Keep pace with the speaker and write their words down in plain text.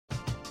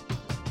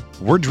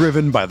We're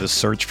driven by the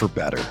search for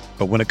better.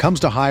 But when it comes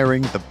to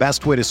hiring, the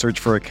best way to search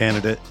for a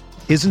candidate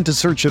isn't to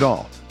search at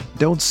all.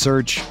 Don't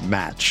search,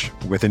 match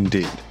with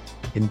Indeed.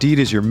 Indeed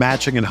is your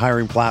matching and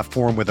hiring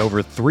platform with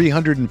over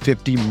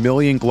 350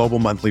 million global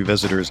monthly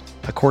visitors,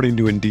 according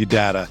to Indeed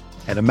data,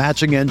 and a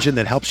matching engine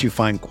that helps you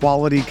find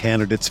quality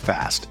candidates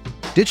fast.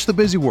 Ditch the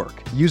busy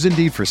work. Use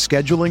Indeed for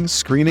scheduling,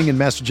 screening, and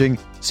messaging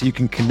so you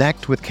can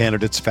connect with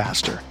candidates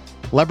faster.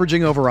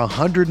 Leveraging over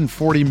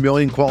 140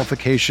 million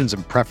qualifications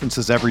and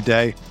preferences every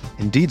day,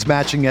 Indeed's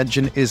matching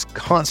engine is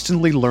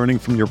constantly learning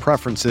from your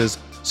preferences,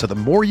 so the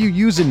more you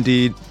use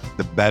Indeed,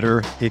 the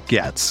better it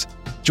gets.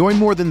 Join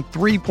more than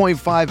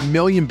 3.5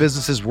 million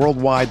businesses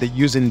worldwide that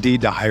use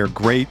Indeed to hire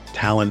great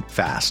talent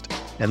fast.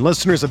 And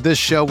listeners of this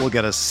show will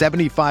get a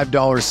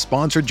 $75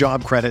 sponsored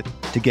job credit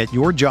to get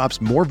your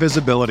jobs more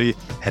visibility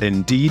at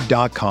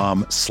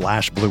Indeed.com/Blue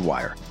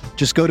Wire.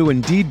 Just go to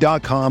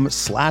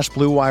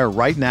Indeed.com/Blue Wire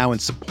right now and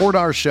support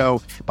our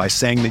show by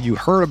saying that you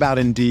heard about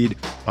Indeed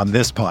on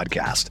this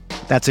podcast.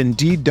 That's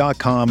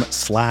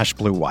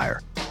Indeed.com/Blue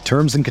Wire.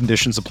 Terms and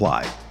conditions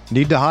apply.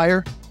 Need to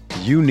hire?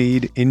 You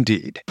need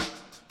Indeed.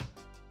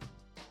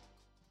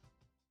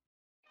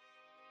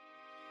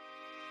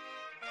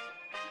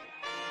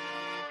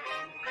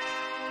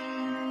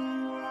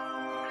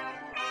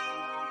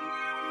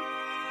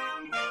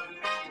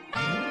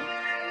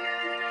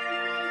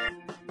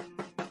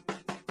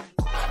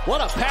 What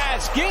a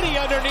pass. Giddy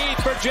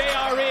underneath for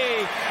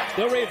JRE.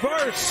 The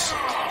reverse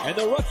and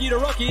the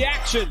rookie-to-rookie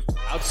action.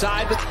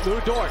 Outside the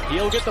Lou Dort.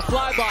 He'll get the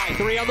flyby.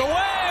 3 on the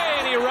way,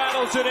 and he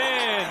rattles it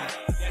in.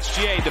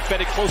 SGA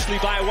defended closely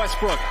by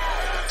Westbrook.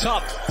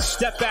 Tough.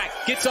 Step back.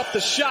 Gets up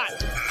the shot.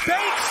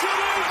 Banks it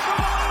in for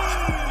the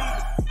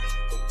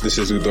lead. This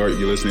is Lou Dort.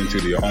 You're listening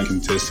to the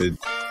Uncontested.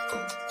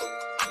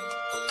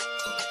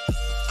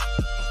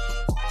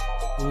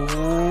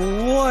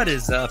 What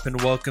is up,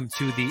 and welcome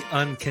to the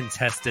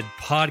Uncontested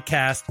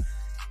podcast,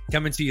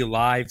 coming to you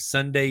live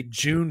Sunday,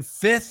 June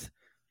 5th.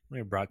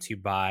 We're brought to you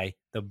by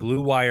the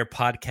Blue Wire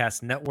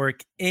Podcast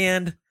Network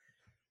and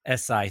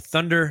SI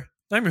Thunder.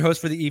 I'm your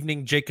host for the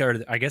evening,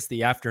 or I guess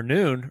the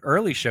afternoon,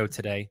 early show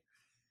today.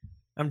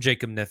 I'm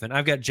Jacob Niffen.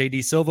 I've got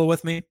JD Silva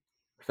with me.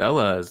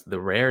 Fellas,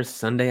 the rare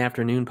Sunday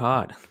afternoon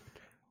pod.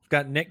 We've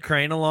got Nick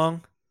Crane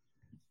along.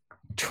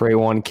 Trey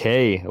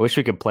 1K. I wish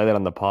we could play that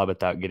on the pod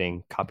without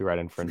getting copyright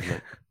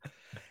infringement.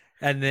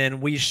 And then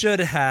we should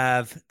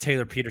have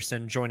Taylor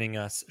Peterson joining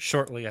us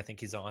shortly. I think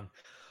he's on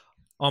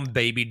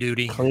baby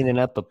duty. Cleaning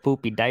up a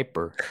poopy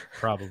diaper.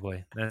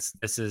 Probably.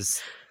 This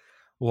is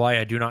why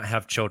I do not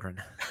have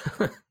children.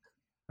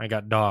 I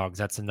got dogs.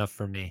 That's enough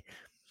for me.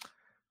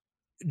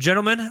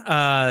 Gentlemen,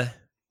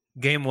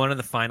 game 1 of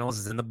the finals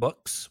is in the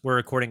books. We're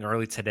recording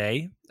early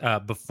today,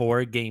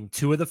 before game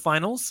 2 of the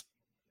finals.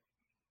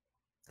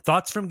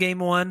 Thoughts from game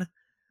 1,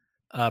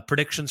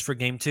 predictions for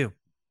game 2.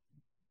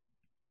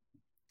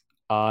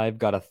 I've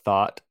got a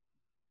thought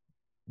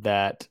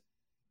that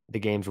the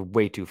games are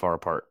way too far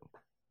apart.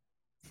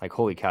 Like,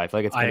 holy cow, I feel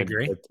like it's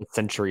been a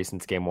century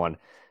since game 1.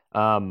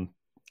 I'm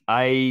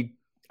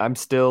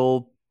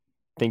still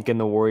thinking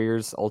the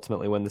Warriors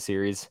ultimately win the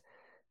series.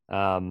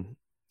 I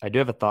do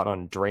have a thought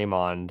on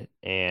Draymond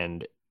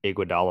and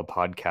Iguodala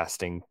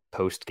podcasting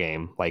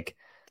post-game. Like,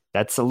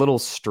 that's a little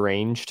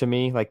strange to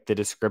me. Like, the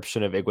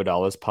description of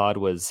Iguodala's pod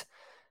was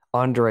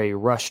Andre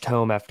rushed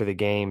home after the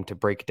game to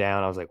break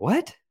down. I was like,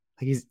 what?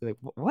 Like, he's like,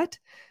 what?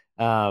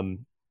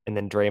 And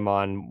then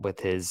Draymond with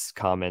his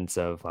comments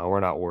of,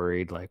 we're not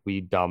worried. Like, we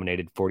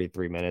dominated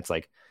 43 minutes.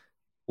 Like,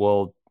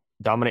 well,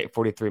 dominate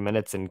 43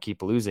 minutes and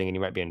keep losing and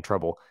you might be in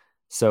trouble.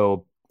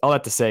 So all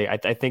that to say,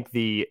 I think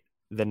the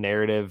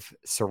narrative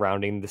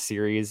surrounding the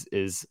series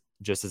is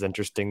just as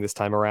interesting this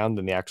time around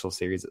than the actual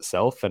series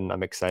itself. And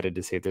I'm excited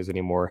to see if there's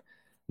any more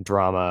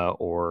drama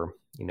or,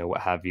 what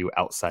have you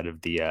outside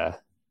of the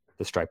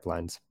stripe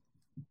lines.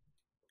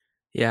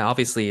 Yeah,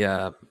 obviously,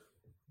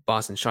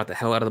 Boston shot the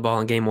hell out of the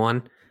ball in game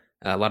 1.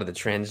 A lot of the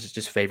trends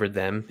just favored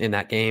them in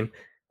that game.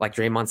 Like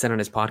Draymond said on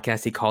his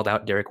podcast, he called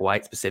out Derek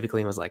White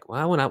specifically and was like,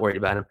 well, we're not worried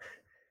about him.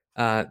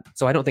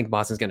 So I don't think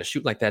Boston's going to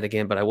shoot like that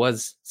again, but I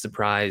was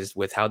surprised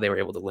with how they were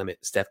able to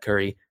limit Steph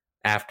Curry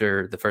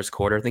after the first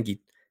quarter. I think he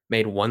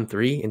made 1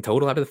 3 in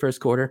total after the first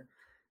quarter.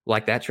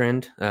 Like that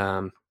trend. It's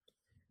going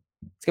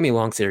to be a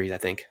long series, I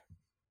think.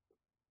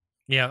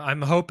 Yeah,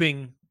 I'm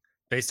hoping,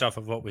 based off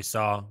of what we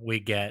saw, we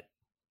get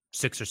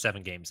 6 or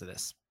 7 games of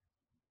this.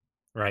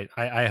 Right.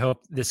 I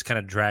hope this kind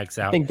of drags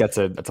out. I think that's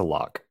a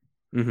lock.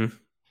 Mm-hmm.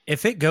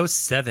 If it goes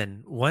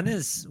 7, when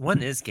is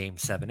game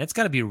 7? It's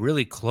got to be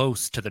really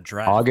close to the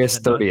draft.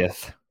 August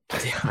 30th.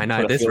 Yeah, I know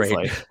at this rate.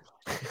 Like.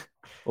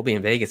 We'll be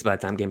in Vegas by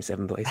the time game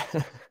 7 plays.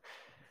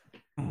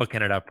 I'm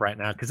looking it up right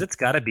now because it's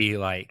got to be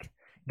like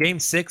game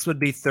 6 would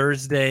be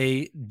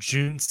Thursday,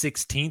 June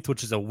 16th,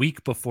 which is a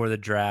week before the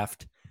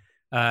draft.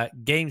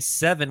 Game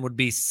 7 would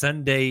be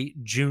Sunday,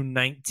 June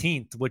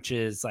 19th, which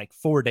is like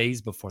 4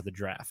 days before the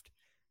draft.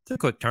 It's a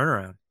quick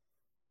turnaround.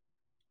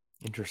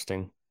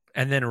 Interesting.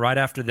 And then right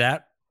after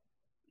that,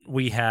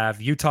 we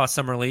have Utah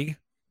Summer League,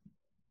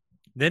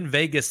 then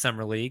Vegas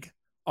Summer League,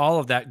 all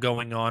of that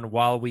going on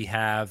while we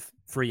have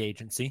free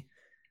agency.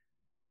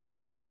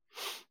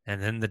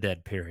 And then the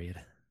dead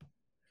period.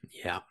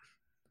 Yeah.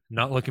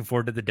 Not looking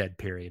forward to the dead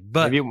period.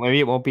 But maybe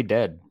it won't be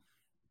dead.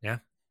 Yeah.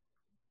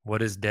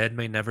 What is dead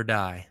may never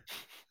die.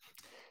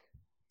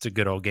 It's a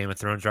good old Game of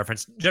Thrones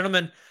reference.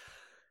 Gentlemen,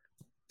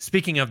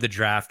 speaking of the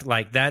draft,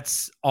 like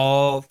that's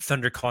all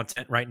Thunder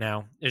content right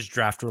now is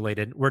draft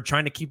related. We're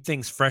trying to keep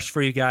things fresh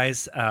for you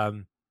guys.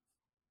 I've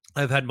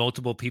had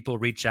multiple people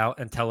reach out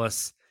and tell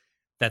us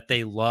that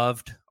they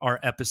loved our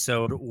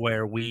episode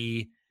where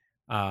we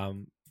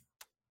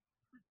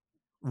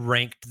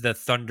ranked the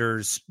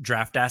Thunder's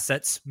draft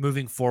assets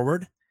moving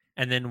forward,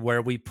 and then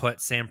where we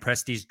put Sam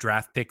Presti's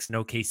draft picks in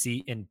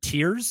OKC in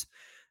tiers,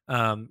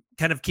 kind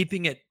of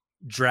keeping it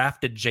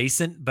draft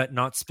adjacent, but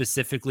not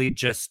specifically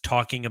just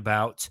talking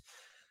about,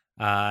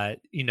 who are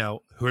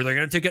they going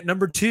to take at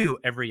number 2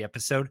 every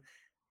episode.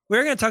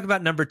 We're going to talk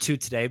about number 2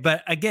 today,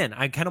 but again,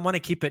 I kind of want to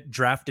keep it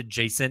draft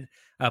adjacent,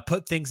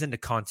 put things into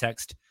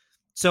context.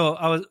 So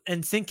I was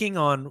thinking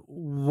on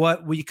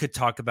what we could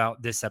talk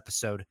about this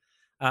episode.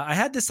 I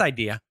had this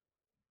idea.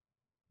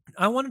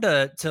 I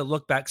wanted to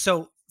look back.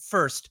 So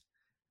first,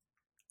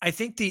 I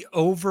think the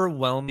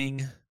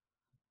overwhelming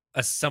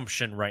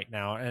assumption right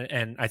now,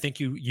 and I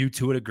think you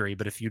two would agree,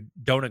 but if you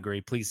don't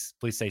agree, please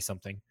say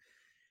something,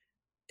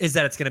 is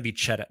that it's going to be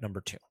Chet at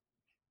number 2.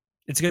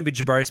 It's going to be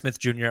Jabari Smith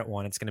Jr. at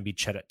 1. It's going to be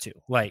Chet at 2.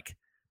 Like,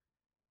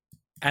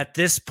 at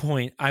this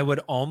point, I would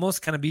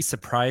almost kind of be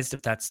surprised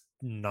if that's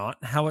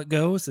not how it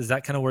goes. Is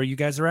that kind of where you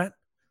guys are at?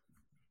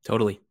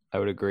 Totally. I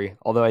would agree.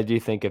 Although I do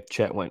think if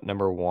Chet went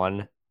number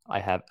 1, I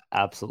have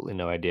absolutely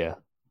no idea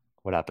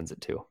what happens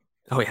at 2.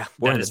 Oh, yeah.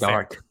 We're in the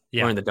dark. Fair.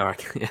 Yeah. We're in the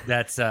dark. Yeah.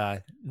 That's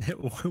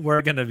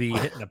we're going to be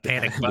hitting a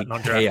panic button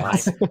on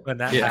draft night when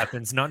that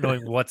happens, not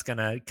knowing what's going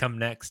to come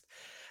next.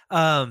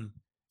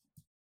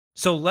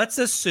 So let's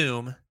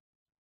assume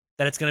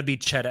that it's going to be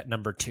Chet at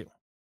number 2.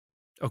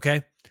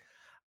 Okay.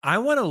 I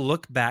want to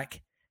look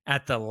back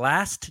at the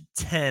last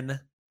 10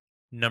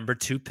 number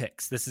 2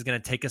 picks. This is going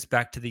to take us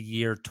back to the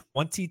year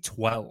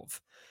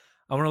 2012.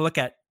 I want to look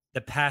at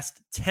the past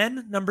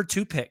 10 number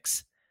 2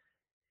 picks.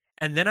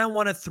 And then I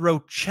want to throw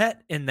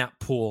Chet in that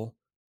pool.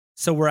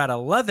 So we're at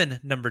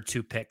 11 number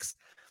 2 picks.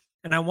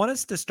 And I want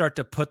us to start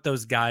to put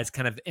those guys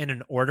kind of in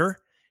an order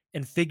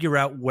and figure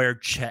out where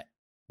Chet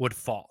would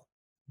fall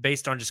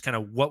based on just kind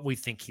of what we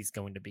think he's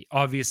going to be.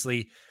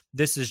 Obviously,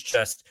 this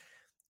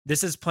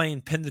is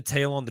playing pin the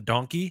tail on the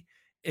donkey,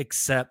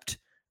 except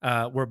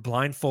we're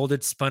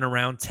blindfolded, spun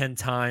around 10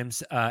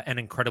 times, and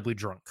incredibly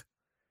drunk,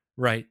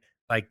 right?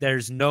 Like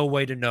there's no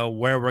way to know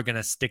where we're going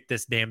to stick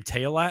this damn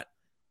tail at,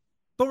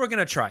 but we're going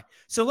to try.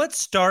 So let's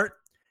start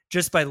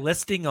just by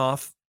listing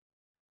off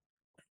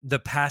the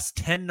past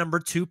 10 number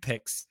 2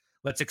 picks.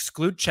 Let's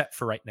exclude Chet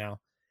for right now.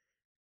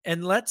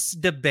 And let's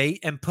debate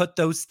and put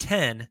those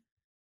 10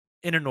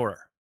 in an order.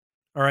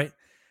 All right.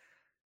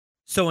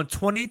 So in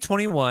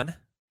 2021,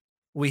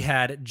 we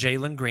had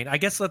Jalen Green. I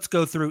guess let's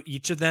go through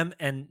each of them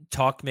and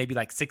talk maybe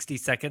like 60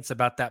 seconds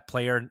about that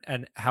player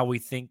and how we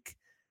think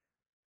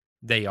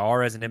they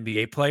are as an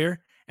NBA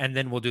player. And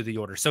then we'll do the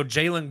order. So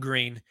Jalen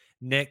Green,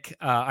 Nick,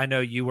 I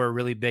know you were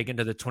really big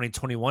into the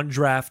 2021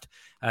 draft,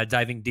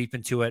 diving deep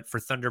into it for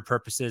Thunder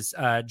purposes.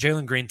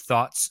 Jalen Green,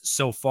 thoughts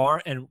so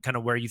far and kind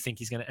of where you think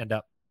he's going to end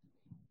up?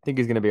 I think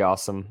he's going to be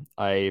awesome.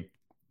 I,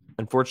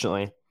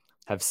 unfortunately,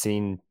 have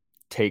seen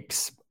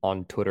takes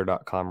on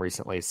twitter.com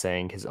recently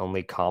saying his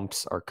only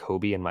comps are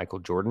Kobe and Michael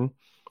Jordan.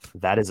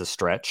 That is a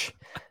stretch.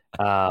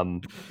 But I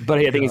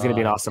think he's going to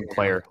be an awesome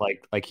player.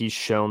 Like he's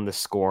shown the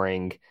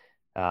scoring,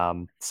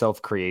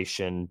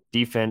 self-creation,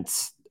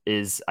 defense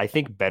is, I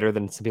think, better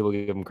than some people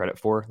give him credit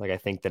for. Like, I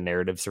think the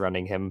narrative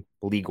surrounding him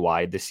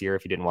league-wide this year,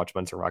 if you didn't watch a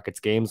bunch of Rockets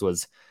games,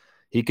 was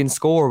he can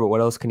score, but what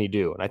else can he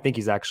do? And I think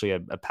he's actually a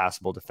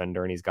passable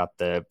defender, and he's got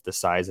the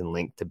size and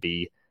length to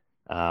be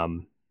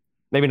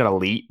maybe not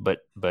elite, but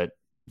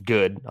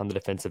good on the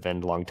defensive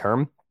end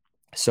long-term.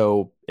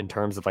 So in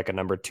terms of like a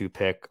number 2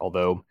 pick,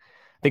 although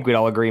I think we'd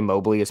all agree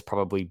Mobley is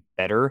probably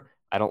better,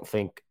 I don't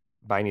think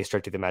by any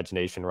stretch of the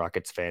imagination,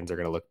 Rockets fans are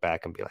going to look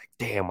back and be like,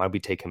 damn, why did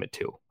we take him at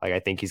 2? Like, I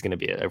think he's going to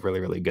be a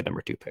really, really good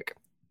number 2 pick.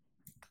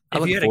 I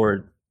look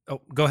forward.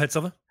 Go ahead,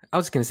 Silva. I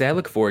was going to say, I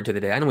look forward to the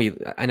day.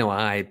 I know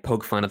I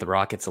poke fun at the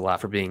Rockets a lot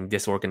for being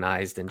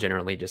disorganized and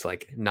generally just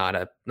like not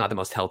the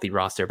most healthy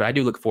roster, but I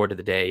do look forward to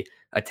the day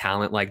a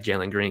talent like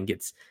Jalen Green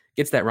gets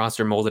that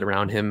roster molded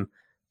around him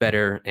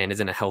better and is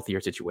in a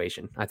healthier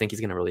situation. I think he's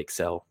going to really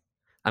excel.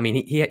 I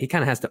mean, he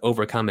kind of has to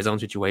overcome his own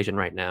situation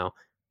right now.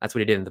 That's what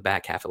he did in the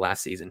back half of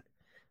last season.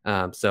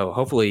 So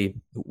hopefully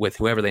with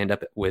whoever they end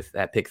up with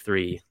at pick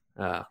 3,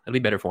 it'll be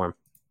better for him.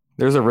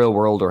 There's a real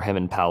world where him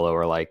and Paolo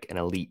are like an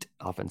elite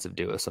offensive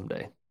duo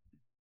someday.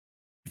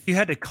 If you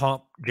had to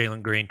comp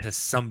Jalen Green to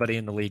somebody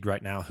in the league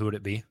right now, who would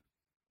it be?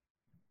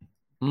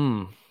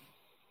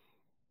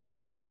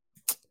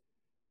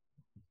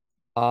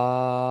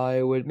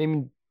 I would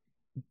maybe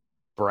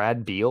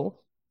Brad Beal.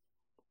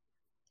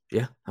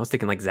 Yeah, I was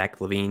thinking like Zach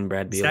LaVine,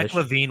 Brad Beal. Zach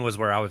LaVine was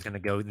where I was going to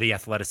go, the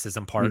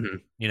athleticism part,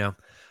 you know.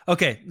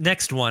 Okay,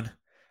 next one.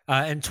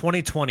 In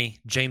 2020,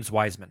 James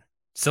Wiseman.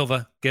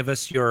 Silva, give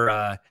us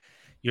your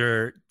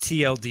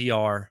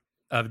TLDR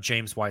of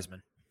James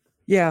Wiseman.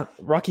 Yeah,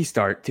 rocky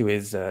start to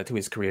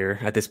his career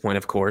at this point,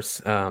 of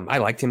course. I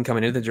liked him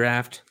coming into the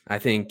draft. I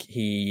think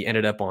he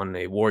ended up on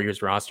a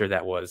Warriors roster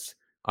that was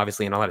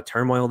obviously in a lot of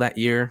turmoil that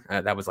year.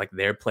 That was like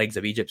their Plagues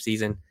of Egypt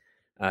season,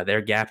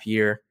 their gap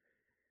year.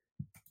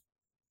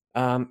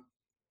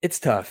 It's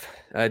tough.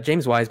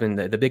 James Wiseman,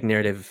 the big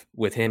narrative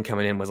with him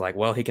coming in was like,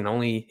 well, he can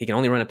only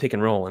run a pick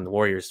and roll, and the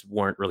Warriors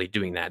weren't really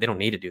doing that. They don't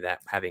need to do that,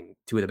 having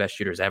two of the best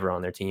shooters ever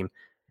on their team.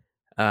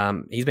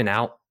 He's been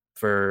out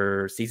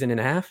for season and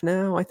a half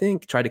now, I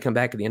think. Tried to come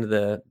back at the end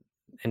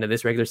of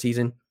this regular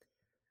season.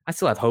 I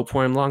still have hope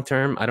for him long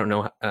term. I don't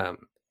know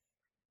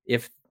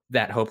if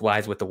that hope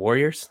lies with the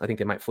Warriors. I think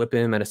they might flip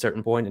him at a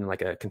certain point in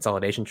like a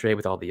consolidation trade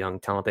with all the young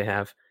talent they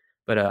have.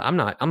 But I'm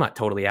not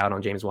totally out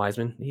on James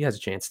Wiseman. He has a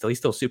chance still. He's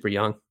still super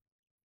young.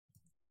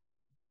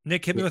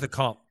 Nick, hit me with a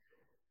comp.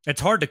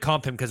 It's hard to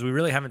comp him because we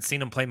really haven't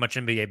seen him play much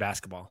NBA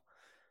basketball.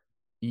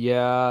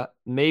 Yeah,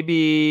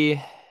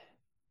 maybe.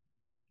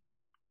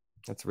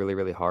 That's really,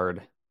 really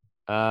hard.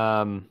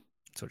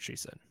 That's what she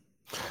said.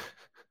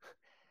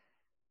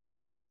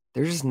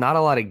 There's just not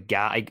a lot of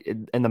guys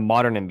in the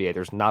modern NBA.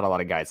 There's not a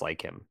lot of guys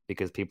like him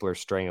because people are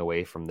straying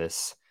away from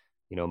this,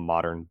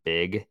 modern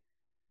big.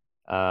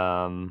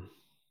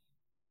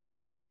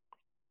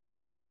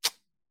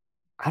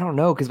 I don't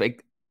know, because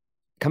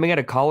coming out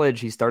of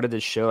college, he started to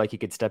show like he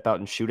could step out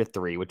and shoot a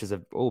three, which is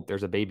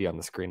there's a baby on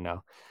the screen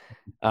now.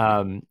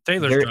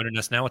 Taylor's joining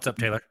us now. What's up,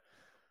 Taylor?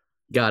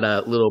 Got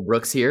little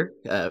Brooks here.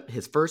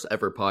 His first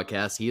ever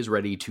podcast. He is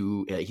ready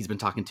to. He's been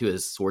talking to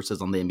his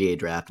sources on the NBA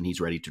draft, and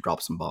he's ready to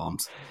drop some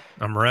bombs.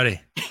 I'm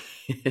ready.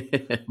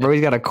 Bro,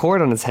 he's got a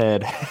cord on his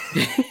head.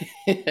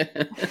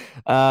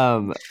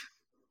 I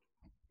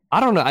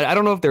don't know. I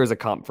don't know if there is a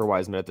comp for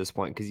Wiseman at this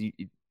point because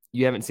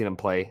you haven't seen him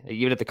play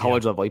even at the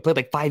college level. He played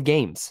like 5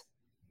 games.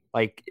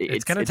 Like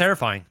it's kind of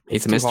terrifying.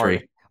 It's a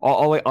mystery.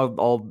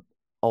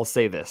 I'll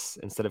say this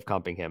instead of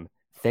comping him.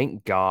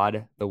 Thank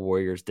God the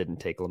Warriors didn't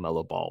take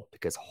LaMelo Ball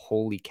because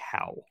holy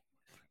cow.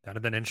 That'd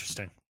have been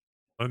interesting.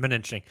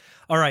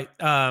 All right.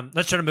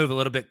 Let's try to move a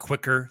little bit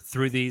quicker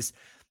through these.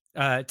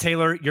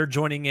 Taylor, you're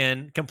joining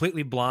in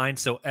completely blind.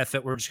 So F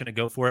it. We're just going to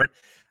go for it.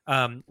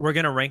 We're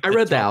going to rank. I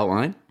read the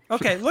outline.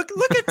 Okay. Look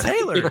at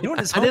Taylor doing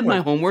his homework. I did my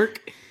homework.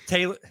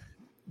 Taylor,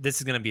 this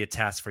is going to be a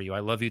task for you. I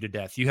love you to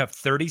death. You have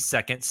 30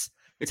 seconds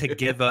to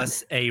give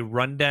us a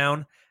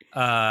rundown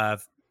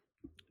of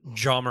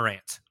Ja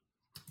Morant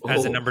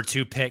as a number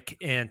 2 pick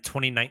in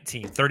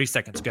 2019. 30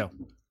 seconds, go.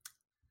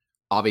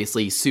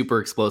 Obviously, super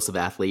explosive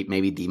athlete,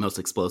 maybe the most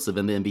explosive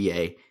in the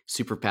NBA,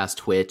 super fast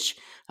twitch.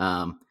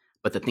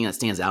 But the thing that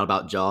stands out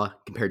about Ja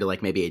compared to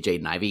like maybe a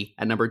Jaden Ivey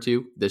at number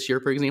 2 this year,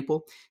 for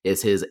example,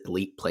 is his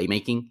elite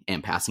playmaking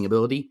and passing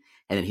ability.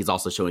 And then he's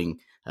also showing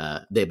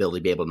the ability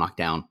to be able to knock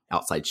down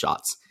outside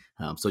shots.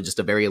 So just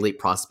a very elite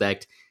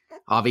prospect.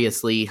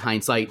 Obviously,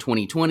 hindsight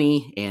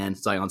 2020, and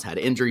Zion's had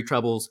injury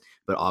troubles,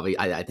 but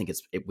I think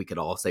we could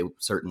all say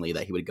certainly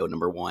that he would go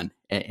number 1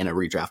 in a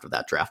redraft of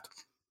that draft.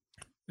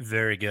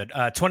 Very good.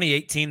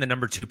 2018, the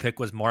number 2 pick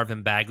was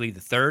Marvin Bagley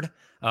III.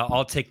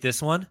 I'll take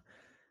this one.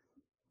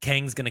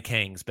 Kang's gonna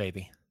Kangs,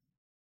 baby.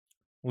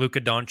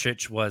 Luka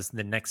Doncic was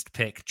the next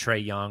pick.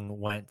 Trae Young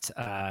went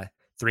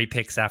 3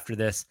 picks after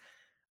this.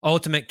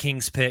 Ultimate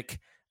Kings pick.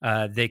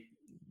 They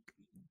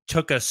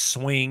took a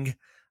swing,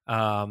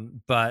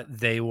 but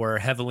they were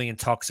heavily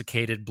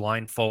intoxicated,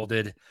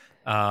 blindfolded,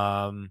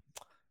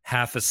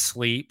 half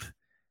asleep,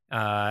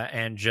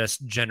 and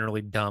just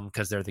generally dumb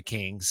because they're the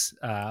Kings.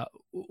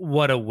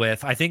 What a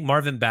whiff. I think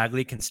Marvin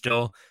Bagley can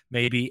still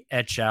maybe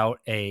etch out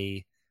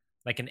an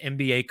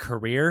NBA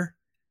career,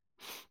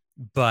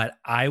 but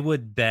I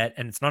would bet,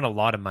 and it's not a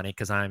lot of money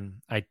because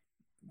I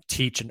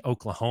teach in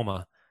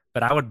Oklahoma,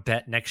 but I would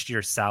bet next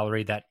year's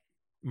salary that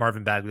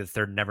Marvin Bagley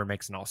III never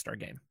makes an All-Star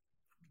game.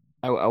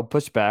 I'll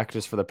push back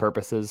just for the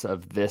purposes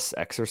of this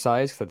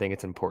exercise because I think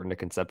it's important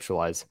to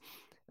conceptualize.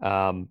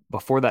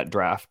 Before that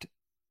draft,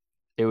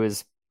 it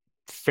was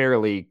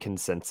fairly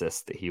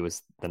consensus that he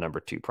was the number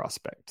 2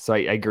 prospect. So I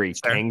agree.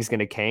 Sure. Kang's going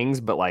to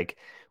Kangs, but like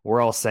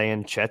we're all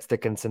saying Chet's the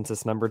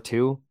consensus number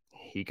 2.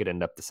 He could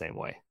end up the same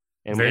way.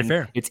 And very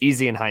fair. It's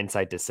easy in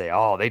hindsight to say,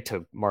 oh, they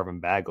took Marvin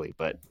Bagley,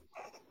 but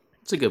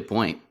it's a good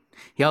point.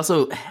 He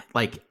also,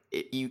 like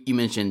you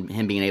mentioned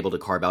him being able to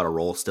carve out a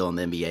role still in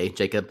the NBA,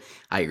 Jacob.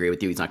 I agree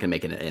with you. He's not going to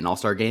make an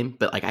All-Star game,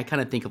 but like I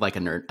kind of think of like a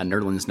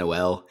Nerlens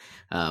Noel,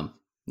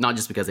 not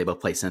just because they both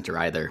play center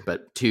either,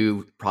 but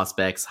 2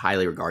 prospects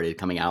highly regarded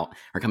coming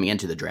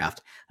into the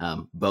draft.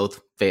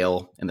 Both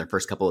fail in their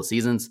first couple of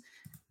seasons,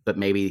 but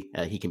maybe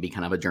he can be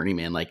kind of a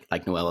journeyman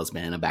like Noel has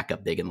been, a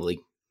backup big in the league.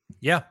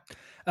 Yeah.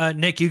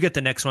 Nick, you get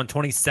the next one.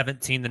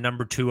 2017, the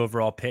number 2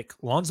 overall pick,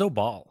 Lonzo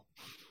Ball.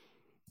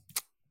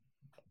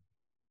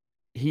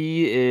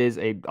 He is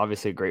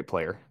obviously a great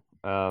player.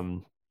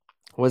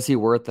 Was he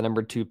worth the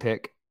number 2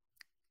 pick?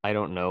 I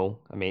don't know.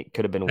 I mean, it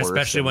could have been worse.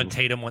 Especially when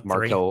Tatum went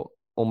 3.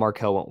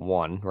 Markel went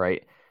 1,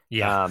 right?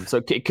 Yeah.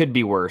 So it could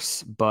be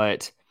worse,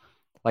 but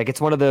like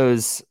it's one of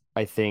those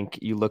I think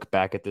you look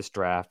back at this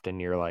draft and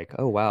you're like,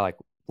 oh wow, like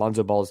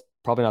Lonzo Ball is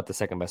probably not the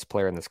second best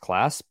player in this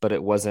class, but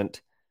it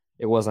wasn't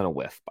a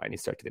whiff by any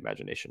stretch of the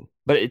imagination.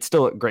 But it's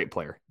still a great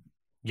player.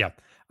 Yeah.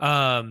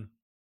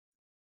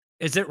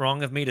 Is it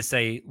wrong of me to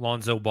say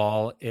Lonzo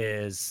Ball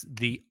is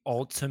the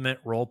ultimate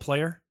role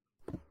player?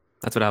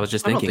 That's what I was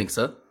just thinking. I don't think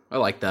so. I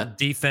like that.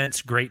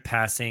 Defense, great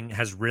passing,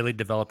 has really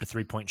developed a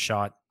 3-point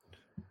shot.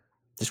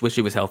 Just wish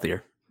he was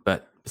healthier.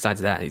 But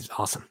besides that, he's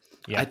awesome.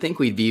 Yeah. I think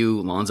we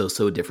view Lonzo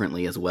so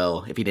differently as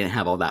well. If he didn't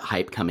have all that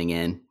hype coming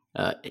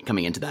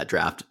into that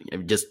draft,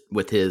 just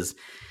with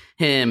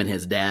him and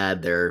his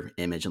dad, their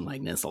image and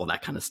likeness, all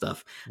that kind of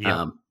stuff.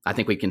 Yeah. I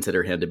think we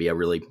consider him to be a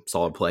really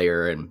solid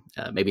player, and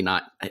maybe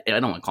not. I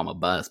don't want to call him a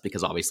bust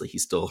because obviously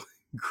he's still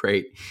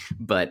great,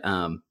 but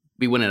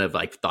we wouldn't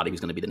have thought he was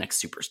going to be the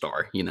next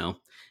superstar. We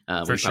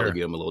probably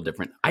view him a little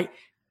different.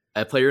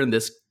 A player in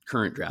this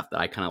current draft that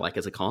I kind of like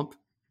as a comp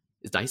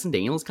is Dyson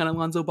Daniels, kind of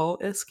Lonzo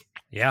Ball-esque.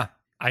 Yeah.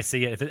 I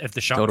see it. If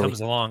the shot comes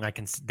along, I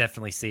can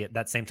definitely see it.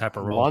 That same type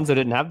of role. Lonzo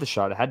didn't have the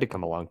shot. It had to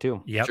come along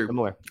too. Yep.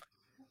 Similar.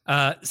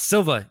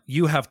 Silva,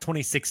 you have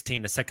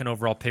 2016. The second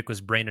overall pick was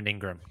Brandon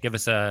Ingram. Give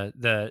us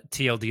the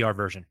TLDR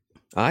version.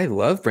 I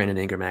love Brandon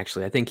Ingram,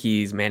 actually. I think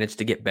he's managed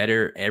to get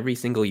better every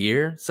single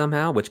year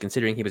somehow, which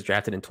considering he was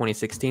drafted in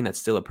 2016, that's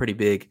still a pretty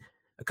big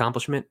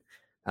accomplishment.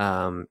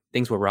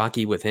 Things were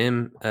rocky with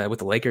him, with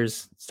the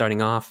Lakers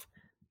starting off,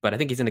 but I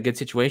think he's in a good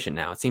situation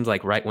now. It seems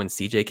like right when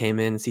CJ came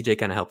in, CJ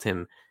kind of helped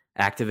him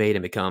activate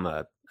and become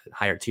a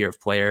higher tier of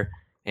player,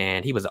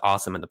 and he was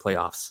awesome in the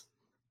playoffs.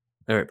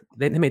 Or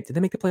did they make the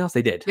playoffs?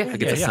 They did. Yeah,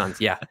 against the Suns.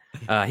 Yeah,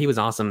 he was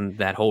awesome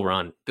that whole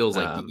run. Feels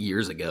like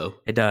years ago.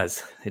 It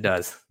does.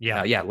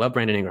 Yeah. Love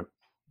Brandon Ingram.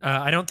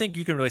 I don't think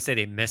you can really say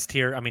they missed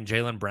here. I mean,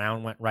 Jaylen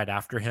Brown went right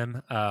after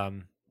him.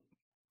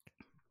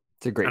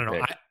 It's a great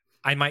pick.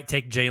 I might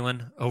take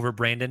Jaylen over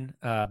Brandon,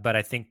 but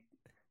I think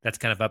that's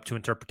kind of up to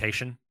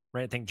interpretation,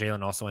 right? I think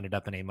Jaylen also ended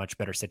up in a much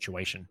better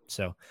situation.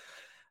 So,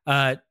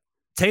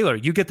 Taylor,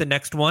 you get the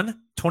next one.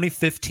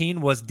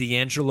 2015 was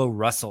D'Angelo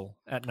Russell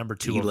at number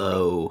 2.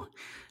 D'Lo.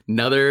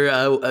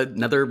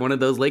 Another one of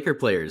those Laker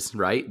players,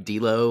 right?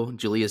 D'Lo,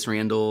 Julius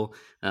Randle,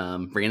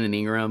 Brandon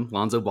Ingram,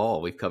 Lonzo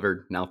Ball. We've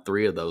covered now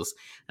 3 of those.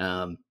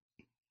 I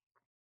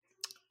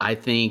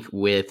think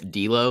with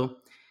D'Lo,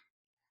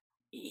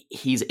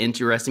 he's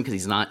interesting because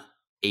he's not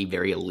a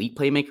very elite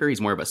playmaker.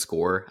 He's more of a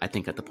scorer, I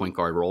think, at the point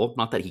guard role.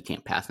 Not that he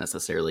can't pass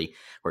necessarily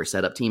or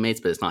set up teammates,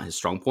 but it's not his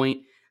strong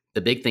point. The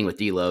big thing with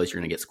D'Lo is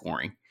you're going to get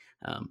scoring.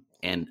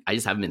 And I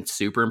just haven't been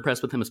super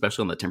impressed with him,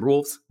 especially on the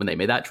Timberwolves. When they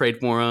made that trade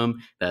for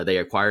him, they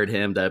acquired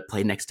him to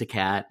play next to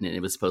Cat, and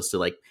it was supposed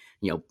to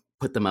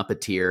put them up a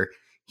tier.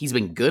 He's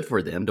been good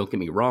for them, don't get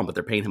me wrong, but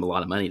they're paying him a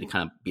lot of money to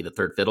kind of be the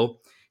third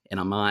fiddle. And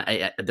I'm not,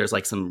 there's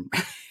some,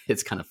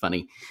 it's kind of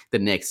funny. The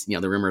Knicks,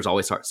 the rumors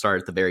always start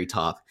at the very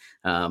top.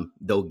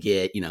 They'll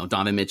get,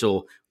 Donovan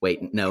Mitchell.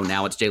 Wait, no,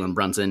 now it's Jalen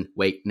Brunson.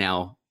 Wait,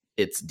 now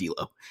it's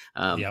D'Lo.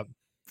 Yep.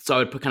 So I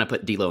would kind of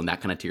put D'Lo in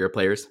that kind of tier of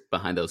players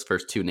behind those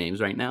first 2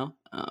 names right now.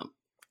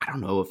 I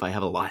don't know if I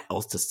have a lot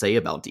else to say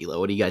about D'Lo.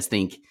 What do you guys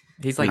think?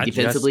 He's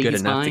defensively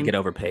just good enough to get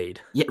overpaid.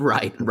 Yeah,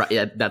 right.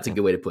 Yeah, that's a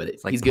good way to put it.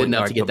 He's good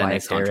enough to get that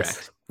next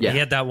contract. Yeah, he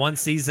had that one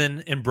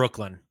season in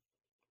Brooklyn.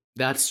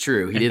 That's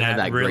true. He didn't have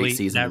that great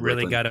season. That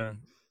really got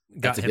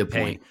That's a good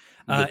point.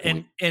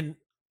 And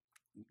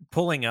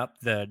pulling up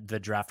the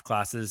draft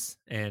classes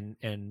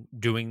and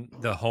doing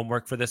the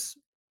homework for this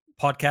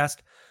podcast,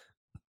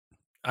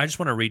 I just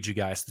want to read you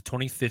guys the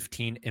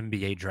 2015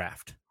 NBA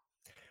draft.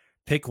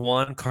 Pick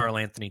 1, Karl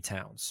Anthony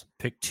Towns.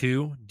 Pick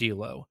 2,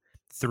 D'Lo.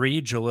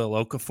 3,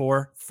 Jahlil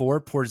Okafor.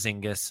 4,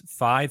 Porzingis.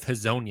 5,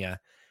 Hazonia.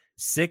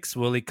 6,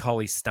 Willie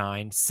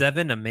Cauley-Stein.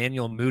 7,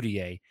 Emmanuel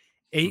Mudiay.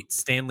 8,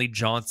 Stanley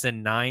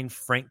Johnson. 9,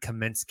 Frank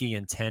Kaminsky.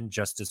 And 10,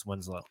 Justice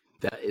Winslow.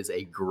 That is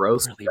a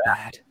gross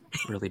bad.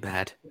 Really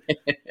bad.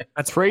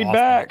 That's trade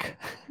back.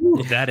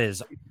 That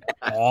is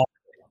awful.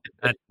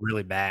 That's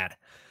really bad.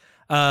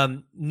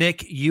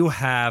 Nick, you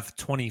have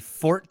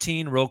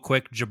 2014 real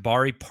quick,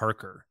 Jabari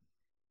Parker.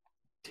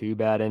 2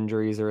 bad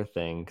injuries are a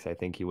thing because I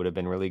think he would have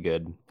been really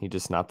good. He's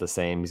just not the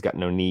same. He's got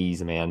no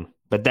knees, man.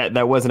 But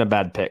that wasn't a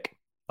bad pick.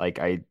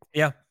 I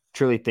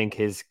truly think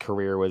his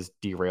career was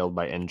derailed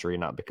by injury,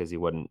 not because he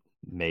wasn't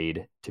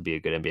made to be a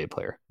good NBA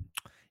player.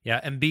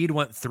 Yeah, Embiid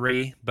went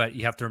 3, but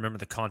you have to remember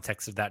the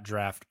context of that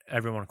draft.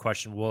 Everyone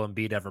questioned, will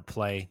Embiid ever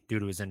play due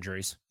to his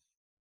injuries?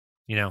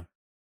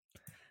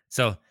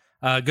 So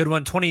good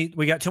one.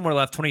 We got 2 more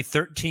left.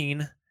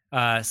 2013.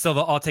 Silva,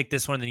 I'll take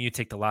this one, then you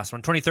take the last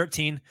one.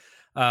 2013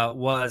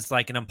 was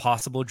like an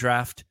impossible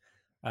draft.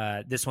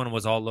 This one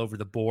was all over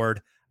the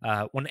board.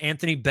 When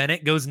Anthony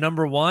Bennett goes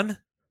number 1,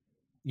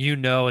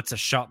 it's a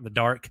shot in the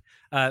dark.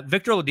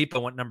 Victor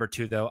Oladipo went number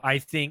 2, though. I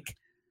think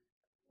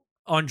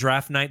on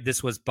draft night,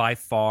 this was by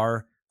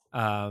far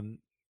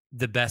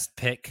the best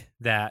pick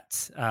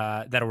that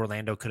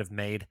Orlando could have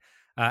made.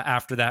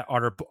 After that,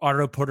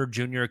 Otto Porter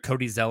Jr.,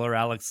 Cody Zeller,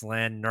 Alex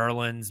Len,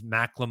 Nerlens,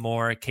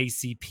 McLemore,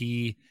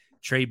 KCP,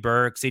 Trey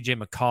Burke,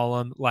 CJ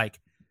McCollum.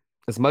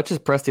 As much as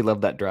Presti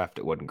loved that draft,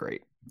 it wasn't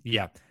great.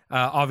 Yeah.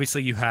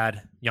 Obviously, you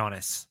had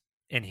Giannis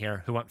in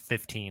here who went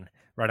 15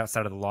 right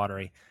outside of the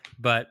lottery.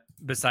 But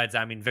besides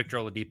that, I mean, Victor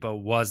Oladipo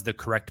was the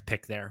correct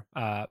pick there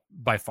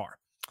by far.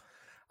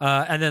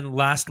 And then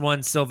last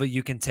one, Silva,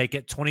 you can take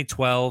it.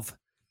 2012,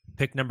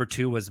 pick number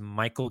 2 was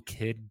Michael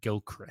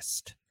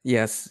Kidd-Gilchrist.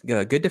 Yes,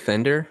 good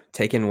defender.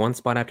 Taking one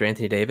spot after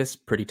Anthony Davis,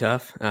 pretty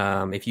tough.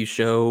 If you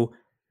show,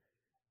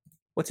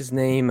 what's his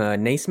name?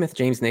 Naismith,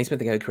 James Naismith,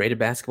 the guy who created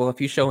basketball.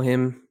 If you show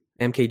him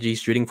MKG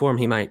shooting form,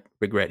 he might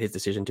regret his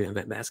decision to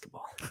invent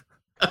basketball.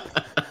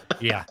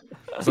 Yeah.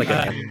 It's like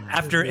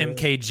after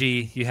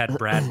MKG, you had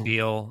Brad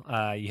Beal.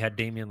 You had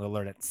Damian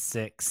Lillard at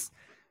 6.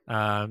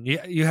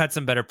 You had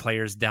some better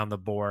players down the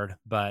board,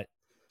 but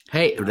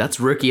hey, that's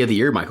rookie of the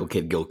year, Michael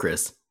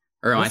Kidd-Gilchrist.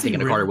 Or am I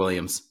thinking of Carter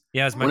Williams?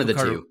 Yeah, it's one of the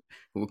Carter. two.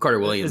 Carter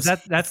Williams.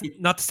 That's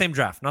not the same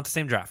draft. Not the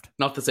same draft.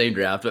 Not the same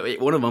draft.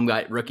 But one of them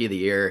got rookie of the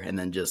year and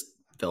then just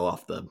fell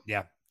off the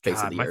face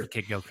of the Michael earth.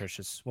 Kidd-Gilchrist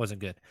just wasn't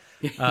good.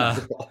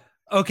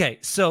 Okay,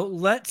 so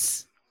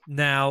let's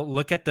now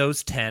look at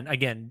those 10.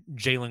 Again,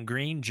 Jalen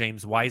Green,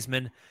 James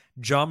Wiseman,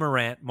 Ja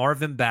Morant,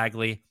 Marvin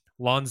Bagley,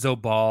 Lonzo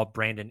Ball,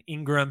 Brandon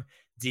Ingram,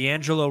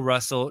 D'Angelo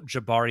Russell,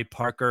 Jabari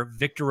Parker,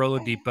 Victor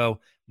Oladipo,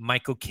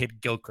 Michael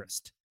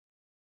Kidd-Gilchrist.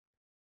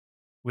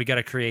 We got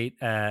to create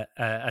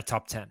a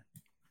top 10.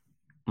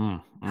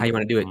 How you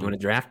want to do it? You want to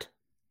draft?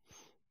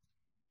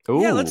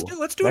 Ooh, yeah, let's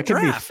do a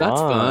draft.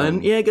 That's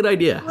fun. Yeah, good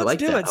idea. I like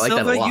do that. it. I like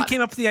Silva, that a lot. you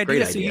came up with the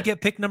idea, so you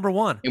get pick number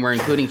 1. And we're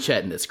including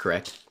Chet in this,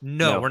 correct?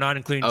 No, we're not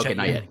including Okay, Chet.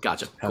 not yet.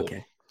 Gotcha. Cool.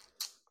 Okay.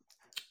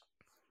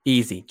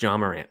 Easy, Ja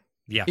Morant.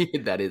 Yeah.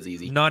 That is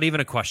easy. Not even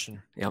a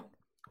question. Yep.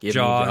 Give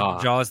me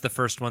Ja is the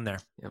first one there.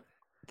 Yep.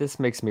 This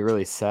makes me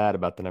really sad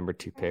about the number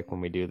 2 pick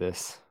when we do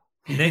this.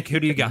 Nick, who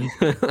do you got?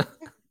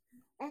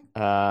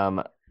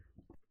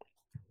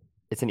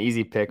 It's an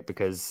easy pick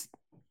because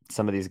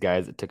some of these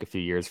guys, it took a few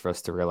years for us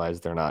to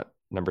realize they're not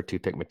number 2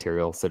 pick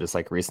material. So just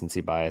like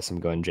recency bias, I'm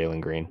going Jalen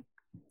Green.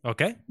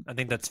 Okay, I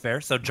think that's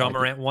fair. So Ja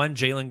Morant 1,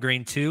 Jalen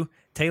Green 2.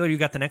 Taylor, you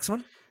got the next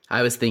one?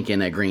 I was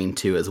thinking Green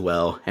 2 as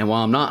well. And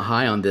while I'm not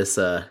high on this,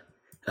 I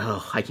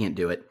can't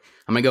do it.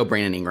 I'm going to go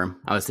Brandon Ingram.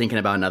 I was thinking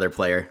about another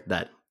player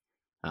that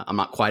I'm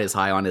not quite as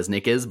high on as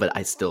Nick is, but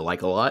I still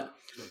like a lot.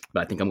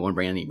 But I think I'm going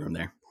Brandon Ingram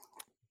there.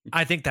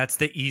 I think that's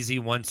the easy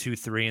 1, 2,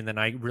 3, and then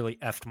I really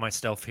effed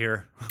myself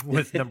here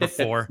with number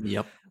 4.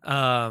 Yep.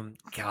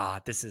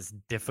 God, this is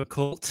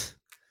difficult.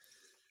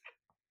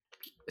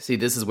 See,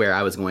 this is where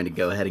I was going to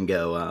go ahead and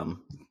go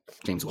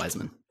James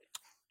Wiseman.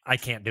 I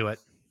can't do it.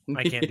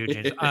 I can't do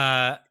James.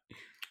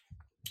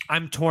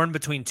 I'm torn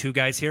between 2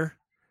 guys here,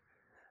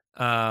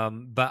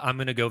 but I'm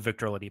going to go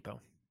Victor Oladipo.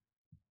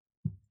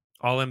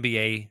 All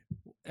NBA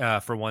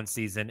for 1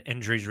 season.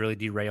 Injuries really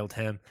derailed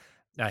him.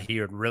 He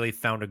had really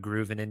found a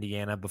groove in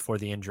Indiana before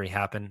the injury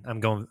happened. I'm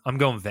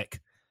going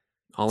Vic.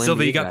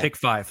 Silva, you got pick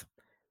 5.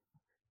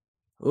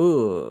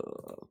 Ooh.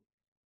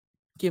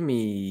 Give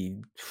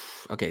me.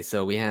 Okay,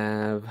 so we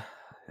have.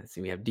 Let's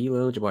see. We have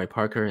D'Lo, Jabari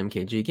Parker,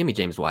 MKG. Give me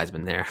James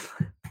Wiseman there.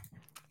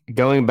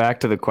 Going back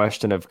to the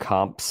question of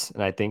comps,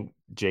 and I think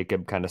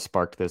Jacob kind of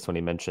sparked this when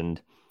he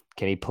mentioned,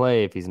 can he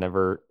play if he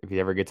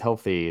ever gets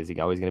healthy? Is he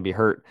always going to be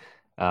hurt?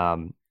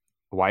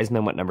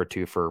 Wiseman went number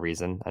 2 for a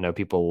reason. I know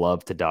people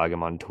love to dog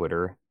him on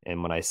Twitter,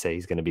 and when I say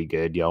he's going to be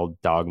good, y'all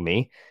dog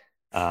me.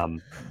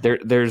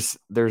 There's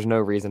no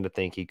reason to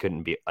think he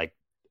couldn't be like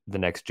the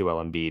next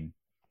Joel Embiid.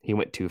 He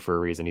went 2 for a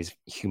reason. He's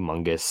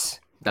humongous.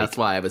 That's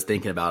why I was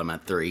thinking about him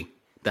at 3.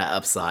 That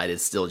upside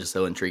is still just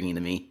so intriguing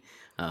to me.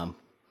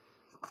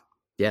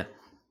 Yeah.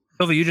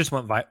 Silva, you just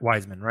went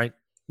Wiseman, right?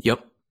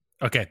 Yep.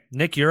 Okay.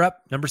 Nick, you're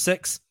up. Number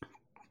 6.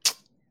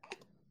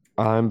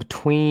 I'm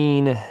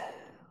between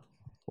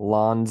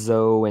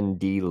Lonzo and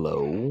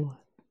D'Lo.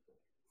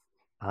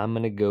 I'm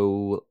going to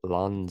go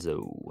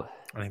Lonzo.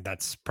 I think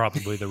that's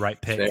probably the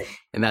right pick.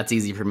 And that's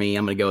easy for me.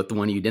 I'm going to go with the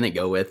one you didn't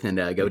go with and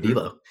go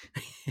D'Lo.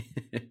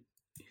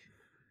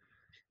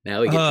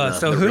 Now we get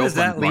so who does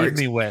that leave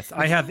me with?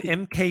 I have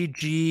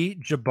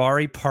MKG,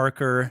 Jabari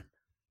Parker,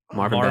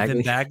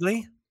 Marvin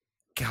Bagley.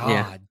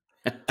 God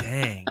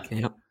dang.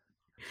 Yep.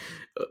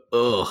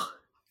 Ugh.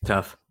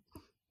 Tough.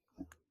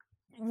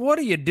 What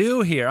do you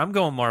do here? I'm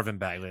going Marvin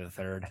Bagley the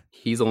 3rd.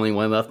 He's the only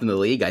one left in the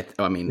league.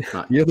 I mean,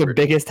 you're the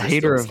biggest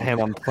hater of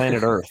him on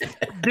planet Earth.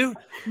 Dude,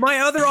 my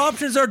other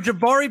options are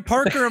Jabari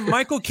Parker and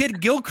Michael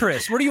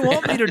Kidd-Gilchrist. What do you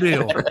want me to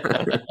do?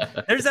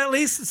 There's at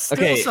least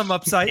still some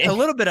upside, a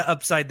little bit of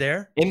upside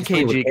there.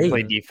 MKG can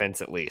play defense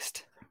at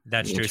least.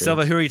 That's true.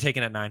 Silva, who are you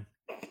taking at 9?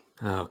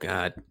 Oh,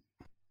 God.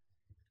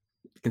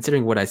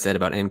 Considering what I said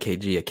about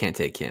MKG, I can't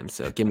take him.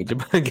 So give me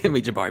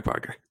Jabari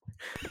Parker.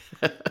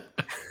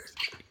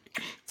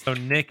 So,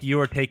 Nick,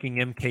 you are taking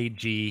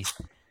MKG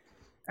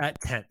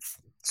at 10th.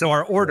 So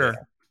our order,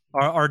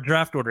 our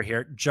draft order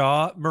here,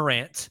 Ja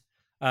Morant,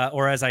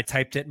 or as I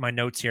typed it in my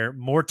notes here,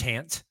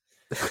 Mortant,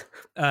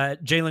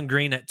 Jalen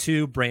Green at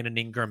 2, Brandon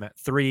Ingram at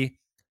 3,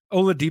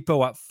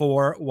 Oladipo at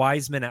 4,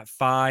 Wiseman at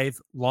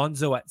 5,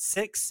 Lonzo at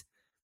 6,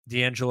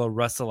 D'Angelo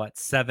Russell at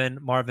 7,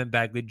 Marvin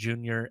Bagley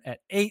Jr.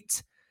 at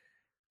 8,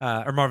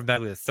 or Marvin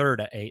Bagley the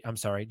 3rd at 8, I'm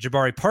sorry,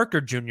 Jabari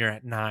Parker Jr.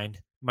 at 9,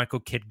 Michael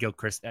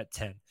Kidd-Gilchrist at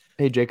 10.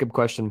 Hey, Jacob,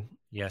 question.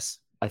 Yes.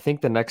 I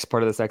think the next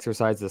part of this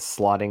exercise is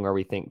slotting where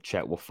we think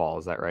Chet will fall.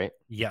 Is that right?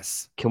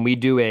 Yes. Can we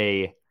do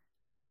a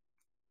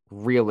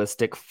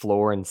realistic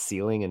floor and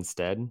ceiling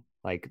instead?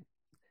 Like,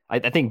 I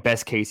think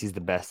best case he's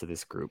the best of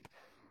this group.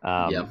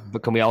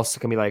 But can we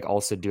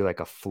also do like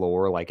a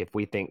floor? Like if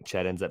we think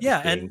Chet ends up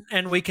just being...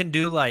 and we can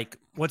do like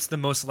what's the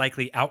most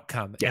likely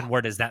outcome and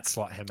where does that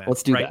slot him at?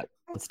 Let's do that.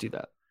 Let's do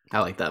that. I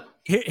like that.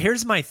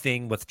 Here's my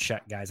thing with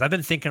Chet, guys. I've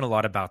been thinking a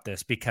lot about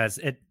this because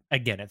it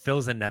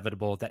feels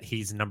inevitable that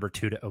he's number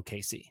 2 to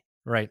OKC,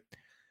 right?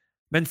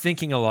 Been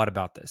thinking a lot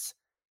about this.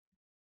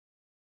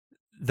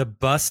 The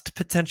bust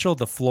potential,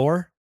 the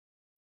floor,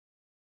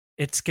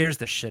 it scares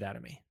the shit out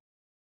of me.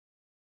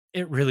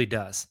 It really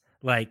does.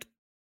 Like,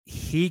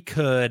 he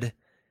could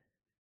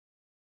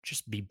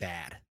just be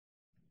bad.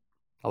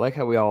 I like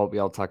how we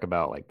all talk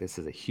about like this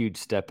is a huge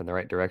step in the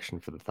right direction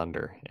for the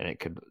Thunder, and it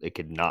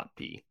could not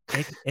be.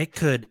 It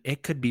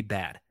could be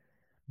bad.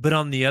 But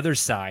on the other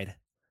side,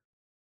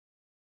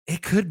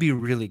 it could be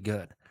really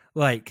good.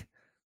 Like,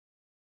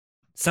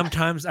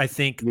 sometimes I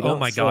think, oh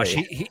my gosh,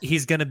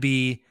 he's going to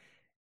be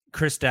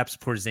Kristaps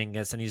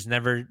Porzingis, and he's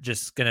never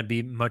just going to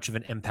be much of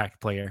an impact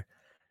player.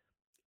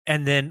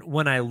 And then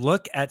when I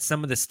look at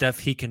some of the stuff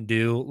he can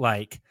do,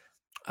 like,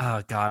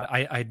 oh God,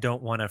 I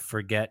don't want to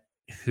forget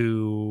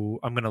who.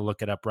 I'm going to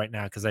look it up right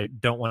now because I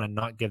don't want to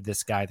not give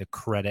this guy the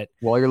credit.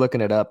 While you're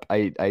looking it up,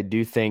 I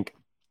do think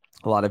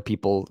a lot of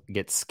people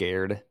get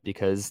scared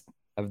because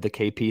of the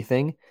KP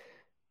thing.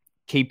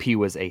 KP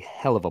was a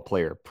hell of a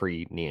player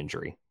pre-knee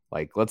injury.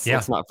 Like, let's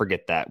not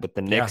forget that. With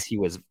the Knicks, he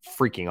was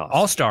freaking awesome.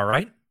 All-star,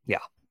 right? Yeah.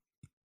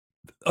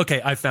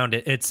 Okay, I found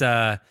it. It's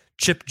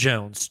Chip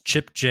Jones,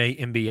 Chip J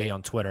NBA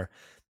on Twitter,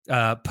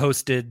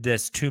 posted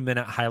this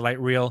 2-minute highlight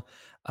reel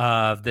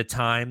of the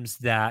times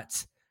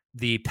that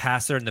the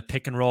passer in the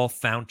pick and roll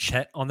found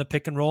Chet on the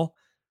pick and roll.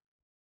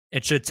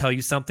 It should tell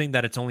you something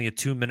that it's only a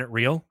 2-minute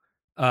reel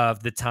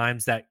of the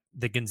times that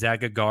the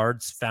Gonzaga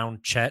guards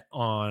found Chet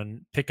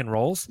on pick and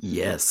rolls.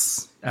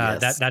 Yes.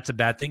 That's a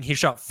bad thing. He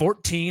shot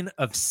 14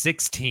 of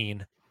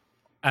 16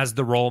 as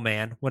the roll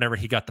man whenever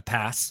he got the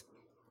pass.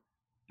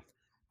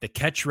 The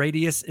catch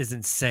radius is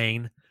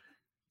insane.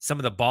 Some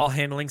of the ball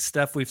handling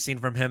stuff we've seen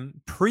from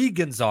him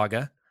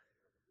pre-Gonzaga.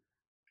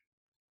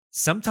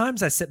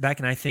 Sometimes I sit back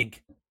and I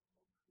think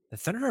the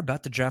Thunder are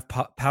about to draft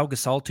Pau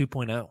Gasol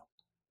 2.0.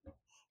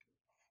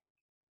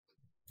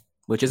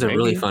 Which is a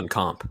really fun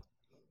comp.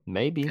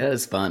 Maybe. That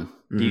is fun.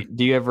 Do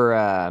you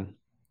ever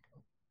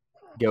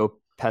go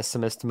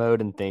pessimist mode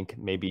and think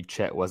maybe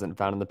Chet wasn't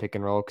found in the pick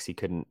and roll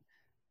because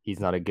he's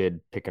not a good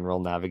pick and roll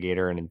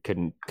navigator and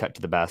couldn't cut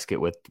to the basket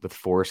with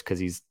force because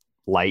he's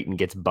light and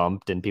gets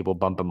bumped and people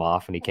bump him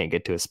off and he can't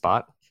get to his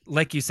spot?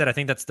 Like you said, I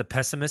think that's the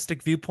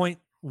pessimistic viewpoint,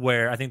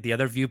 where I think the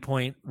other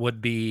viewpoint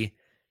would be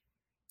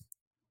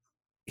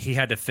he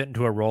had to fit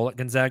into a role at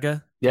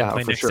Gonzaga. Yeah,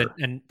 for sure.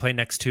 And play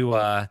next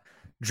to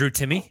Drew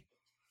Timme,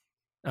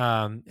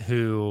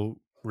 who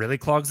really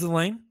clogs the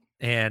lane,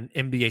 and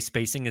NBA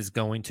spacing is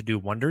going to do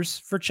wonders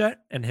for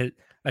Chet, and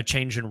a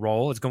change in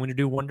role is going to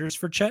do wonders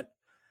for Chet.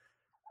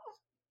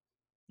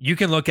 You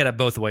can look at it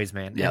both ways,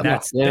 man. Yeah, and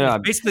that's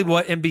basically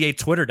what NBA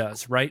Twitter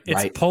does, right?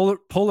 It's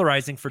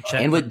polarizing for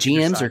Chet. And what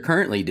GMs are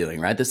currently doing,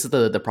 right? This is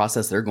the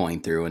process they're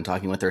going through and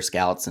talking with their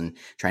scouts and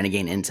trying to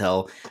gain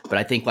intel. But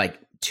I think, like,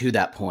 to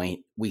that point,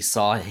 we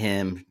saw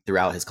him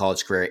throughout his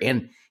college career.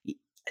 And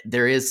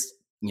there is,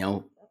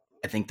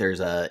 I think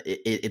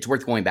it's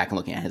worth going back and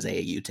looking at his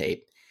AAU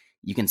tape.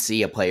 You can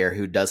see a player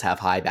who does have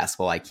high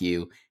basketball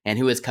IQ and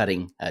who is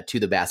cutting to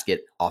the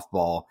basket, off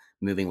ball,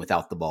 moving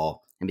without the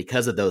ball. And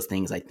because of those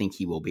things, I think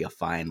he will be a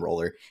fine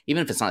roller,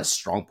 even if it's not a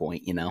strong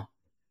point,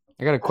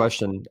 I got a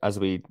question as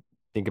we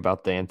think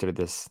about the answer to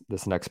this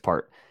next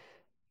part.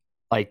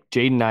 Like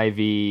Jaden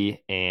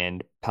Ivey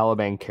and Paolo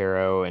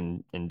Banchero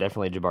and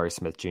definitely Jabari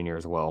Smith Jr.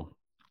 as well.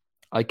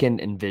 I can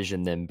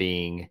envision them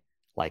being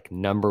like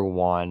number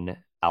one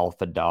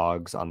alpha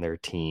dogs on their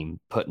team,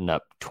 putting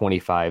up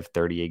 25,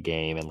 30 a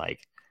game and like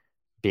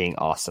being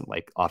awesome,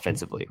 like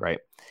offensively, right?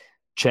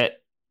 Chet,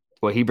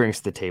 what he brings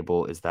to the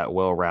table is that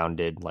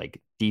well-rounded,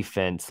 like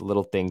defense,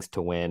 little things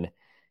to win.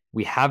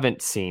 We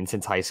haven't seen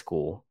since high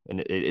school, and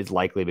it is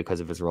likely because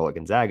of his role at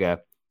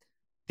Gonzaga,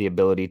 the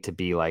ability to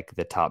be like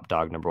the top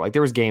dog number one. Like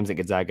there was games at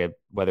Gonzaga,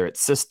 whether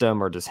it's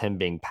system or just him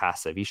being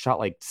passive, he shot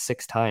like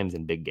 6 times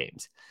in big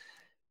games.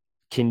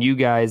 Can you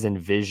guys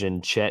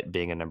envision Chet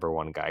being a number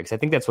one guy? Because I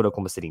think that's what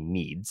Oklahoma City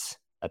needs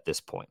at this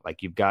point.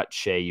 Like you've got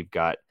Shea, you've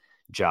got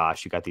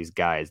Josh, you've got these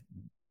guys.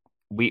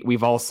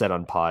 We've all said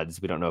on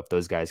pods, we don't know if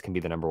those guys can be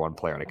the number one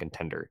player on a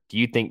contender. Do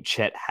you think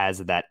Chet has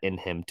that in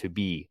him to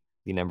be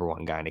the number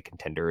one guy in a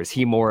contender? Is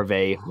he more of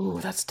a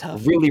that's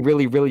tough, really,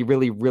 really, really,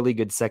 really, really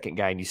good second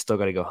guy, and you still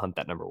got to go hunt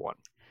that number one?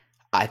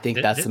 I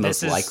think that's the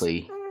most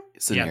likely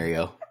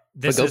scenario. Yeah,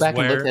 but go back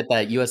and look at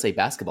that USA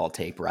basketball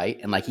tape, right?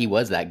 And like he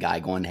was that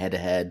guy going head to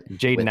head.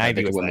 Jaden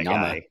Ivey was that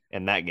guy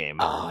in that game.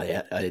 Oh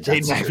yeah,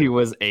 Jaden Ivey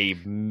was a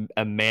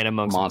man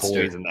amongst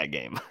boys in that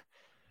game.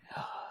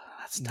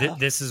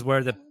 This is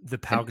where the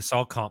Pau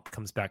Gasol comp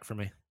comes back for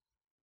me.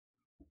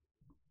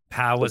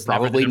 Powell was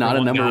probably never the not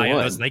a number guy on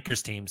one. those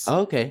Lakers teams.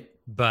 Oh, okay.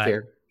 But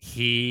Fair.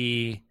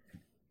 he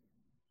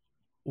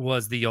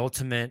was the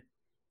ultimate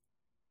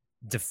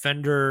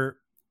defender,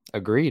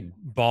 Agreed.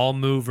 ball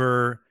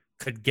mover,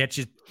 could get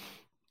you.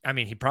 I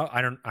mean,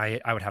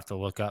 I would have to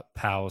look up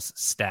Powell's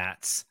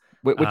stats.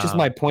 Which is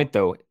my point,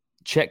 though.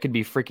 Chet could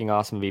be freaking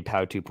awesome and be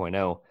Pow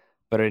 2.0,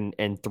 but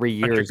in 3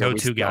 years, are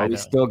we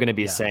still going to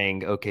be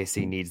saying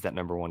OKC needs that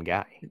number one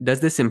guy?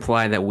 Does this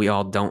imply that we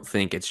all don't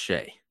think it's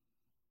Shea?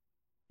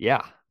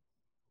 Yeah.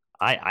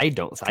 I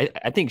don't.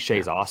 I think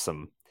Shea's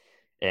awesome.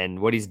 And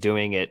what he's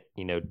doing at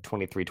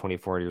 23,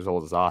 24 years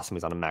old is awesome.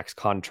 He's on a max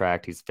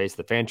contract. He's face of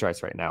the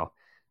franchise right now.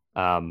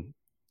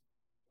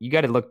 You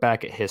got to look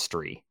back at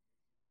history.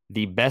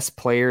 The best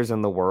players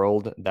in the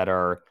world that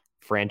are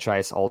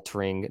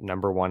franchise-altering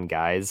number one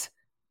guys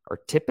are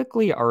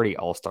typically already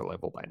all-star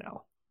level by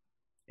now.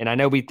 And I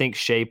know we think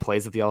Shea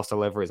plays at the all-star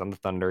level. He's on the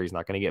Thunder. He's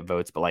not going to get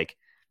votes. But,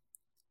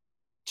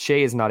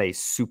 Shea is not a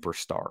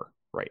superstar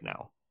right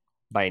now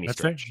by any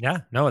stretch. Right. Yeah.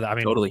 No, I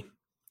mean, totally.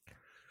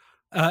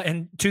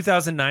 In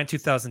 2009,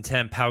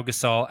 2010, Pau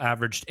Gasol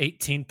averaged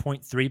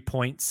 18.3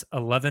 points,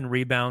 11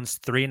 rebounds,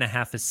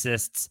 3.5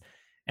 assists,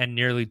 and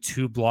nearly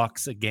 2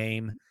 blocks a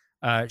game,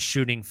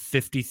 shooting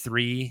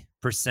 53%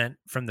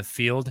 from the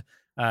field.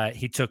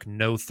 He took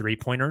no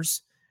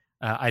three-pointers.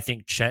 I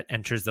think Chet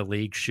enters the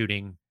league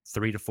shooting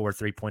 3 to 4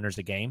 3-pointers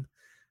a game.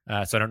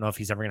 So I don't know if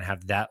he's ever going to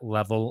have that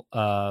level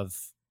of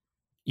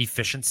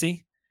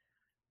efficiency.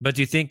 But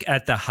do you think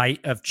at the height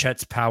of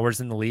Chet's powers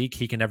in the league,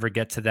 he can ever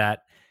get to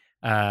that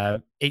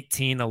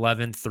 18,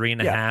 11,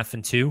 3.5,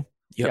 and 2?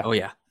 Yeah. Oh,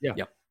 yeah.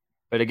 Yep.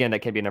 But again, that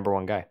can't be a number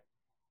one guy.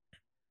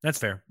 That's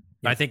fair.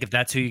 Yeah. I think if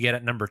that's who you get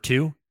at number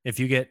 2, if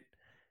you get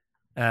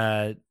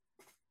kind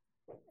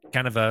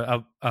of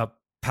a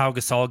Pau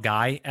Gasol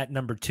guy at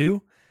number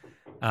 2,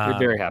 you're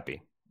very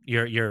happy.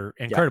 You're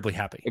incredibly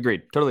happy.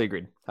 Agreed. Totally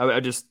agreed. I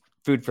just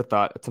food for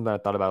thought. It's something I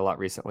thought about a lot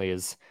recently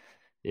is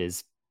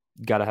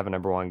got to have a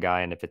number one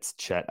guy. And if it's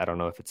Chet, I don't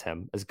know if it's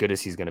him, as good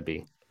as he's going to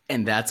be.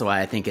 And that's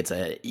why I think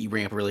you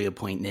bring up a really good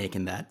point, Nick,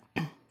 in that,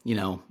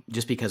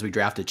 just because we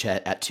drafted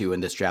Chet at 2 in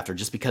this draft, or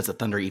just because the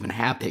Thunder even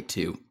have picked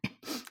 2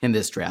 in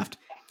this draft,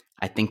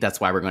 I think that's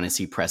why we're going to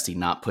see Presti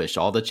not push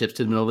all the chips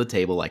to the middle of the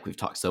table like we've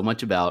talked so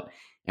much about,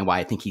 and why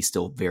I think he's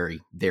still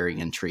very, very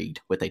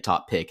intrigued with a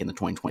top pick in the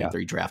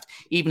 2023 draft,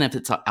 even if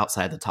it's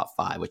outside the top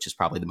 5, which is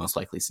probably the most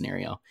likely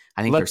scenario.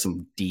 I think there's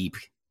some deep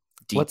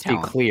let's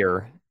talent. Be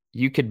clear.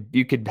 You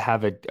could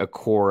have a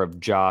core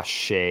of Josh,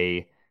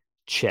 Shea,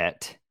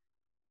 Chet,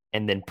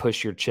 and then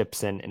push your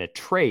chips in a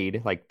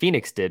trade like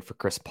Phoenix did for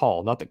Chris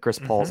Paul. Not that Chris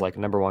Paul's like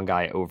number one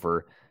guy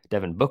over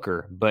Devin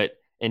Booker, but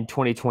in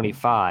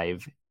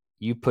 2025,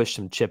 you push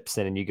some chips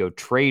in and you go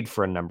trade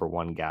for a number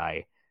one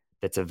guy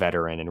that's a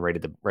veteran and ready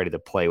to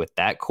play with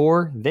that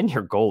core, then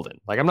you're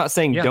golden. I'm not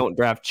saying don't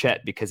draft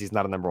Chet because he's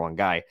not a number one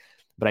guy,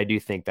 but I do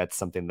think that's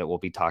something that we'll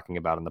be talking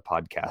about in the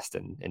podcast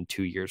in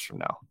 2 years from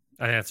now.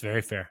 I think that's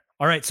very fair.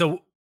 All right. So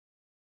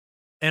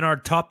in our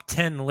top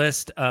 10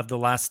 list of the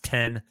last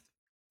 10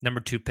 number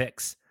 2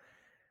 picks,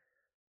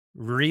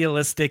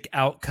 realistic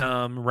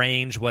outcome,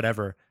 range,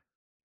 whatever,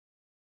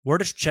 where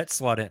does Chet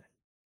slot in?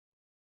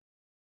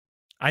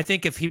 I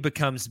think if he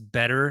becomes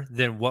better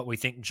than what we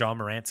think Ja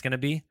Morant's going to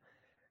be,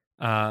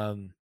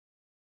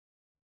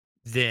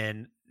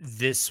 then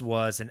this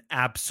was an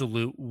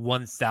absolute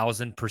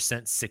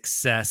 1000%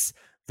 success.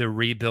 The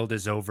rebuild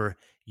is over.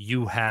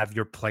 You have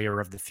your player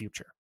of the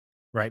future,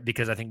 right?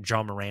 Because I think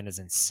Ja Morant is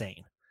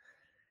insane.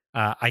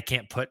 I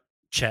can't put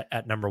Chet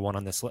at number 1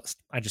 on this list.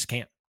 I just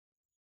can't.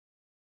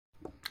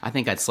 I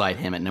think I'd slide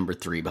him at number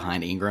 3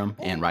 behind Ingram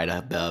and right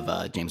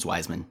above James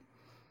Wiseman.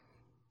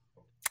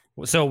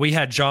 So we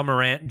had Ja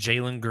Morant,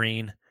 Jalen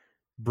Green,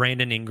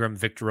 Brandon Ingram,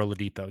 Victor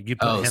Oladipo. You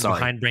put him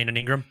behind Brandon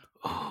Ingram?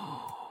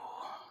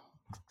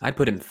 I'd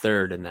put him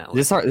 3rd in that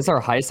list. Is this our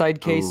high side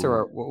case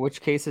or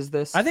which case is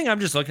this? I think I'm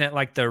just looking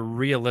at the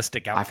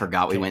realistic outcome. I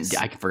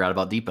forgot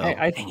about Depot.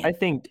 I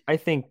think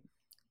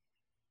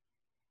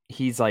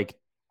he's 2A,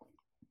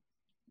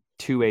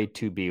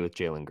 2B with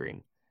Jalen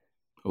Green.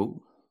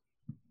 Oh,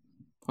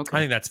 okay. I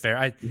think that's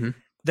fair.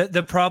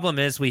 The problem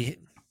is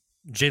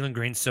Jalen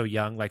Green's so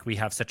young. We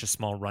have such a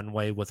small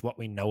runway with what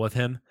we know of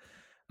him.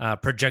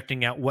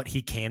 Projecting out what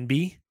he can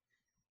be,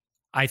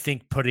 I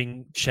think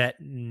putting Chet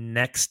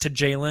next to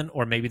Jalen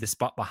or maybe the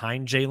spot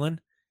behind Jalen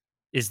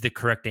is the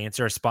correct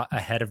answer, a spot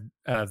ahead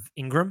of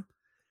Ingram.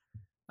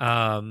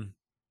 Obviously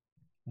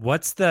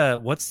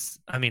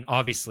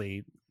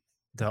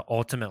the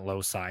ultimate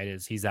low side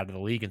is he's out of the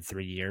league in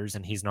 3 years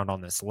and he's not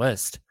on this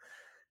list,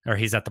 or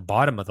he's at the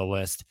bottom of the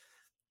list.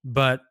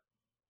 But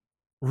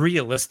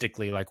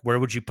realistically, where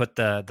would you put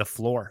the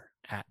floor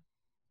at?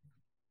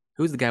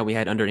 Who's the guy we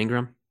had under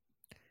Ingram?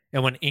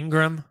 And when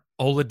Ingram,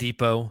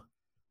 Oladipo,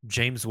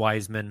 James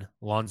Wiseman,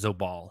 Lonzo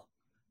Ball,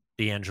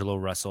 D'Angelo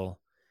Russell,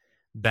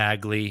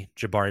 Bagley,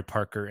 Jabari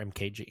Parker,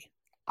 MKG.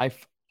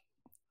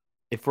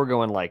 If we're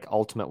going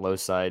ultimate low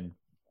side,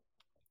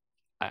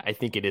 I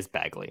think it is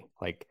Bagley.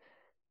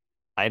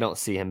 I don't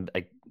see him.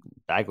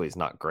 Bagley's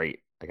not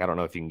great. like, I don't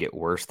know if you can get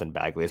worse than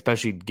Bagley,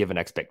 especially given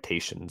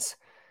expectations.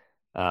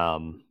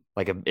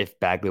 Like if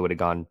Bagley would have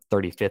gone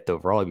 35th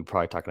overall, I'd be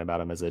probably talking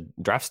about him as a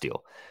draft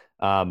steal.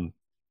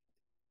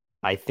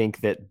 I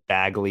think that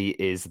Bagley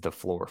is the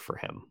floor for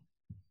him.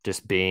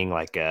 Just being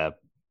like a,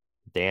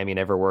 damn, he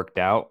never worked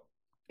out.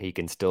 He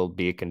can still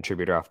be a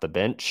contributor off the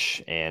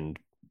bench, and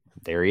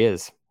there he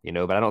is,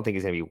 but I don't think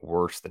he's going to be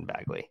worse than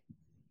Bagley.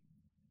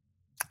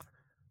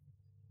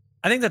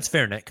 I think that's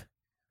fair, Nick.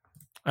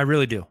 I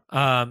really do.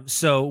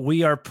 So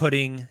we are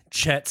putting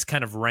Chet's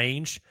kind of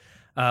range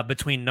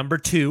between number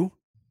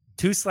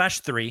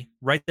 2/3,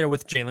 right there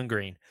with Jalen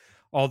Green,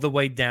 all the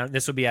way down.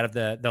 This will be out of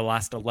the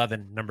last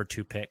 11 number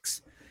 2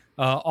 picks,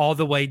 all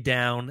the way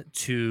down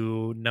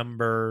to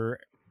number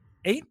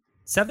 8,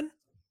 7.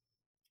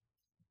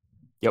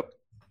 Yep.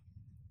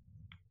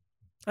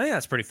 I think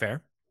that's pretty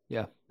fair.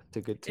 Yeah, it's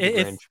a good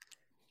range.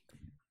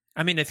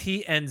 I mean, if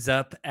he ends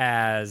up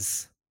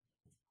as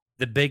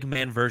the big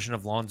man version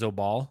of Lonzo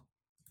Ball,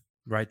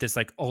 right? This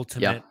like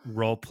ultimate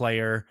role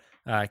player,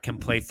 can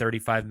play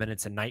 35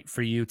 minutes a night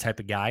for you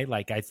type of guy.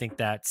 Like, I think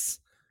it's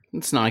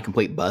not a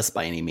complete bust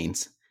by any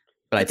means,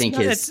 but I think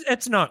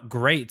it's not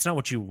great. It's not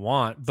what you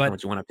want, but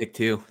what you want to pick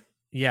too.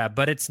 Yeah,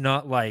 but it's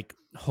not like,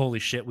 holy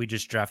shit, we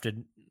just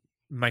drafted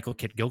Michael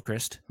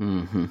Kidd-Gilchrist.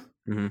 Mm-hmm.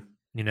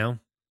 Mm-hmm.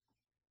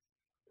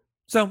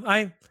 So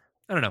I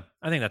don't know.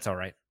 I think that's all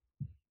right.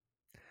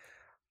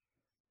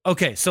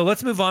 Okay, so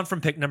let's move on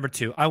from pick number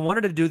 2. I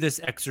wanted to do this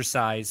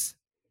exercise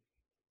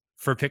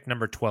for pick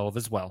number 12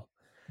 as well.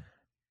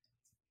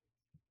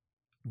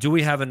 Do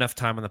we have enough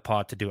time on the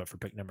pod to do it for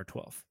pick number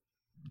 12?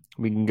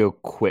 We can go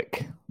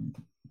quick.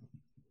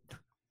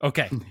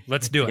 Okay,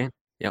 let's do it.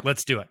 Yep.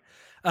 Let's do it.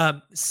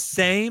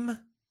 Same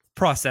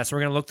process. We're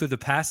going to look through the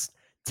past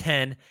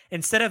 10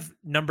 instead of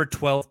number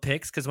 12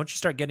 picks, because once you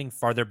start getting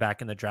farther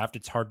back in the draft,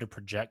 it's hard to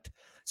project.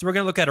 So we're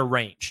going to look at a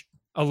range,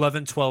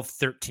 11, 12,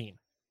 13.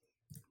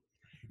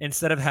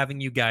 Instead of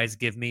having you guys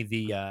give me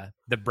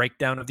the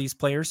breakdown of these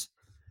players,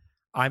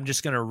 I'm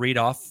just going to read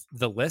off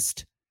the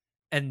list,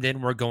 and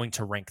then we're going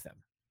to rank them.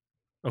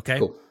 Okay?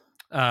 Cool.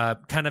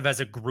 Kind of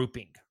as a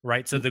grouping,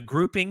 right? So the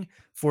grouping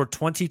for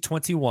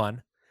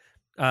 2021,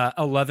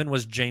 11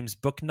 was James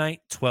Bouknight,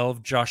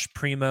 12 Josh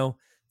Primo,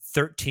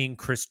 13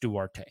 Chris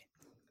Duarte.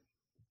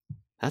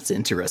 That's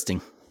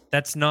interesting.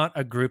 That's not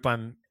a group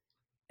I'm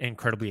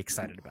incredibly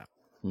excited about.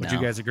 Would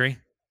you guys agree?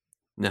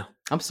 No.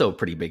 I'm still a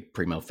pretty big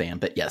Primo fan,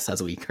 but yes,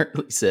 as we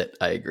currently sit,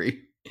 I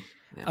agree.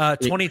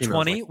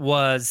 2020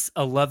 was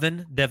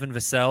 11 Devin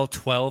Vassell,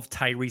 12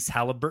 Tyrese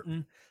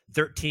Halliburton,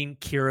 13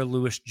 Kira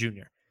Lewis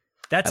Jr.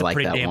 That's a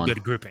pretty damn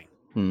good grouping.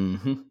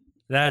 Mm-hmm.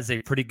 That is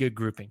a pretty good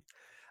grouping.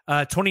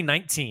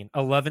 2019,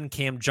 11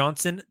 Cam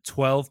Johnson,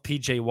 12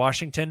 PJ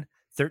Washington,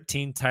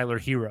 13 Tyler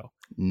Hero.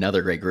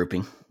 Another great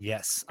grouping.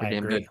 Yes, Pretty I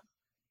damn agree.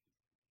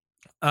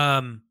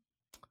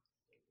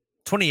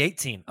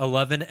 2018,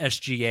 11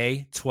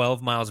 SGA,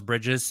 12 Miles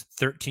Bridges,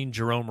 13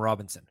 Jerome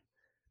Robinson.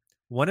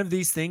 One of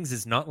these things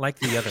is not like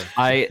the other.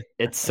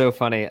 It's so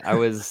funny. I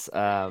was, you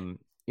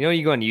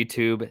go on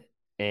YouTube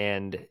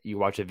and you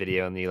watch a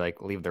video and you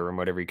like leave the room,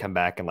 whatever, you come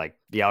back and like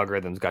the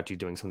algorithm's got you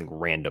doing something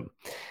random.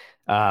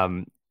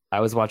 I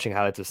was watching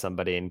highlights of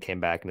somebody and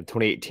came back and the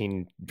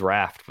 2018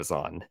 draft was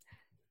on,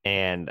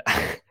 and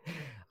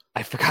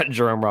I forgot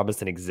Jerome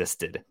Robinson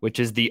existed, which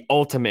is the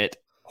ultimate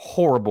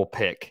horrible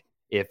pick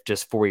if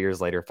just 4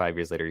 years later, 5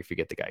 years later, you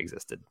forget the guy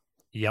existed.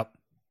 Yep.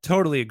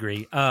 Totally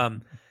agree.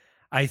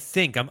 I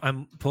think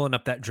I'm pulling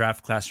up that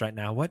draft class right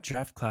now. What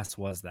draft class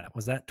was that?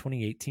 Was that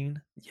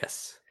 2018?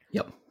 Yes.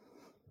 Yep.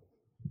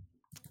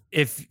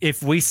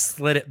 If we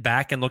slid it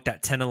back and looked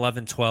at 10,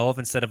 11, 12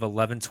 instead of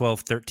 11,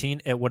 12,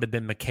 13, it would have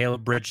been Mikal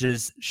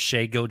Bridges,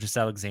 Shai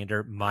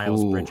Gilgeous-Alexander,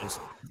 Miles Bridges.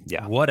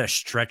 Yeah. What a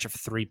stretch of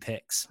 3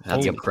 picks. That's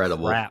Holy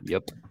incredible. crap.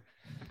 Yep.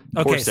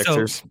 Okay,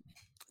 Sixers. so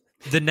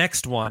the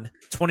next one,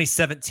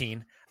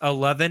 2017,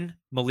 11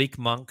 Malik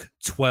Monk,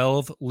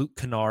 12 Luke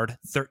Kennard,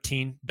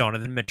 13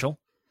 Donovan Mitchell.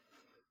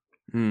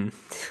 Yeah.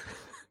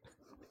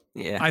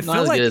 I Not feel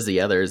as like good as the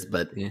others,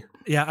 but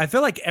yeah, I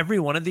feel like every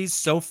one of these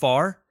so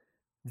far,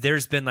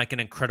 there's been like an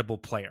incredible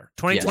player.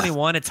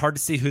 2021, It's hard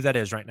to see who that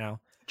is right now.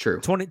 true.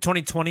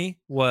 2020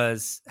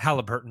 was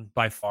Halliburton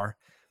by far.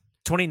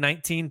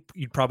 2019,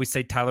 you'd probably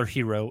say Tyler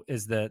Hero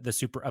is the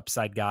super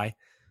upside guy.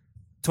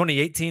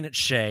 2018, it's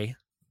Shea.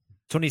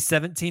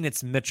 2017,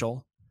 it's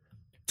Mitchell.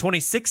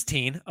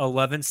 2016,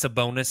 11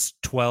 Sabonis,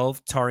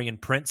 12 Taurean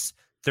Prince,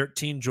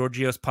 13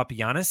 Georgios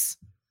Papagiannis.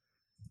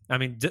 I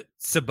mean,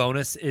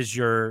 Sabonis is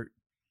your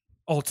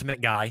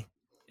ultimate guy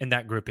in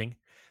that grouping.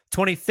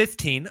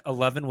 2015,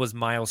 11 was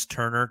Miles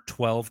Turner,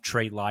 12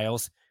 Trey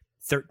Lyles,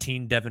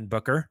 13 Devin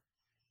Booker.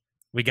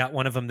 We got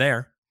one of them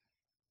there.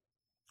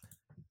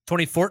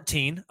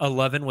 2014,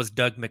 11 was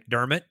Doug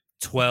McDermott,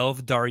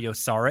 12 Dario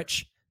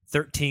Saric,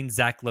 13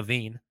 Zach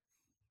LaVine.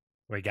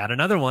 We got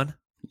another one.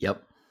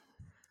 Yep.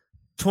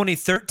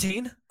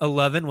 2013,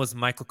 11 was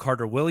Michael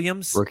Carter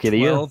Williams, Rookie of the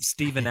year. 12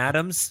 Steven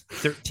Adams,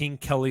 13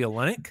 Kelly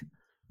Olynyk.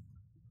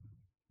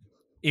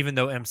 Even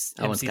though That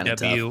one's kinda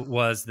MCW tough.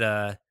 was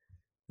the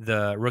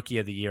the rookie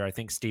of the year. I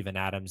think Steven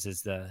Adams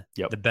is the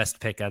best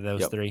pick out of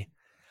those three.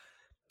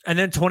 And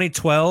then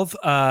 2012,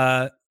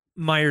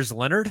 Myers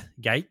Leonard,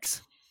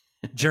 yikes.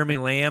 Jeremy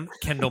Lamb,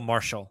 Kendall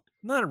Marshall.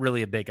 Not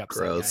really a big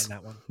upside guy in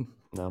that one.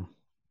 No.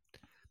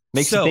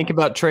 Makes you think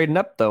about trading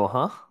up, though,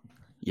 huh?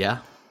 Yeah.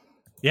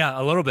 Yeah,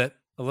 a little bit.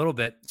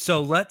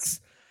 So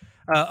let's,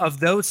 of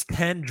those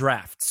 10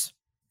 drafts,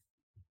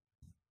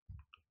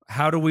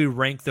 how do we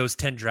rank those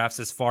 10 drafts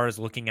as far as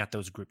looking at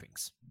those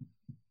groupings?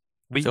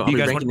 You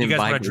guys want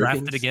to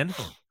draft it again?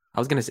 I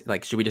was going to say,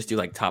 like, should we just do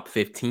like top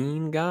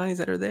 15 guys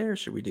that are there?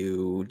 Should we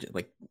do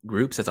like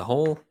groups as a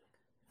whole?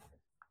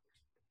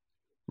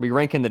 We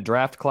ranking the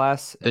draft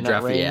class. The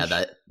draft, yeah,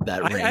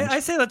 that range. I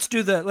say let's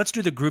do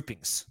the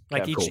groupings,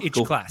 like each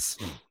class.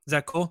 Is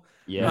that cool?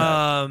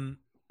 Yeah.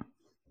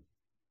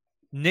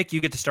 Nick,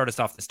 you get to start us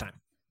off this time.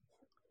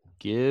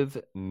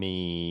 Give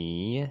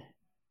me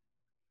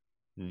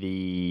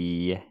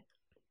the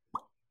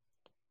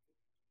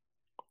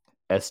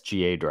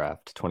SGA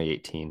draft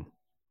 2018.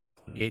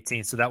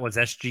 2018. So that was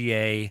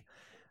SGA,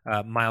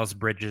 Miles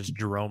Bridges,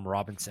 Jerome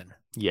Robinson.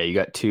 Yeah, you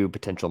got 2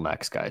 potential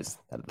max guys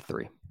out of the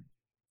 3.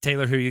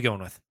 Taylor, who are you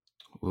going with?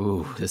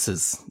 Ooh, this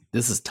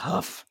is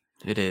tough.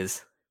 It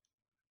is.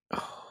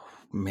 Oh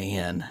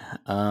man.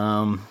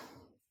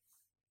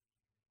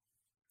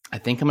 I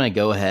think I'm going to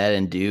go ahead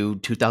and do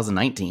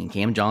 2019.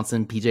 Cam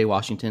Johnson, PJ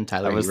Washington,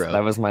 Tyler Hero.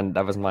 That was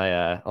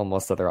my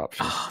almost other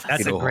option. Oh,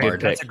 that's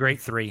a great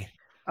 3.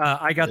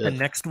 I got the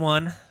next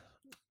one.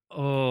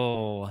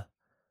 Oh,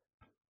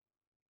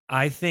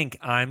 I think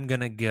I'm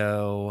going to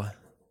go.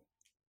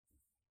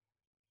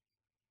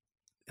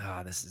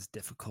 This is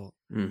difficult.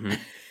 Mm-hmm.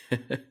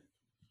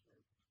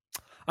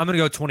 I'm going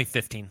to go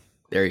 2015.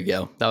 There you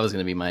go. That was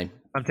going to be my.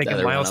 I'm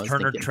thinking Miles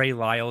Turner, Trey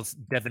Lyles,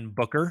 Devin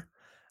Booker.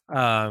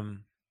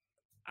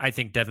 I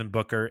think Devin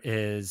Booker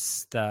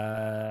is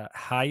the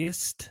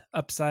highest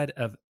upside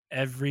of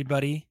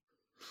everybody.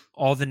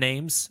 All the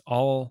names,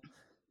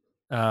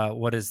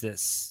 what is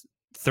this?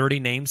 30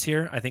 names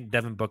here. I think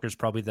Devin Booker is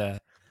probably the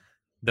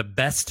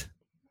best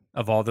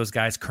of all those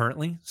guys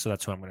currently. So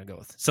that's who I'm going to go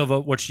with. Silva,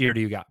 which year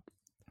do you got?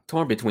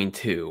 Torn between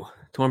two.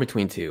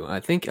 I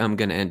think I'm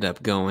going to end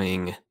up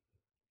going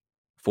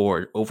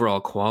for overall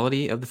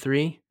quality of the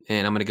 3,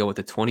 and I'm going to go with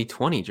the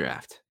 2020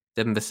 draft.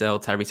 Devin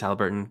Vassell, Tyrese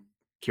Halliburton,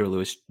 Kira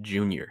Lewis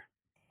Jr.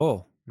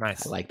 Oh,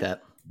 nice. I like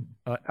that.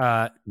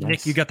 Nice.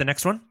 Nick, you got the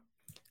next one? I'm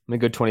going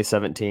to go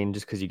 2017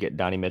 just because you get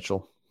Donnie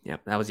Mitchell.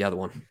 Yep, that was the other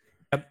one.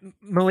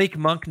 Malik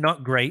Monk,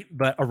 not great,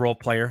 but a role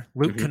player.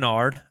 Luke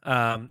Kennard,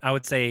 I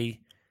would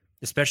say,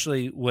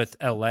 especially with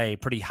LA,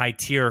 pretty high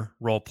tier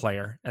role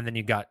player. And then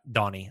you got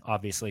Donnie,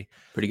 obviously.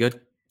 Pretty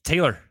good.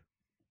 Taylor.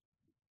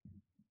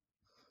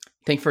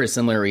 I think for a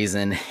similar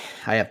reason,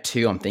 I have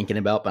 2 I'm thinking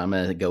about, but I'm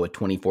going to go with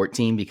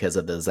 2014 because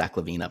of the Zach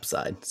LaVine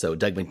upside. So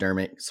Doug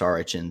McDermott,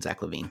 Saric, and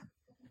Zach LaVine.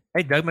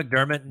 Hey, Doug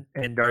McDermott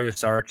and Dario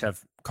Saric have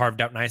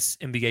carved out nice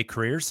NBA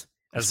careers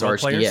as role Saric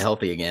players. can get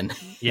healthy again.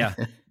 Yeah.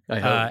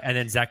 And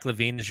then Zach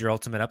LaVine is your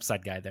ultimate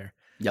upside guy there.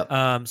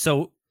 Yep.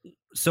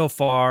 So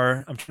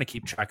far, I'm trying to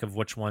keep track of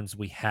which ones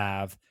we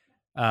have.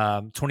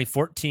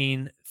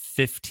 2014,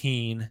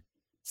 15,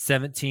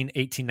 17,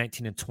 18,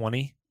 19, and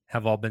 20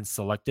 have all been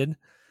selected.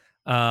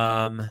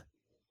 God,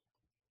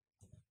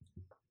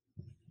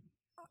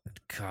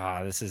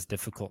 this is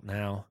difficult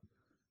now.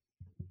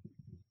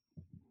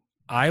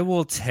 I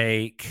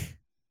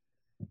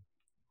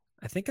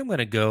think I'm going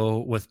to go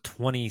with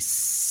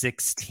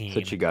 2016. That's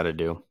what you got to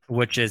do.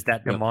 Which is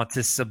that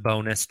Domantas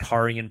Sabonis,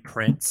 Tarian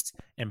Prince,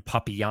 and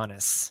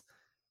Papagiannis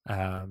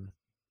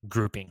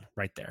grouping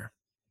right there.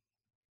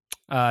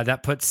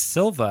 That puts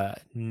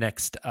Silva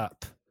next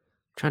up.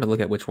 Trying to look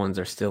at which ones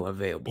are still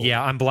available.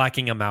 Yeah, I'm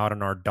blacking them out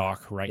on our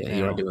doc now.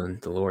 You are doing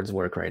the Lord's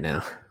work right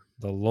now.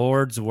 The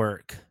Lord's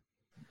work.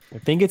 I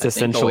think it's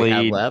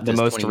essentially the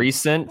most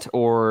recent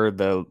or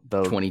the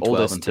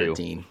 2012 and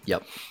 13.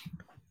 Yep.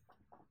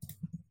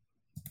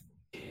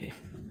 Okay.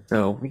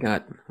 So we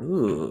got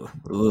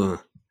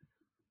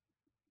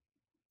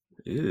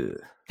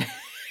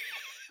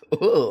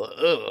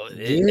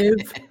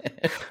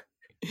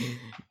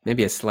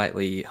maybe a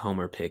slightly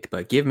homer pick,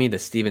 but give me the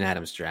Steven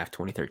Adams draft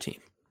 2013.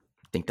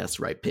 I think that's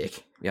the right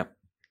pick. Yep.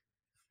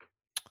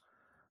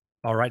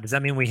 All right. Does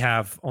that mean we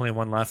have only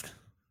one left?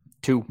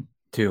 Two.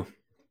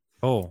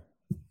 Oh,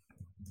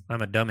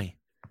 I'm a dummy.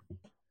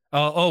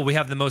 Oh, we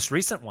have the most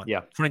recent one.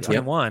 Yeah.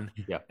 2021.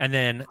 Yeah. And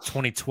then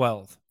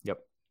 2012.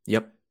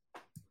 Yep.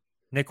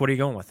 Nick, what are you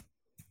going with?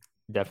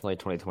 Definitely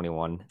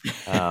 2021.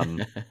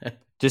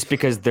 Just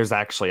because there's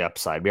actually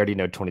upside. We already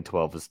know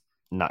 2012 is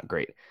not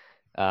great.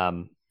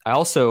 I'm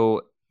going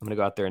to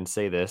go out there and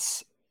say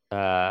this.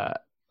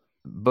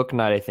 Book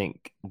Knight, I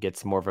think,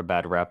 gets more of a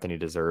bad rap than he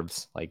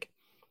deserves. Like,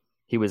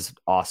 he was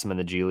awesome in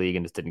the G League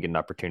and just didn't get an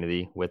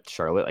opportunity with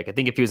Charlotte. Like, I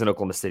think if he was in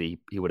Oklahoma City,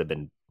 he would have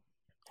been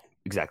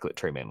exactly what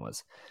Trey Man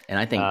was. And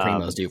I think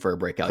Primo's due for a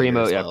breakout.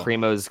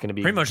 Primo's going to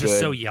be Primo's good. just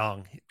so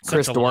young.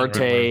 Chris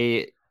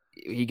Duarte,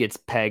 he gets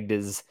pegged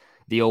as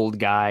the old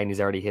guy, and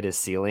he's already hit his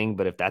ceiling.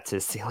 But if that's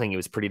his ceiling, he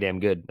was pretty damn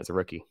good as a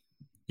rookie.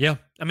 Yeah.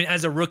 I mean,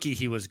 as a rookie,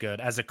 he was good.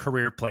 As a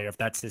career player, if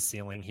that's his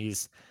ceiling,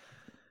 he's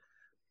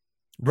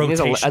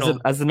rotational.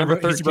 As the number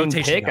he's a 13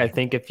 rotation pick, guy. I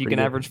think if you Pretty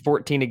can good. average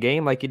 14 a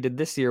game like you did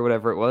this year,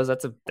 whatever it was,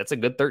 that's a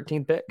good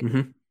 13 pick.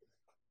 Mm-hmm.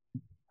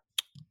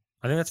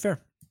 I think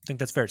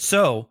that's fair.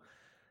 So,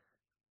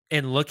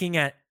 in looking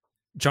at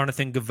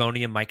Jonathan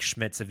Gavoni and Mike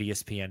Schmitz of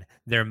ESPN,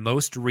 their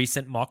most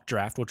recent mock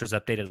draft, which was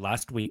updated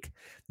last week,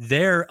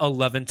 their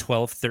 11,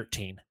 12,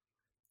 13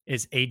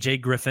 is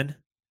AJ Griffin,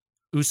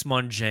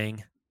 Ousmane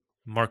Dieng,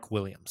 Mark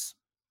Williams.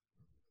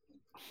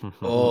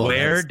 Oh,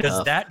 Where that's does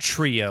tough. that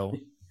trio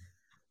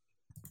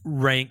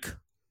rank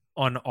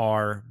on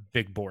our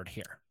big board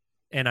here?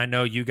 And I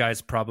know you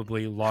guys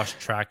probably lost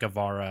track of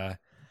our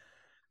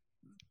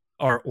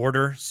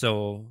order,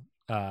 so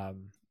I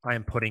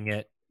am putting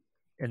it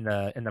in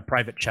the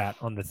private chat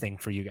on the thing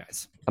for you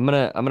guys. I'm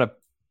gonna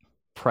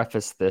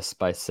preface this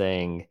by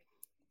saying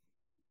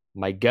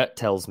my gut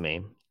tells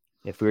me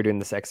if we were doing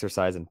this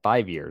exercise in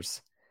 5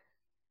 years,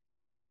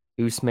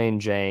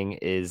 Ousmane Dieng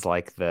is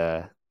like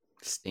the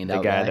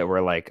Standout guy that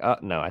we're like, oh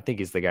no, I think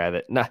he's the guy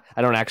that. No,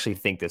 I don't actually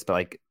think this, but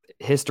like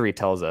history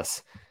tells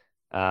us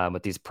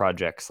with these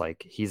projects,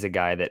 like he's a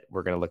guy that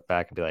we're gonna look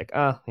back and be like,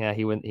 oh yeah,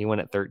 he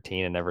went at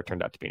 13 and never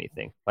turned out to be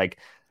anything. Like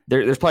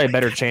there's probably a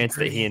better chance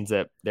that he ends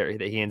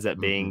up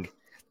being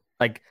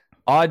like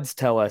odds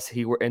tell us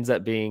he ends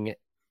up being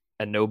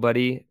a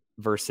nobody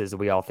versus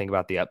we all think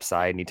about the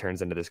upside and he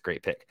turns into this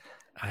great pick.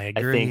 I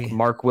agree. I think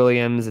Mark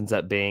Williams ends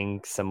up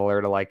being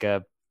similar to like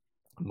a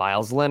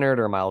Miles Leonard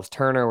or Miles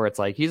Turner, where it's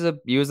like he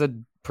was a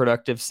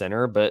productive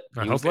center, but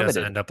I he hope was he doesn't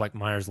limited. end up like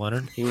Myers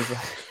Leonard. He was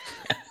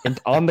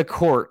on the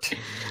court,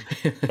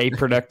 a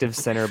productive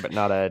center, but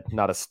not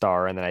a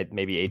star. And then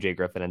maybe AJ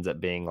Griffin ends up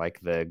being like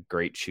the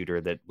great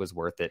shooter that was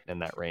worth it in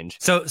that range.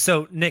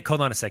 So Nick,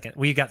 hold on a second.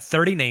 We got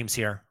 30 names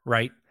here,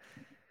 right?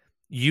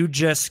 You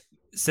just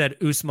said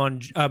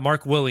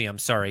Mark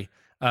Williams,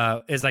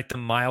 is like the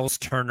Miles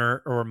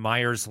Turner or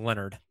Myers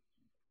Leonard.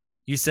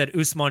 You said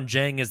Ousmane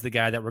Dieng is the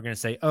guy that we're going to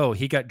say, oh,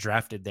 he got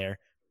drafted there.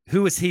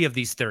 Who is he of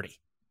these 30?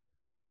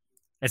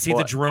 Is he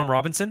the Jerome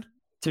Robinson?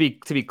 To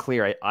be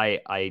clear,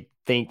 I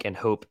think and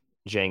hope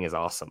Dieng is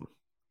awesome.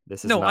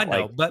 This is no, not I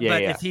know, like, but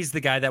if he's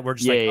the guy that we're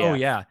just oh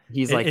yeah,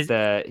 he's like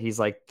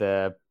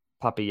the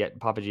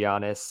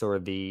Papagiannis or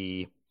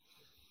the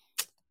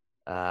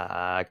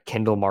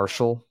Kendall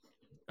Marshall.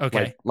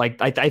 Okay,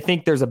 I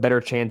think there's a better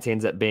chance he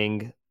ends up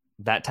being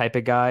that type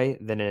of guy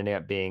than ending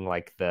up being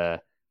like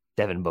the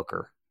Devin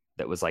Booker.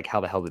 That was like, how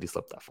the hell did he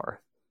slip that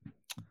far?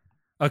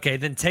 Okay,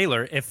 then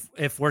Taylor,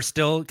 if we're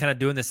still kind of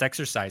doing this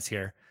exercise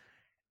here,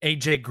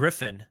 AJ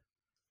Griffin,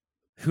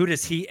 who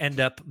does he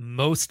end up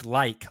most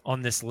like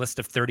on this list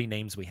of 30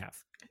 names we have?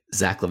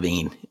 Zach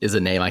LaVine is a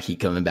name I keep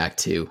coming back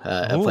to.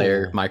 A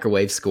player,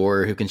 microwave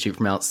scorer who can shoot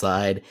from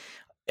outside.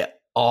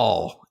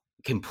 All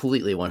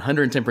completely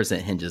 110%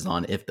 hinges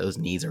on if those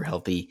knees are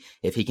healthy,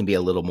 if he can be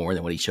a little more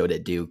than what he showed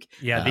at Duke.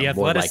 Yeah, the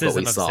athleticism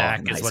of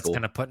Zach is what's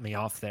going to put me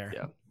off there.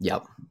 Yeah.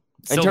 Yep.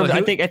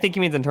 I think he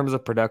means in terms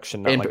of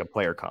production, not like a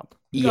player comp.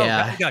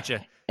 Yeah,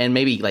 gotcha. And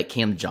maybe like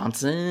Cam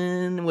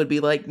Johnson would be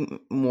like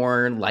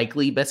more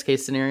likely best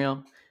case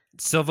scenario.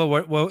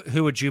 Silva,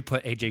 who would you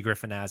put AJ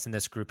Griffin as in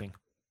this grouping?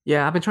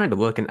 Yeah, I've been trying to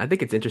look, and I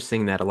think it's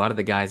interesting that a lot of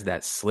the guys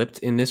that slipped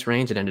in this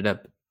range and ended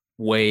up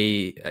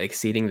way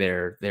exceeding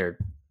their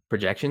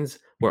projections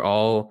were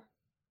all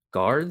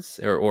guards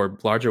or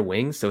larger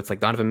wings. So it's like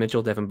Donovan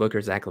Mitchell, Devin Booker,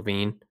 Zach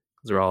LaVine.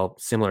 Those are all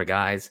similar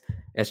guys.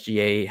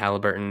 SGA,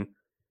 Halliburton,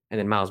 and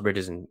then Miles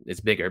Bridges, and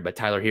it's bigger, but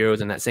Tyler Hero's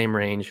in that same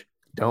range.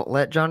 Don't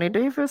let Johnny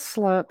Davis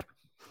slip.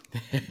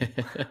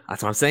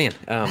 That's what I'm saying.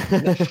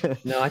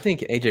 No, I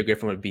think AJ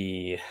Griffin would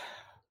be.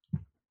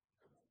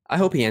 I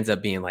hope he ends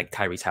up being like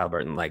Tyrese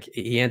Halliburton. Like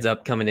he ends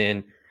up coming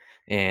in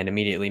and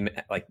immediately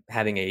like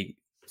having a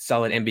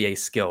solid NBA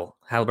skill.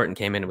 Halliburton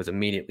came in and was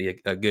immediately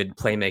a good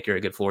playmaker,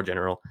 a good floor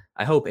general.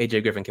 I hope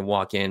AJ Griffin can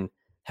walk in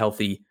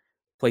healthy,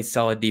 play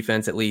solid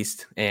defense at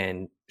least,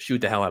 and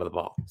shoot the hell out of the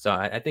ball. So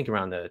I think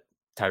around the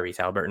Tyrese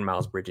Halliburton,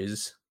 Miles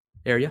Bridges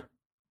area.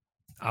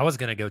 I was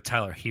going to go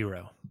Tyler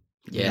Hero.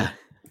 Yeah,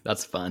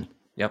 that's fun.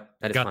 Yep,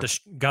 that is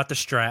fun. Got the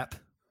strap.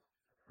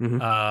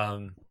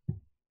 Mm-hmm.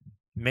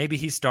 Maybe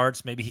he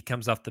starts. Maybe he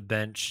comes off the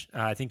bench.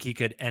 I think he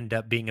could end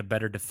up being a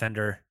better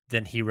defender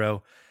than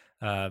Hero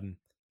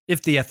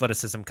if the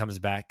athleticism comes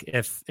back,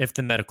 if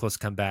the medicals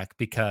come back.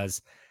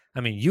 Because,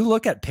 I mean, you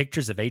look at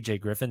pictures of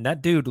AJ Griffin,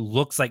 that dude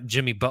looks like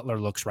Jimmy Butler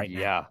looks right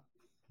now.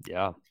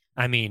 Yeah.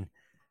 I mean,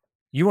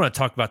 you want to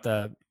talk about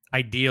the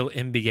ideal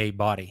NBA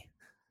body.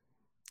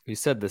 You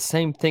said the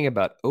same thing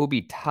about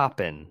Obi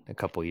Toppin a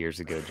couple years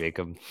ago,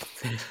 Jacob.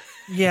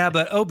 Yeah,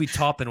 but Obi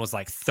Toppin was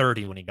like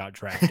 30 when he got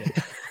drafted.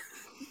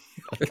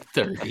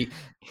 30.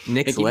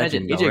 Nick's Imagine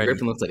legend AJ already.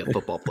 Griffin looks like a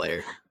football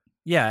player.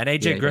 Yeah, and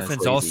AJ Yeah, Griffin's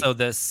that's crazy. also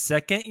the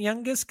second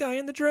youngest guy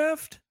in the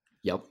draft,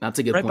 Yep, that's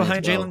a good right point.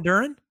 behind as well. Jalen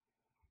Duren.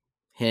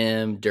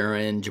 Him,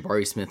 Duran,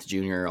 Jabari Smith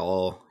Jr.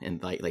 all in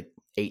like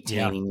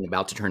 18,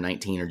 about to turn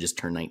 19 or just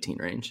turn 19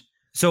 range.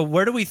 So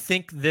where do we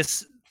think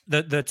this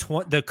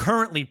the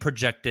currently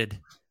projected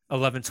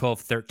 11,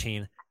 12,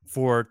 13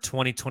 for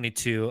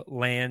 2022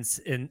 lands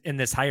in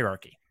this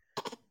hierarchy?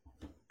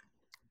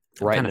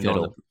 Right in the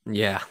middle.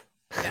 Yeah.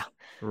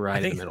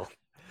 Right in the middle.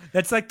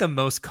 That's like the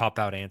most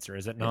cop-out answer,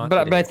 is it not?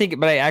 But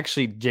I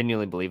actually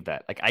genuinely believe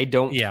that. Like,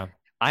 Yeah.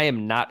 I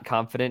am not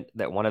confident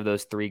that one of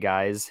those three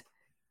guys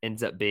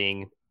ends up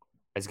being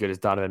as good as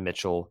Donovan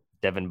Mitchell,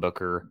 Devin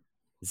Booker,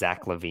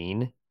 Zach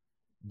LaVine.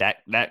 That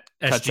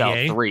cuts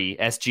SGA? out 3.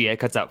 SGA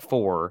cuts out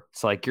 4.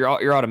 So like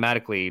you're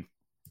automatically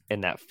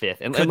in that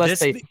 5th, unless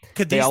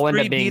they all end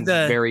up being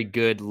very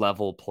good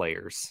level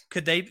players.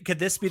 Could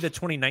this be the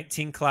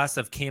 2019 class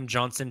of Cam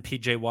Johnson,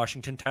 PJ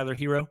Washington, Tyler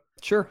Hero?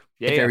 Sure.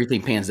 If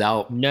everything pans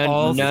out. None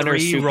are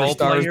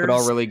superstars, but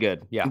all really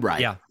good. Yeah.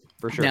 Right. Yeah.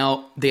 For sure.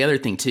 Now, the other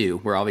thing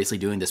too, we're obviously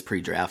doing this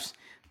pre-draft.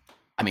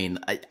 I mean,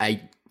 I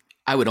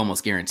would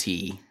almost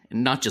guarantee,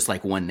 not just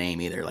like one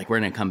name either. Like, we're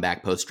going to come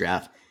back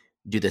post-draft,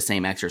 do the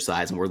same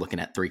exercise, and we're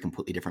looking at 3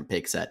 completely different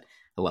picks at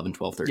 11,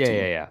 12, 13.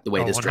 Yeah. The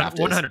way this draft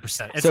is.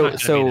 100%.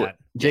 So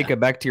Jacob,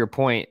 back to your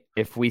point,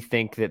 if we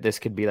think that this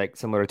could be like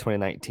similar to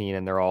 2019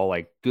 and they're all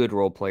like good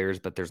role players,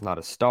 but there's not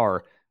a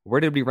star,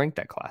 where did we rank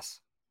that class?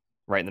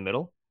 Right in the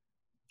middle?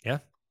 Yeah.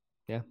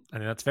 I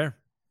think that's fair.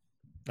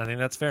 That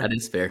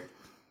is fair.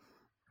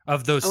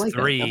 Of those fun.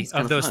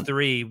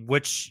 three,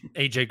 which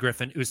AJ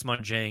Griffin,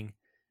 Ousmane Dieng,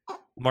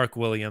 Mark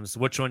Williams,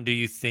 which one do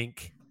you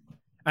think?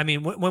 I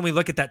mean, when we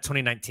look at that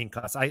 2019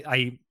 class,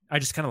 I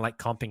just kind of like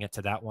comping it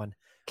to that one.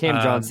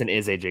 Cam Johnson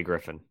is AJ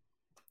Griffin.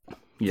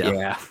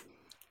 Yeah.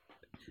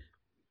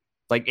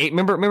 Like,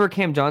 remember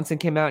Cam Johnson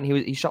came out and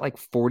he shot like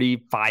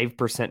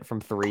 45%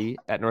 from 3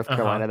 at North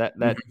Carolina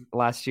that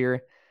last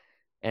year,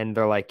 and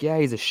they're like, yeah,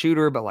 he's a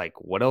shooter, but like,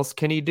 what else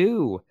can he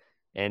do?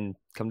 And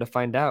come to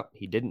find out,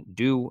 he didn't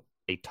do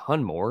a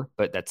ton more,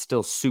 but that's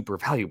still super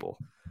valuable.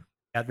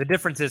 Yeah, the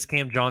difference is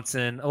Cam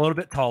Johnson a little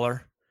bit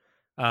taller.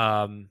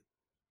 God,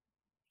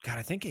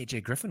 I think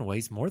AJ Griffin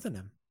weighs more than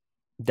him.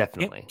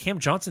 Definitely. Cam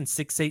Johnson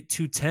 6'8",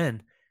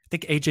 210. I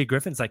think AJ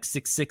Griffin's like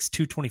 6'6",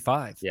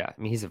 225. Yeah,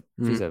 I mean, he's a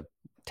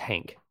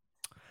tank.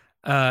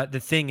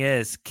 The thing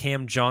is,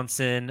 Cam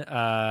Johnson,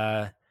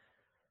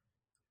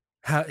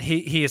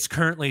 he is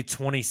currently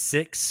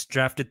 26,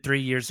 drafted 3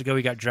 years ago.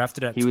 He got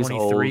drafted at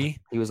 23.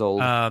 He was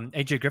old.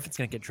 AJ Griffin's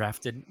going to get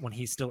drafted when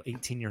he's still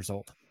 18 years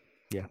old.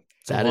 Yeah.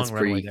 That is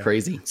pretty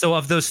crazy. So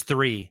of those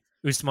 3,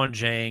 Ousmane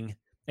Dieng,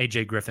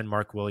 AJ Griffin,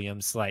 Mark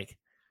Williams, like,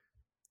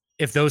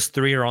 if those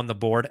 3 are on the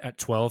board at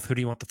 12, who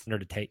do you want the Thunder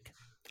to take?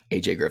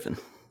 AJ Griffin.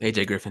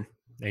 AJ Griffin.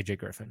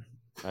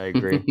 I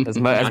agree. As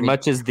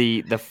much as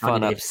the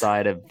fun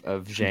upside of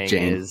Dieng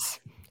is,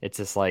 it's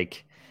just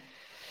like,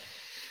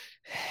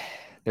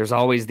 there's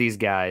always these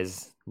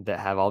guys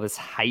that have all this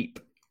hype,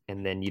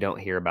 and then you don't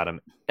hear about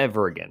them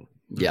ever again.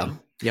 Yeah.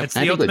 Yep. It's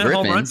the ultimate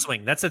home run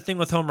swing. That's the thing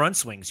with home run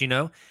swings,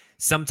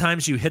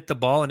 Sometimes you hit the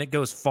ball and it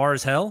goes far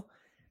as hell,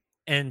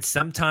 and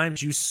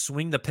sometimes you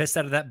swing the piss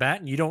out of that bat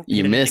and you don't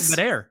hit anything but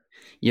air.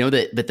 You know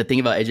that the thing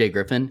about AJ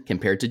Griffin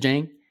compared to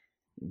Dieng,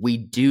 we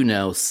do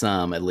know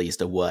some at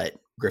least of what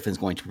Griffin's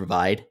going to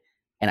provide,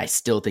 and I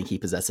still think he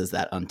possesses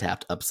that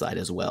untapped upside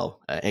as well.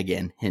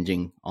 Again,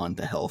 hinging on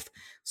the health.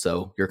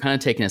 So you're kind of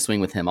taking a swing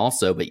with him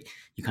also, but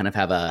you kind of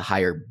have a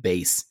higher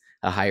base,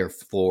 a higher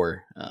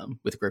floor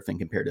with Griffin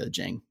compared to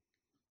Dieng.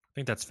 I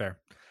think that's fair.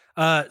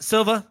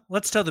 Silva,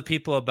 let's tell the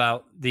people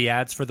about the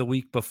ads for the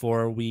week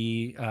before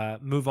we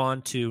move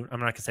on to, I'm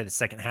not going to say the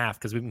second half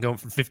because we've been going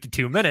for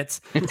 52 minutes,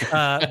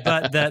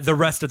 but the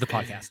rest of the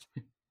podcast.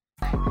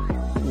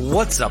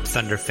 What's up,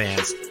 Thunder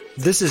fans?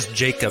 This is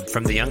Jacob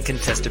from the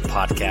Uncontested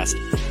Podcast,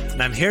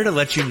 and I'm here to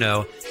let you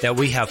know that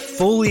we have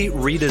fully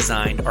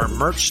redesigned our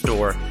merch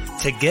store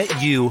to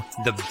get you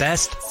the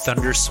best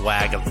Thunder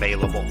swag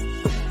available.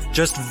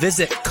 Just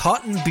visit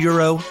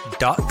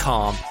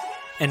cottonbureau.com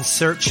and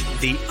search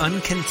the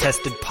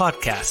Uncontested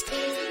Podcast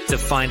to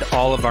find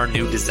all of our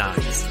new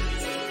designs.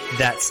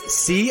 That's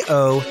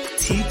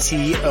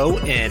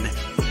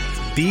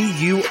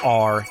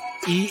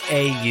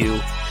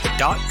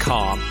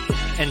COTTONBUREAU.com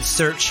and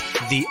search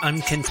the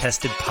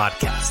Uncontested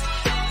Podcast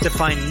to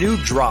find new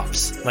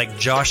drops like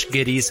Josh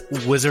Giddey's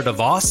Wizard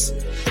of Oz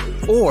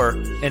or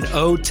an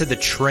ode to the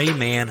Trey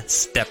Man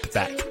Step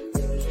Back.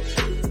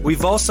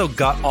 We've also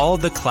got all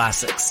the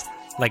classics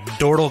like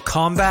Dortal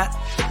Combat,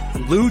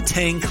 Liu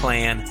Tang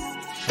Clan,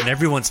 and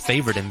everyone's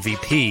favorite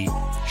MVP,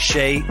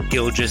 Shai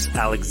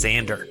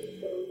Gilgeous-Alexander.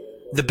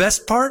 The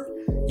best part?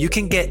 You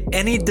can get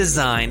any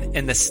design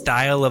and the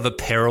style of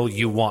apparel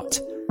you want.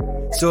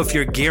 So if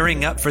you're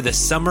gearing up for the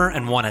summer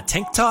and want a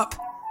tank top,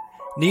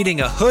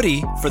 needing a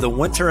hoodie for the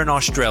winter in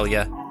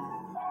Australia,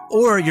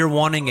 or you're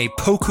wanting a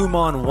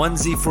Pokemon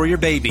onesie for your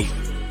baby,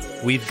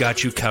 we've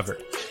got you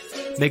covered.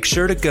 Make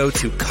sure to go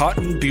to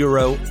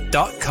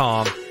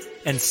cottonbureau.com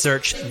and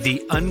search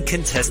the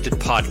Uncontested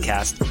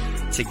Podcast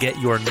to get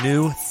your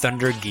new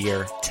Thunder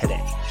gear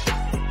today.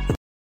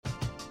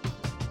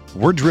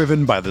 We're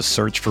driven by the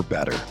search for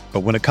better.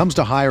 But when it comes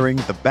to hiring,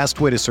 the best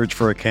way to search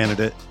for a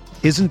candidate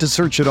isn't to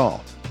search at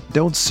all.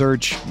 Don't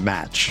search,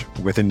 match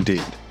with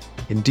Indeed.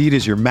 Indeed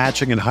is your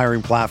matching and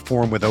hiring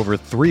platform with over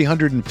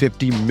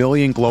 350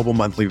 million global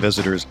monthly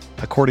visitors,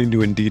 according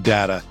to Indeed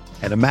data,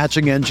 and a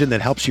matching engine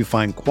that helps you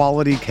find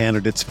quality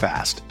candidates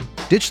fast.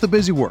 Ditch the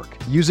busy work.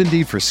 Use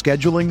Indeed for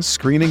scheduling,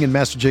 screening, and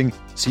messaging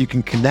so you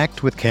can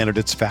connect with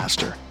candidates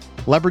faster.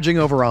 Leveraging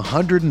over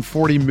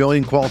 140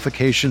 million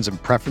qualifications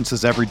and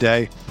preferences every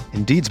day,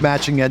 Indeed's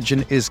matching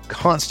engine is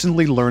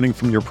constantly learning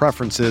from your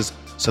preferences,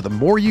 so the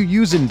more you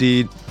use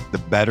Indeed, the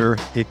better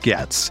it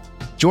gets.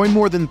 Join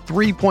more than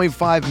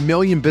 3.5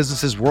 million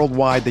businesses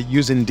worldwide that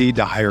use Indeed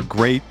to hire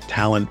great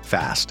talent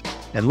fast.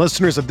 And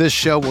listeners of this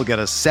show will get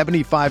a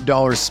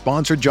 $75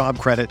 sponsored job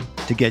credit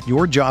to get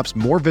your jobs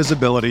more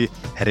visibility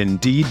at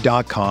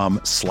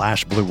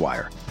Indeed.com/Blue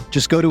Wire.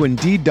 Just go to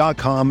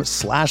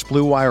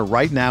Indeed.com/Blue Wire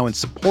right now and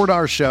support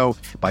our show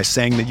by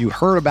saying that you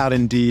heard about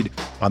Indeed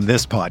on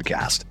this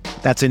podcast.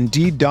 That's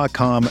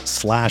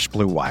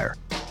Indeed.com/Blue Wire.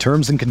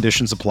 Terms and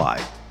conditions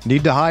apply.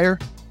 Need to hire?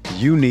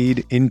 You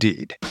need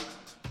Indeed.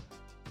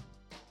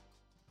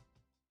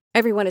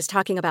 Everyone is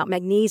talking about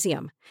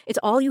magnesium. It's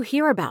all you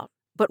hear about.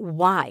 But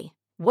why?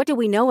 What do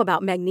we know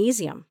about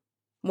magnesium?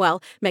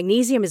 Well,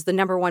 magnesium is the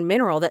number one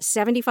mineral that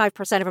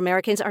 75% of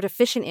Americans are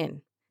deficient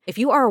in. If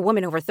you are a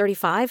woman over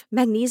 35,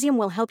 magnesium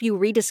will help you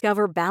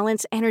rediscover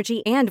balance,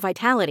 energy, and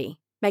vitality.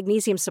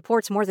 Magnesium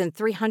supports more than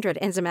 300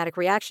 enzymatic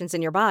reactions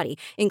in your body,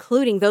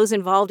 including those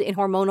involved in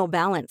hormonal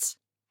balance.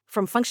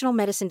 From functional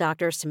medicine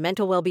doctors to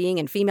mental well-being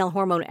and female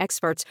hormone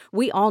experts,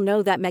 we all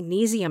know that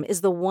magnesium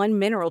is the one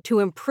mineral to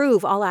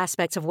improve all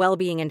aspects of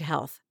well-being and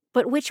health.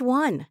 But which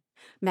one?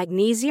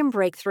 Magnesium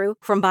Breakthrough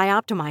from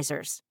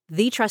Bioptimizers,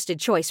 the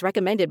trusted choice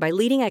recommended by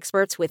leading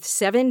experts with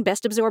 7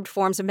 best-absorbed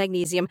forms of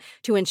magnesium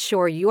to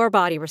ensure your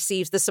body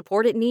receives the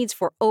support it needs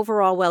for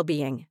overall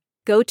well-being.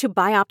 Go to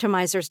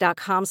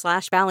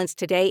bioptimizers.com/balance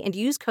today and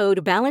use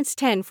code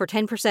BALANCE10 for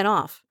 10%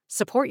 off.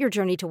 Support your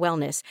journey to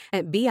wellness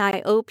at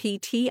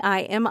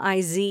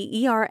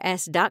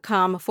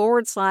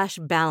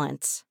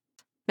bioptimizers.com/balance.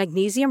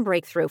 Magnesium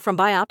Breakthrough from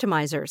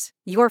Bioptimizers,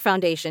 your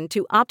foundation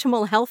to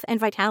optimal health and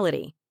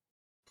vitality.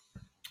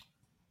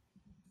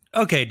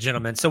 Okay,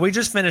 gentlemen. So we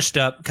just finished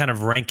up kind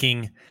of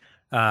ranking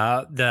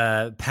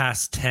the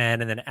past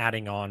 10 and then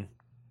adding on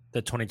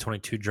the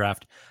 2022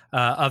 draft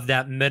of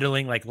that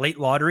middling, like late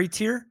lottery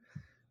tier.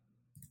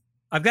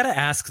 I've got to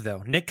ask,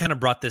 though. Nick kind of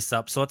brought this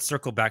up, so let's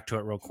circle back to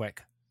it real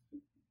quick.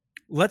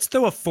 Let's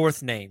throw a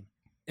fourth name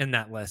in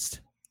that list.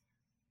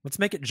 Let's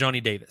make it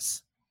Johnny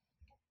Davis.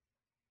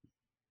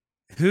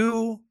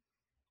 Who,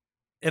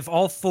 if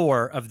all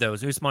 4 of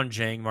those, Ousmane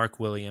Dieng, Mark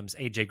Williams,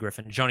 AJ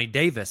Griffin, Johnny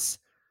Davis,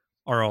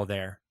 are all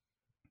there,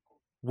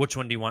 which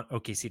one do you want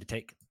OKC to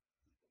take?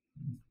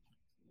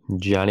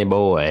 Johnny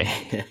boy.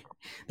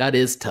 That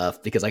is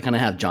tough because I kind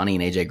of have Johnny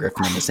and AJ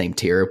Griffin in the same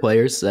tier of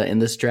players in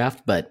this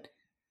draft, but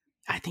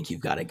I think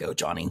you've got to go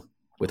Johnny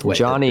with what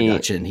Johnny,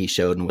 production he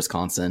showed in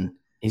Wisconsin.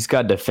 He's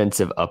got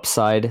defensive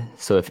upside,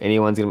 so if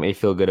anyone's going to make me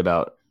feel good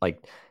about,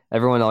 like,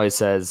 everyone always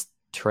says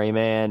Trey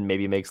Mann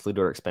maybe makes Lou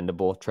Dort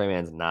expendable. Trey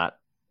Mann's not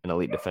an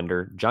elite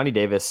defender. Johnny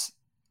Davis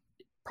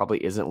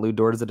probably isn't Lou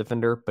Dort as a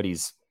defender, but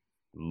he's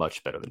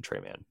much better than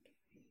Trey Mann.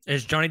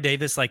 Is Johnny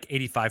Davis like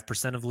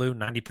 85% of Lou,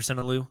 90%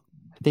 of Lou?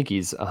 I think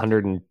he's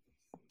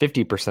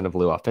 150% of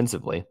Lou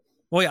offensively.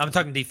 Well, yeah, I'm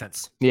talking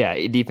defense. Yeah,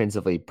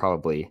 defensively,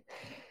 probably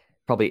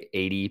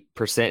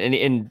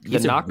 80%. And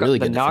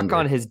the knock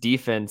on his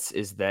defense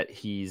is that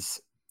he's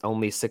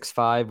only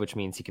 6'5", which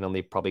means he can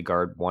only probably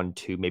guard 1,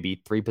 2,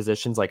 maybe 3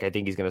 positions. Like, I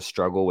think he's going to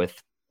struggle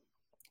with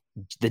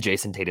the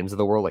Jason Tatums of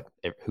the world. Like,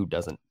 who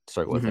doesn't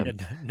struggle with him?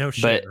 No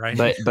shit, right?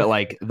 But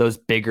like those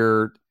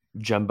bigger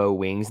jumbo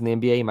wings in the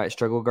NBA, he might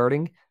struggle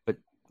guarding. But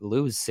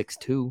Lou's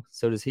 6'2",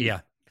 so does he.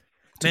 Yeah,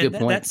 that's a good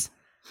point. That's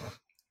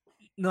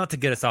not to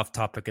get us off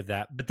topic of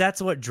that, but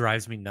that's what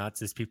drives me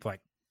nuts. Is people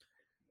like,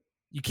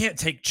 you can't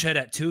take Chet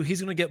at 2.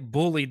 He's going to get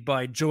bullied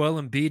by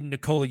Joel Embiid and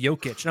Nikola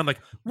Jokic. And I'm like,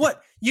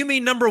 what? You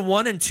mean number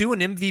 1 and 2 in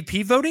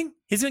MVP voting?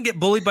 He's going to get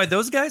bullied by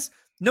those guys?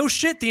 No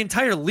shit. The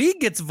entire league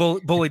gets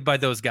bullied by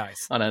those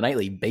guys. On a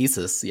nightly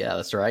basis. Yeah,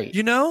 that's right.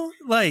 You know,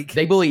 like,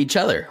 they bully each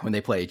other when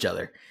they play each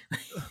other.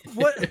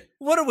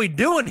 What are we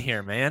doing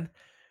here, man?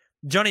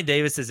 Johnny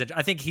Davis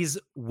I think he's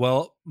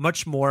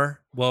much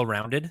more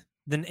well-rounded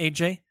than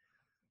AJ.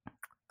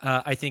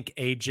 I think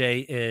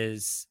AJ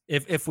is,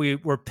 if we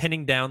were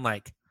pinning down,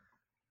 like,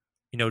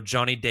 you know,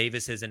 Johnny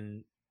Davis is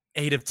an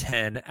 8 of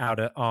 10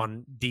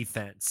 on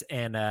defense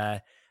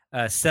and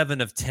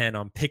 7 of 10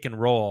 on pick and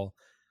roll.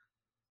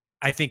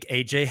 I think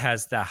AJ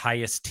has the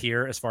highest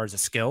tier as far as a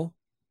skill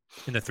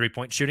in the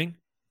 3-point shooting.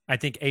 I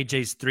think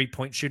AJ's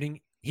 3-point shooting,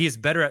 he is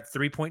better at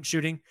 3-point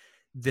shooting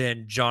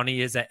than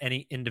Johnny is at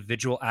any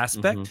individual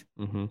aspect.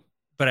 Mm-hmm.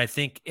 But I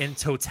think in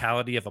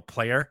totality of a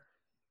player,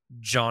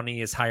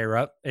 Johnny is higher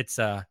up. It's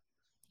kind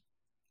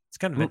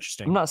of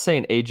interesting. I'm not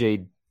saying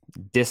AJ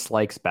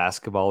dislikes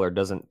basketball or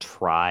doesn't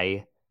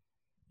try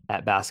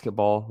at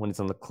basketball when he's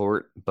on the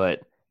court,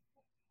 but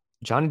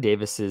Johnny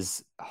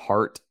Davis's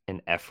heart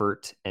and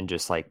effort and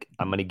just like,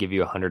 I'm going to give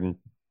you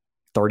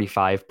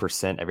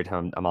 135% every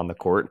time I'm on the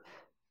court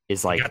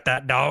is like, got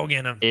that dog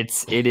in him.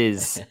 It's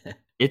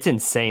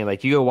insane.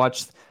 Like, you go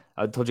watch,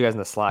 I told you guys in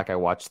the Slack, I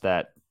watched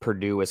that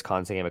Purdue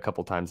Wisconsin game a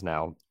couple times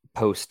now,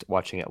 post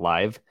watching it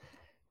live.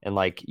 And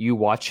like you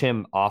watch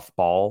him off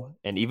ball,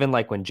 and even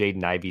like when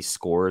Jaden Ivey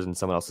scores and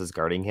someone else is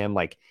guarding him,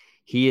 like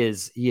he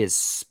is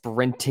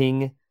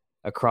sprinting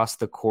across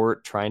the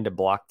court trying to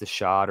block the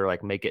shot or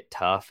like make it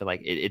tough. And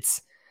like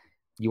it's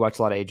you watch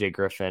a lot of AJ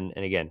Griffin,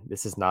 and again,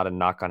 this is not a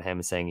knock on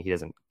him saying he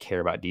doesn't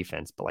care about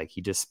defense, but like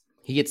he gets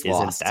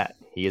lost.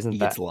 He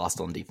gets lost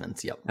on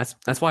defense. Yep.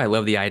 That's why I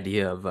love the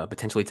idea of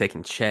potentially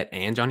taking Chet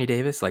and Johnny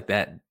Davis like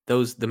that.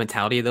 The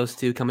mentality of those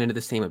two coming into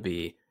this team would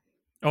be.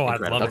 Oh,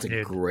 incredible. I'd love That's it, a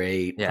dude.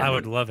 great. Yeah, I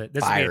would love it.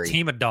 This would be a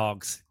team of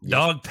dogs. Yes.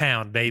 Dog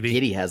pound, baby.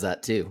 Giddy has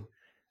that too.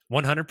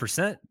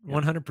 100%.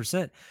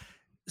 100%.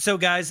 So,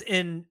 guys,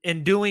 in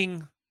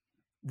doing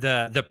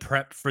the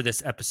prep for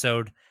this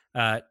episode,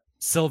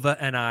 Silva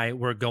and I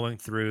were going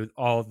through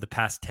all of the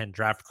past 10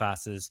 draft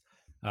classes,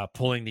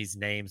 pulling these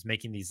names,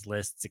 making these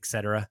lists,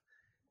 etc.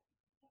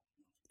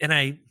 And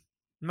I'm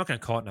not going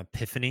to call it an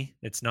epiphany.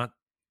 It's not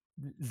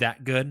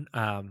that good.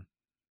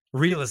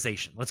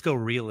 Realization. Let's go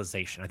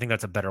realization. I think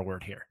that's a better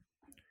word here.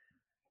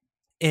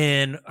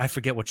 And I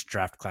forget which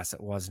draft class it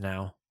was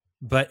now,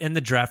 but in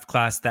the draft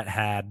class that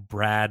had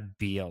Brad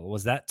Beal,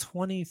 was that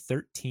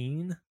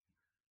 2013?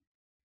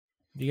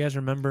 Do you guys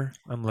remember?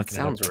 I'm looking.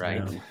 Sounds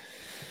right.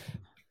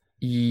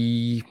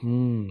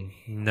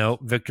 Nope.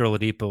 Victor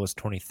Oladipo was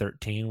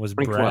 2013. Was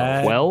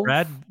 2012?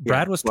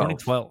 Brad was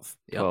 2012.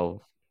 Yep.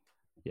 12.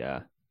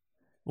 Yeah.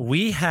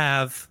 We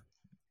have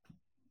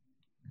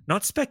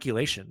not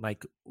speculation.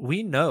 Like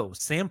we know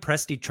Sam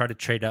Presti tried to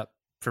trade up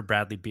for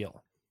Bradley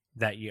Beal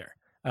that year.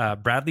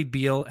 Bradley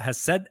Beal has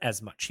said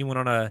as much. He went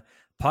on a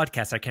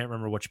podcast. I can't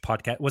remember which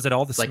podcast. Was it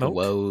All the Smoke?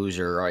 Like Woj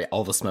or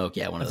All the Smoke.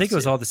 Yeah. I think it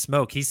was All the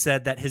Smoke. He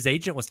said that his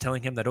agent was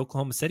telling him that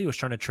Oklahoma City was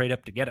trying to trade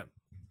up to get him.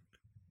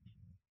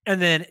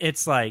 And then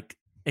it's like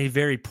a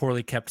very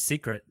poorly kept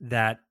secret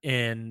that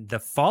in the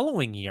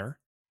following year,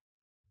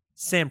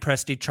 Sam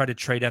Presti tried to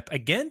trade up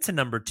again to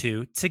number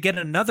 2 to get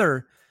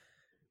another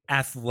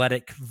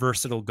athletic,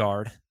 versatile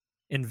guard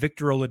in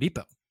Victor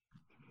Oladipo.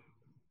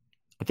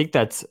 I think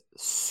that's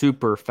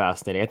super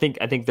fascinating.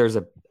 I think there's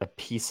a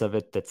piece of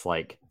it that's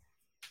like,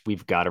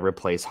 we've got to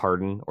replace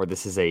Harden, or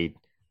this is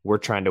we're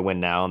trying to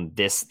win now, and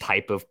this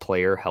type of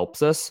player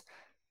helps us.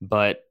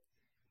 But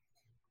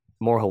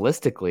more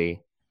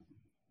holistically,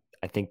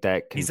 I think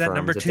that confirms he's at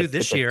number 2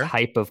 this year.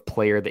 Type of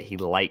player that he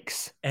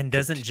likes. And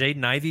doesn't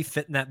Jaden Ivey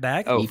fit in that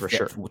bag? Oh, for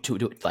sure.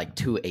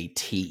 To a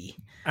T.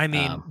 I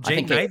mean,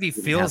 Jaden Ivey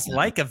feels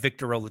like a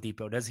Victor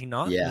Oladipo, does he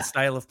not? Yeah. In the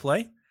style of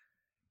play.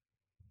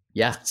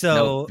 Yeah.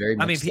 So, very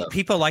much I mean, so.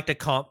 people like to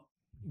comp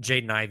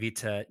Jaden Ivey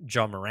to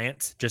Ja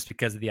Morant just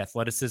because of the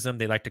athleticism.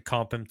 They like to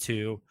comp him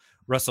to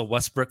Russell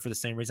Westbrook for the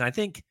same reason. I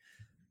think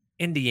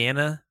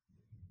Indiana,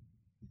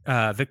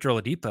 Victor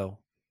Oladipo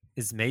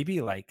is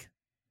maybe like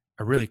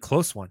a really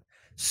close one.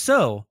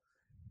 So,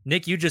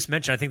 Nick, you just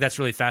mentioned, I think that's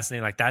really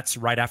fascinating. Like that's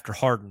right after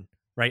Harden,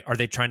 right? Are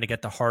they trying to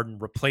get the Harden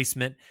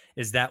replacement?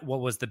 Is that what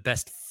was the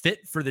best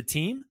fit for the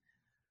team?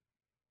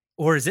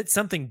 Or is it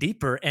something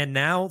deeper? And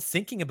now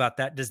thinking about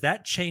that, does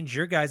that change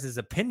your guys'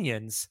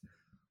 opinions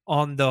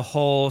on the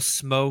whole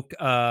smoke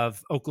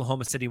of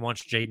Oklahoma City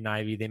wants Jaden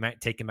Ivey? They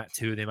might take him at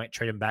 2. They might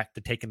trade him back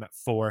to take him at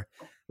 4.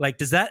 Like,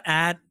 does that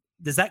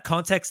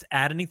context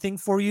add anything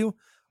for you?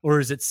 Or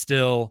is it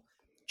still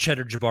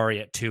Cheddar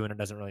Jabari at 2 and it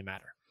doesn't really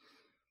matter?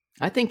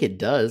 I think it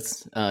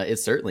does. It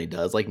certainly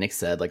does. Like Nick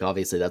said, like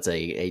obviously that's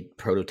a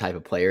prototype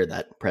of player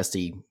that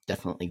Presti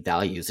definitely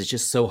values. It's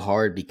just so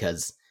hard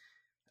because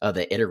of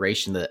the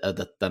iteration of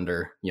the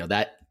Thunder. You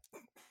know,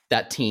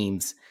 that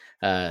team's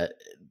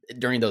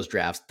during those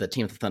drafts, the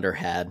team the Thunder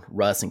had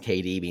Russ and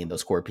KD being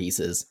those core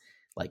pieces.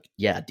 Like,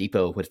 yeah,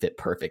 Depot would fit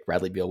perfect.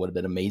 Bradley Beal would have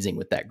been amazing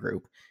with that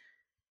group.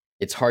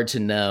 It's hard to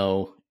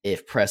know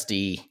if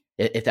Presti,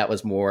 if that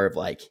was more of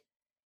like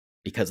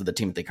because of the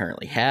team that they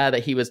currently had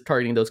that he was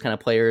targeting those kind of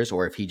players,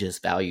 or if he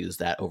just values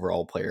that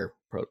overall player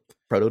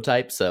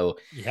prototype. So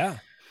yeah.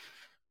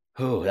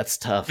 Oh, that's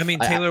tough. I mean,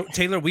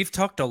 Taylor, we've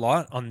talked a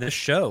lot on this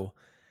show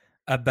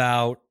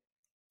about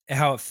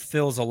how it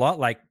feels a lot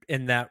like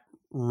in that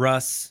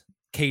Russ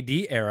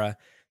KD era,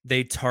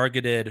 they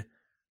targeted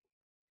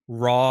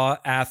raw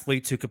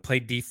athletes who could play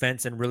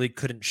defense and really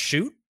couldn't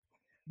shoot.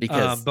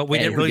 But we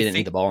didn't really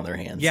need the ball in their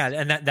hands. Yeah,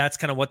 and that's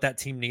kind of what that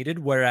team needed.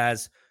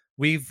 Whereas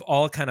we've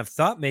all kind of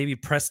thought maybe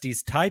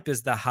Presti's type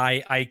is the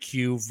high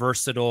IQ,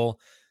 versatile,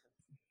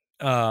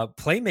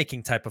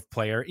 playmaking type of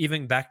player,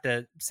 even back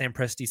to Sam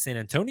Presti San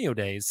Antonio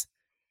days.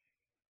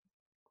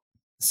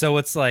 So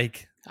it's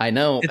like, I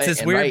know it's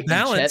this weird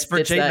balance for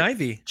Jaden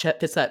Ivey. Chet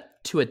fits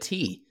that to a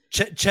T.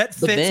 Chet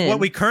fits what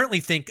we currently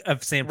think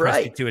of Sam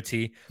Presti to a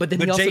T. But then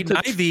Jaden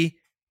Ivey,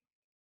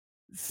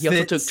 he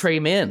also took Trey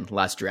Mann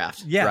last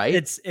draft. Yeah, right.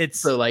 It's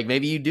so like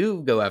maybe you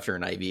do go after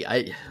an Ivy.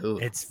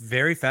 It's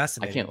very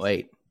fascinating. I can't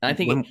wait. And I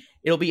think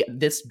it'll be,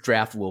 this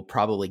draft will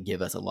probably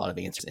give us a lot of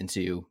answers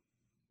into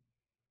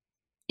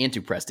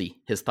Presti,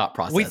 his thought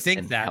process. We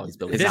think that how he's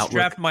building his this outlook.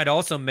 draft might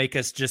also make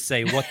us just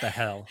say, "What the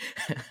hell?"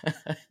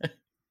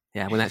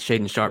 Yeah, when that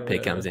Shaden Sharp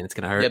pick comes in, it's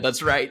gonna hurt. Yeah,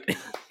 that's right.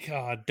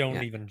 God,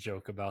 don't even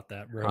joke about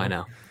that, bro. Oh, I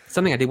know.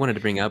 Something I did wanted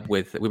to bring up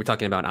we were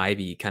talking about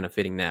Ivy kind of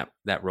fitting that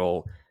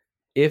role.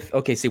 if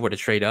OKC were to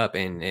trade up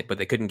but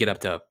they couldn't get up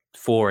to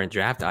 4 and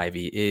draft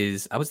Ivy,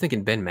 I was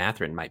thinking Ben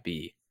Mathurin might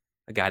be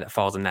a guy that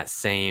falls in that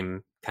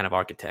same kind of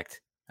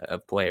architect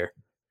of player.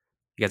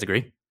 You guys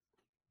agree?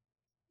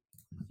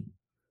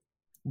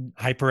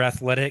 Hyper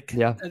athletic.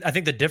 Yeah. I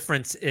think the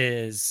difference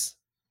is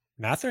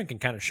Mathurin can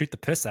kind of shoot the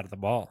piss out of the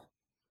ball.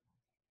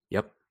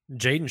 Yep.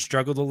 Jaden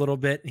struggled a little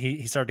bit.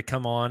 He started to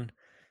come on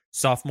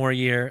sophomore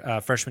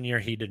year, freshman year.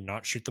 He did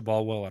not shoot the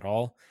ball well at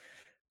all.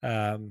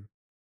 I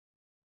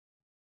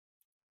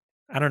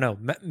don't know.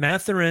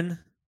 Mathurin,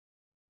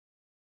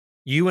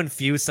 you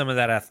infuse some of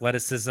that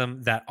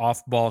athleticism, that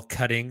off-ball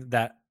cutting,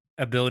 that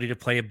ability to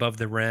play above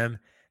the rim,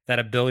 that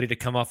ability to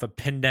come off a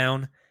pin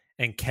down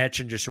and catch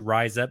and just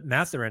rise up.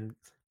 Mathurin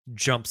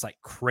jumps like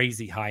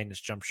crazy high in his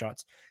jump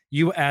shots.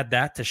 You add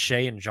that to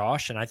Shea and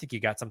Josh, and I think you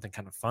got something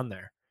kind of fun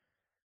there.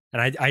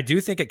 And I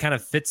do think it kind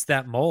of fits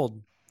that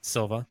mold,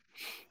 Silva.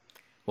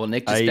 Well,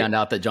 Nick just found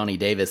out that Johnny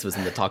Davis was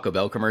in the Taco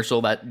Bell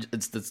commercial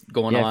that's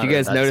going on. If you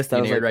guys noticed,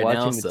 I was like right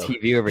watching the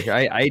TV over here.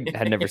 I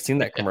had never seen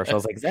that commercial. I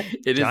was like, is that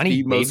it Johnny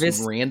is the Davis?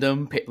 most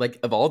random, like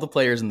of all the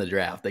players in the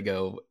draft, they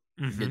go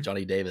get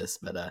Johnny Davis.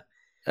 But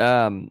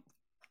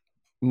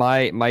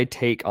my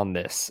take on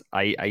this,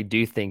 I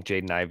do think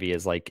Jaden Ivey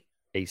is like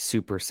a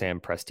super Sam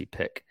Presti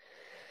pick.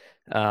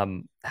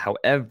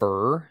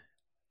 However,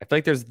 I feel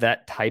like there's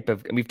that type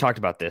of, and we've talked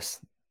about this,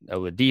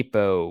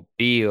 Oladipo,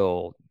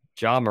 Beal,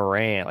 John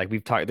Morant, like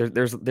we've talked,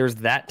 there's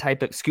that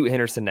type of Scoot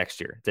Henderson next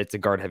year. It's a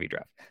guard heavy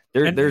draft.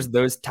 There's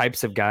those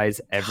types of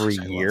guys every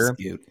year.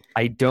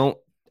 I don't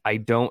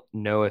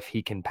know if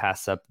he can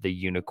pass up the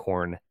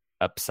unicorn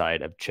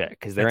upside of Chet,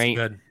 because there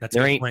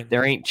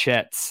ain't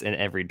Chets in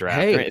every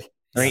draft. Hey.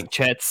 There ain't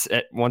Chets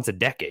at once a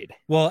decade.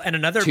 Well, and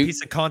another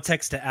piece of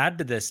context to add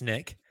to this,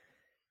 Nick,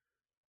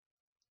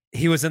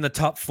 he was in the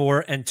top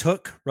 4 and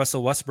took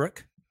Russell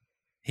Westbrook.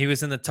 He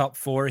was in the top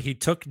 4. He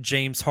took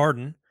James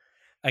Harden.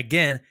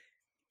 Again,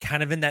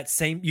 kind of in that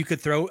same, you could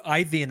throw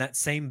Ivy in that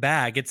same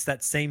bag. It's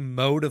that same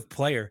mode of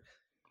player.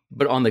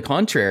 But on the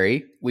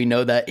contrary, we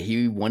know that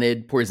he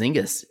wanted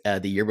Porzingis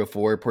the year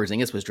before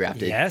Porzingis was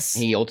drafted. Yes.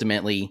 He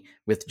ultimately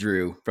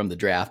withdrew from the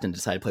draft and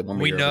decided to play one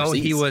more year We know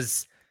overseas. he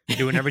was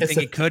doing everything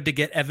he could to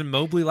get Evan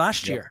Mobley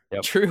last year.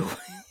 Yep. True.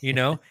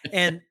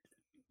 And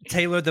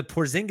Taylor, the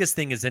Porzingis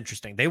thing is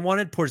interesting. They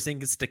wanted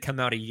Porzingis to come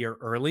out a year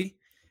early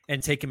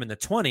and take him in the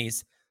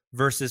 20s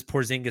versus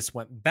Porzingis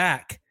went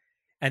back.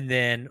 And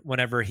then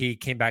whenever he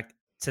came back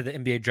to the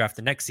NBA draft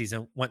the next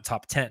season, went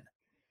top 10,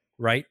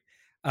 right?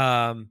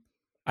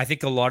 I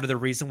think a lot of the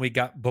reason we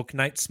got Book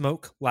Knight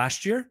smoke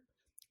last year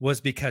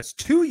was because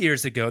 2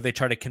 years ago, they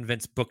tried to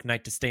convince Book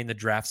Knight to stay in the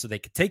draft so they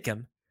could take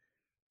him.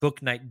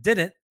 Book Knight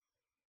didn't,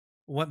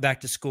 went back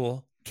to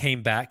school,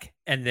 came back,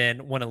 and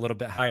then went a little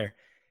bit higher.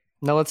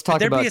 Now let's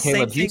talk about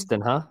Caleb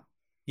Houston, huh?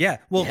 Yeah.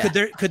 Well,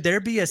 could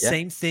there be a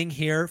same thing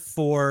here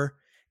for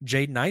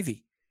Jaden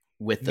Ivey?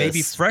 With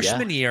maybe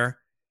freshman year,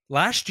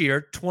 last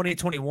year,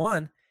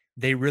 2021,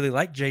 they really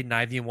liked Jaden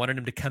Ivey and wanted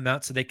him to come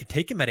out so they could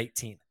take him at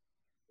 18.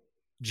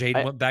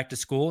 Jaden went back to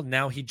school.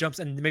 Now he jumps,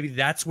 and maybe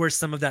that's where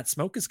some of that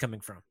smoke is coming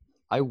from.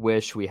 I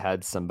wish we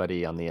had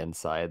somebody on the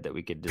inside that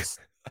we could just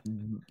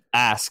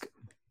ask,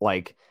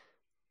 like,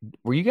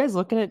 were you guys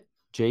looking at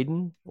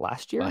Jaden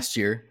last year? Last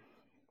year.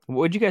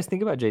 What did you guys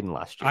think about Jaden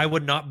last year? I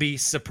would not be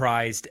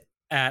surprised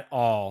at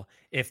all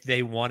if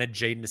they wanted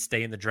Jaden to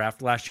stay in the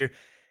draft last year.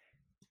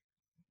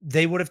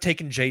 They would have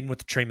taken Jaden with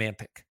the Trey Mann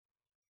pick.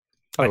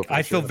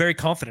 I feel very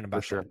confident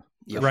about that.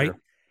 Right? Sure.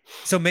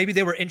 So maybe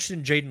they were interested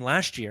in Jaden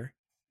last year.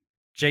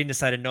 Jaden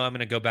decided, no, I'm going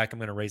to go back. I'm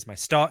going to raise my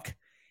stock.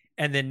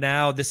 And then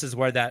now this is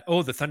where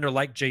the Thunder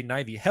like Jaden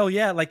Ivey. Hell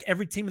yeah. Like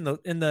every team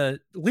in the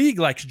league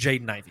likes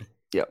Jaden Ivey.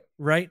 Yep.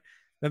 Right.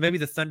 But maybe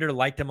the Thunder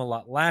liked him a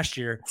lot last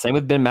year. Same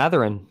with Ben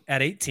Mathurin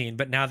at 18,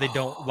 but now they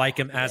don't like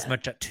him as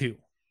much at 2.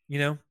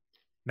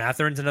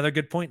 Mathurin's another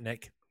good point,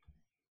 Nick.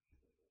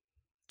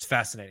 It's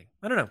fascinating.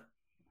 I don't know.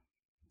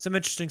 Some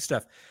interesting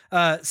stuff.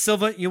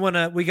 Silva,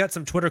 we got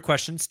some Twitter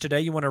questions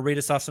today. You want to read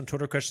us off some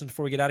Twitter questions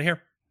before we get out of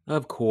here?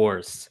 Of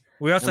course.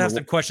 We also have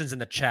some questions in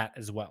the chat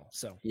as well.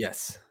 So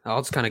yes,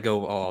 I'll just kind of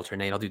go all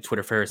alternate. I'll do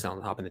Twitter first. I'll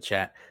hop in the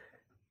chat.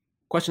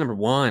 Question number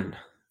 1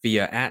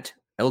 via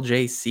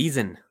 @LJ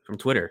Season from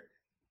Twitter.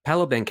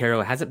 Paolo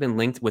Banchero hasn't been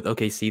linked with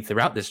OKC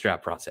throughout this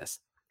draft process.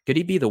 Could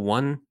he be the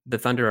one the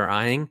Thunder are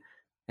eyeing?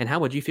 And how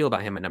would you feel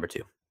about him at number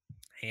 2?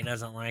 He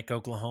doesn't like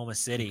Oklahoma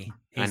City.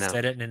 He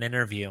said it in an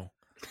interview.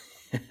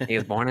 He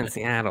was born in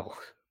Seattle.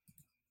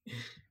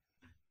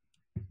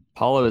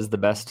 Paulo is the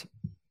best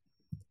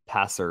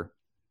passer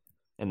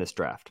in this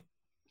draft.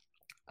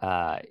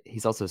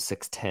 He's also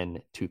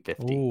 6'10",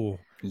 250. Ooh.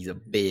 He's a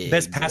big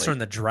best passer in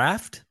the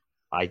draft.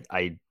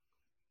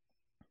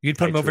 You'd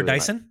put him over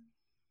Dyson?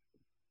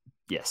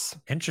 Yes.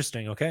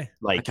 Interesting. Okay.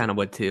 I kind of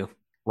would too.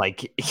 Like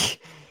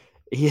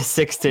he is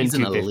 6'10", he's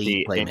an 250.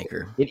 elite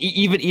playmaker. And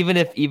even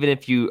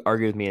if you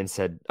argued with me and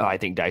said, "Oh, I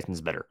think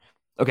Dyson's better,"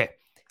 okay,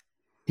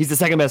 he's the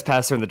second best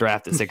passer in the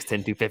draft at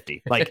 6'10",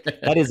 250. Like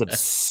that is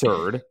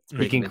absurd.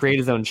 He can create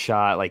his own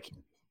shot. Like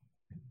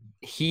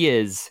he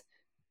is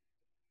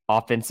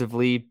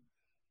offensively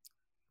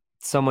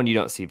someone you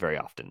don't see very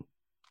often.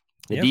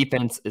 The Yep.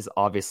 defense is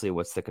obviously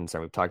what's the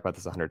concern. We've talked about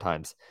this 100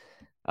 times.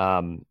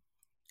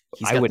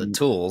 He's got the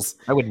tools.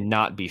 I would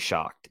not be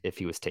shocked if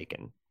he was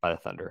taken by the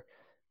Thunder.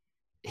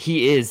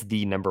 He is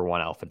the number one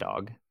alpha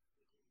dog.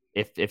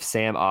 If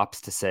Sam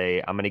opts to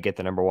say, I'm going to get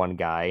the number one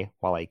guy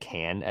while I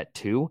can at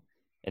 2,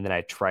 and then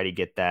I try to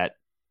get that,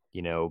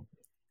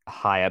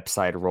 high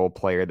upside role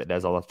player that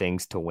does all the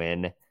things to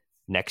win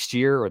next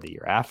year or the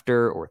year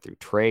after or through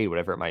trade,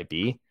 whatever it might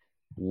be,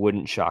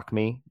 wouldn't shock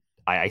me.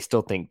 I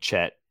still think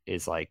Chet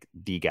is like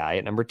the guy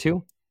at number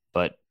 2,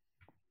 but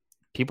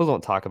people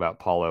don't talk about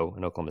Paulo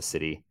in Oklahoma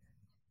City,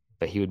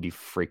 but he would be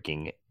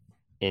freaking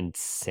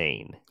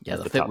insane. Yeah,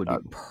 the fit would be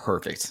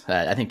perfect.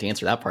 I think to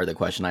answer that part of the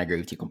question, I agree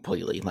with you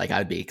completely. Like,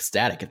 I'd be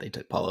ecstatic if they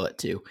took Paulo at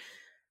 2.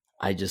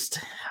 I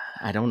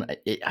don't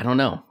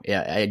know.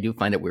 Yeah, I do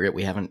find it weird.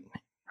 We haven't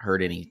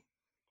heard any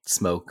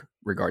smoke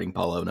regarding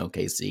Paulo in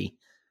OKC.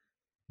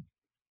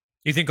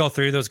 You think all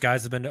 3 of those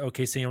guys have been to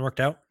OKC and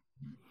worked out?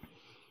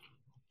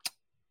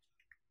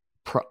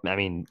 I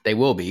mean, they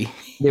will be.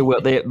 They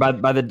will.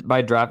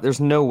 By draft, there's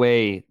no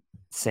way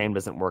Sam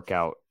doesn't work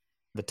out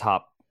the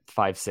top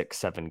 5, 6,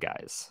 7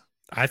 guys.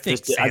 I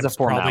think Sam's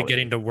probably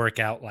getting to work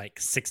out like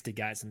 60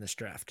 guys in this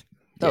draft.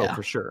 Oh, yeah.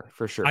 For sure.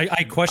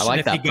 I question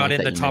if he got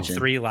in the top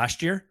 3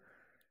 last year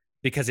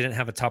because he didn't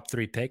have a top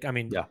 3 pick. I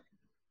mean, yeah.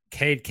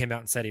 Cade came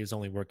out and said he was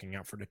only working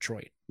out for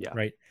Detroit. Yeah.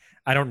 Right.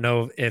 I don't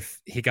know if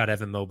he got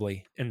Evan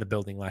Mobley in the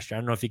building last year.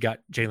 I don't know if he got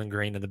Jalen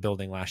Green in the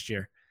building last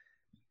year.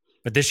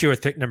 But this year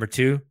with pick number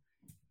 2,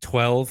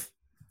 12,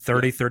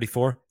 30,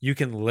 34, you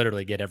can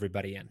literally get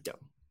everybody in. Yeah.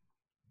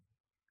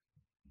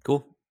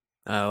 Cool.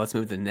 Let's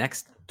move to the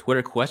next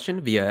Twitter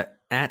question via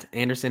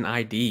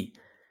 @AndersonID.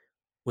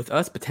 With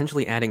us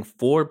potentially adding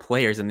 4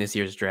 players in this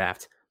year's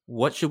draft,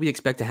 what should we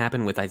expect to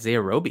happen with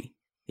Isaiah Roby?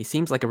 He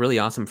seems like a really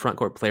awesome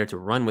frontcourt player to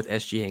run with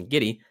SGA and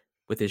Giddey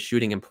with his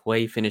shooting and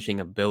play finishing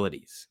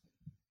abilities.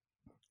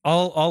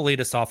 I'll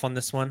lead us off on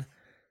this one.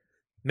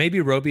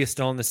 Maybe Roby is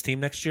still on this team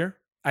next year.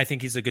 I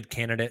think he's a good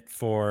candidate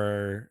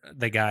for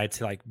the guy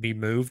to be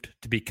moved,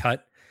 to be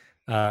cut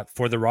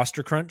for the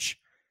roster crunch.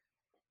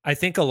 I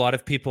think a lot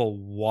of people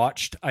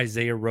watched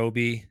Isaiah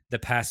Roby the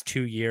past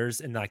 2 years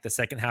in the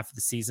second half of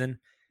the season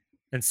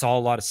and saw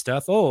a lot of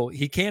stuff. Oh,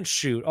 he can't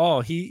shoot.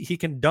 Oh, he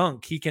can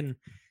dunk. He can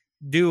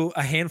do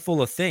a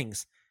handful of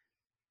things.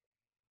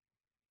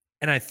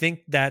 And I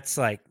think that's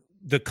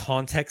the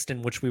context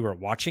in which we were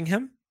watching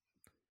him.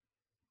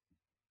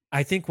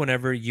 I think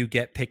whenever you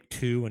get pick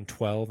 2 and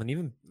 12, and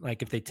even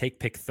if they take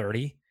pick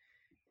 30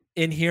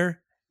 in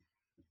here,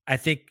 I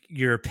think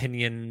your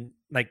opinion,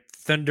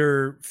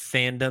 Thunder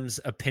fandom's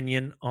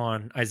opinion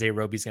on Isaiah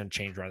Roby is going to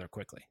change rather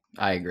quickly.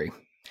 I agree.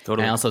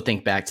 Totally. I also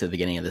think back to the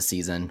beginning of the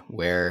season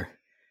where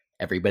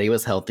everybody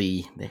was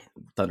healthy. The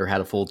Thunder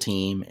had a full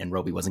team, and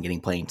Roby wasn't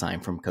getting playing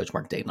time from Coach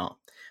Mark Daigneault.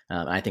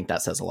 I think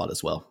that says a lot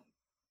as well.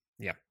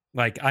 Yeah.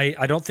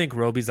 I don't think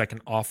Roby's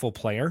an awful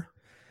player.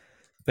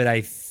 But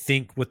I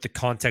think with the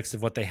context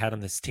of what they had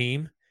on this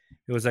team,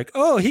 it was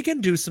oh, he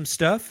can do some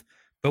stuff.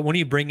 But when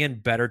you bring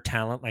in better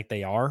talent like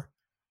they are,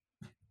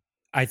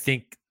 I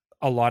think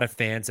a lot of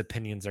fans'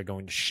 opinions are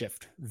going to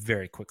shift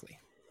very quickly.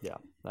 Yeah.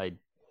 I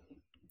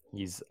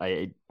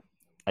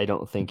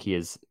don't think he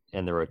is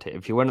in the rotation.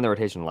 If he went in the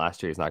rotation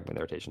last year, he's not going to be in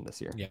the rotation this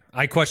year. Yeah.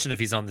 I question if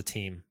he's on the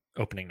team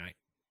opening night.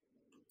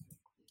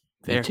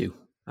 Fair. Me too.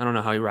 I don't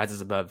know how he rises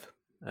above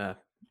a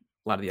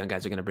lot of the young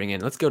guys are going to bring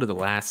in. Let's go to the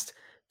last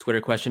Twitter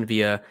question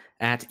via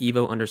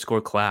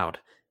 @Evo_Cloud.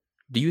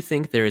 Do you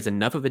think there is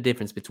enough of a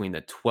difference between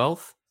the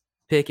 12th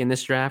pick in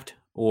this draft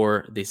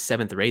or the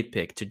 7th or 8th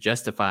pick to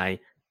justify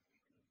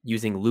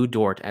using Lou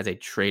Dort as a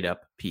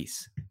trade-up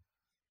piece?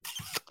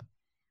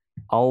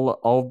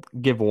 I'll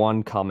give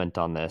one comment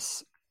on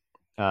this,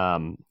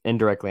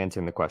 indirectly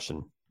answering the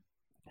question.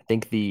 I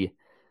think if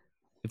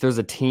there's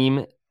a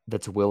team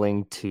that's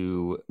willing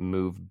to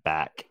move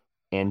back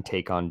and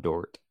take on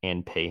Dort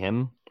and pay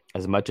him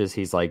as much as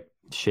he's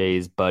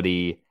Shea's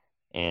buddy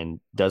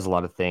and does a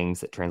lot of things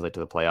that translate to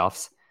the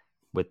playoffs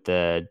with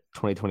the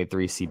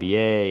 2023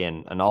 CBA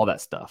and all that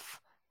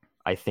stuff.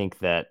 I think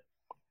that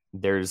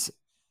there's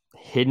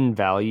hidden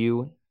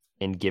value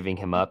in giving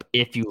him up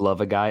if you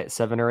love a guy at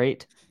 7 or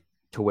 8,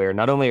 to where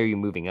not only are you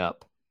moving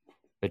up,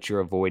 but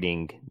you're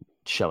avoiding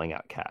shelling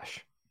out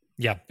cash.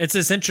 Yeah, it's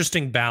this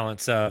interesting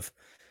balance of,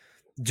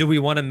 do we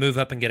want to move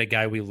up and get a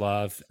guy we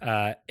love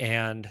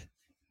and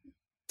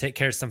take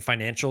care of some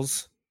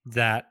financials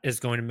that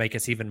is going to make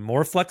us even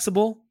more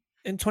flexible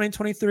in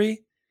 2023?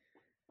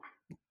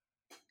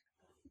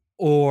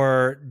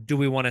 Or do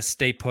we want to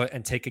stay put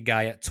and take a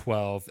guy at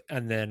 12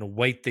 and then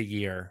wait the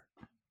year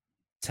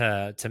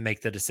to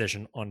make the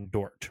decision on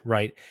Dort,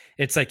 right?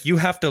 It's you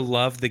have to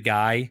love the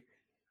guy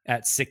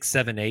at 6,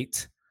 7,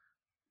 8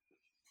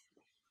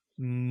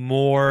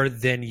 more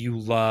than you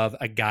love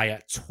a guy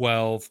at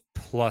 12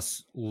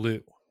 plus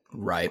Lou.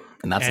 Right.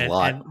 And that's a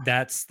lot. And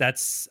I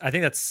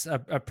think that's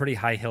a pretty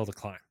high hill to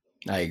climb.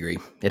 I agree.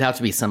 It'd have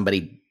to be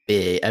somebody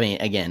big. I mean,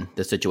 again,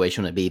 the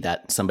situation would be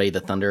that somebody the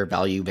Thunder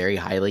value very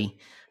highly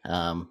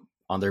on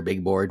their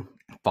big board.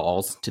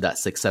 falls to that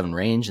 6-7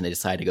 range and they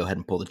decide to go ahead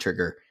and pull the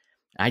trigger.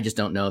 I just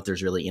don't know if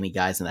there's really any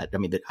guys in that. I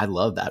mean, I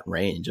love that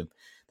range of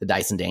the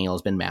Dyson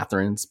Daniels, Ben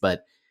Matherins,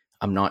 but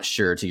I'm not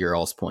sure, to your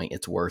all's point,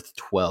 it's worth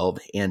 12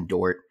 and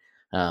Dort,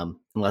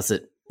 unless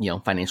it,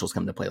 financials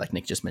come to play, like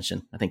Nick just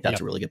mentioned. I think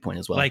that's a really good point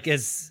as well. Like,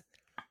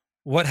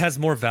 what has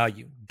more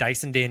value?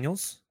 Dyson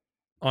Daniels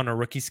on a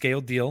rookie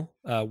scale deal,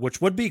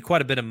 which would be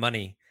quite a bit of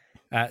money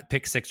at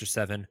pick 6 or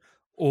 7,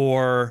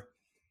 or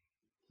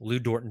Lou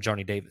Dort and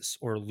Johnny Davis,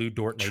 or Lou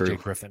Dort and AJ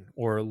Griffin,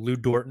 or Lou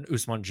Dort and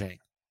Ousmane Dieng.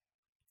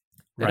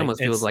 It almost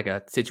feels like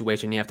a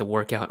situation you have to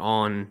work out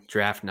on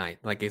draft night.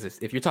 Like,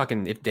 if you're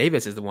talking, if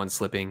Davis is the one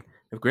slipping,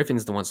 if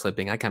Griffin's the one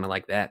slipping, I kind of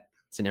like that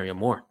scenario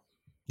more.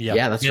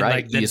 Yeah, that's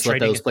right. You just let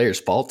those players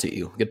fall to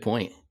you. Good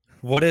point.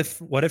 What if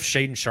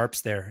Shaedon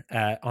Sharp's there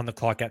on the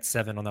clock at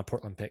 7 on that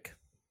Portland pick?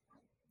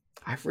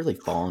 I've really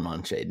fallen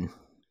on Shaedon.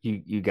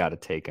 You got to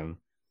take him.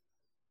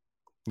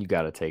 You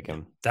got to take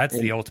him. That's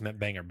the ultimate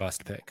banger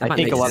bust pick. I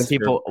think a lot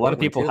of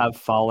people have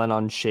fallen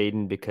on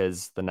Shaedon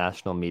because the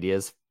national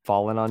media's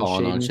fallen on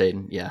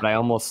Shaedon. Yeah.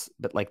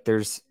 But like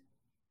there's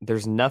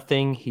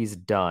nothing he's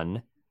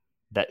done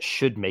that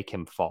should make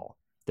him fall.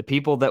 The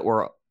people that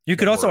were You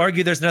could also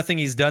argue there's nothing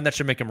he's done that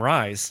should make him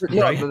rise.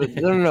 Right?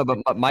 No.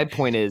 But my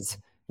point is,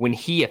 when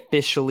he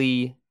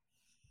officially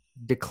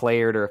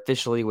declared or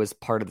officially was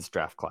part of this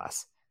draft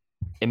class,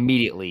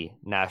 immediately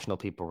national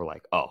people were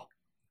like, oh,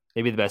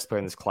 maybe the best player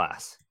in this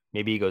class.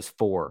 Maybe he goes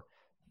 4.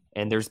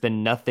 And there's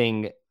been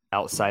nothing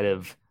outside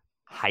of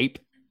hype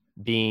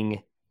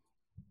being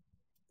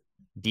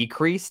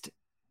decreased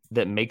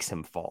that makes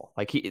him fall.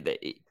 Like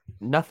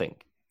nothing.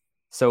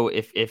 So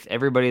if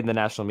everybody in the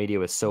national media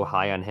was so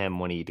high on him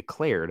when he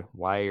declared,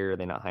 why are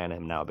they not high on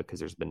him now? Because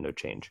there's been no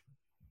change.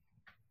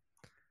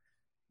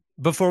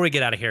 Before we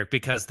get out of here,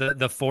 because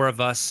the 4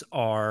 of us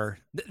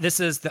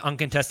this is the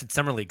uncontested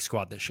Summer League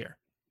squad this year.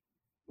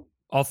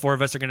 All 4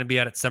 of us are going to be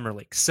out at Summer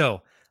League.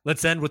 So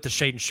let's end with the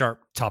Shaedon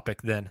Sharp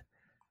topic then.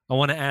 I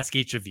want to ask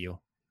each of you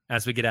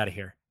as we get out of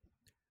here.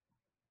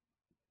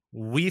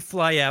 We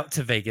fly out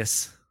to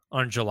Vegas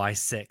on July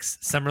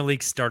 6th. Summer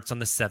League starts on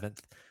the 7th.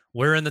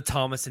 We're in the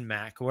Thomas and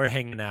Mack. We're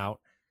hanging out.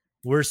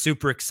 We're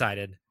super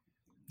excited.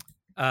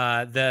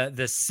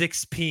 The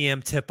 6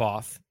 p.m.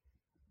 tip-off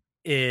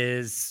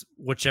is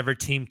whichever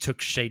team took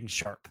Shaedon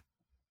Sharp.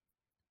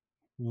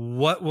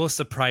 What will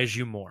surprise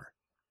you more?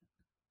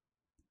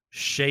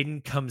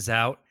 Shaedon comes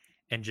out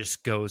and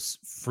just goes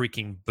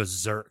freaking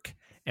berserk.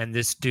 And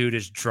this dude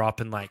is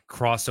dropping like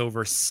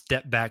crossover,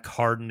 step back,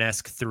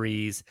 Harden-esque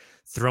threes,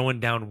 throwing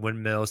down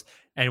windmills.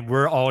 And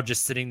we're all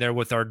just sitting there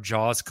with our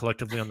jaws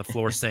collectively on the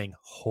floor saying,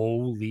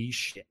 holy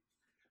shit.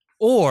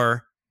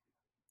 Or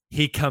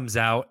he comes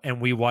out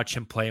and we watch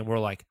him play and we're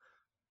like,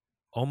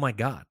 oh my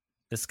God,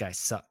 this guy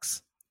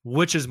sucks.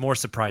 Which is more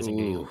surprising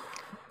to you?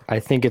 I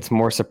think it's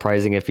more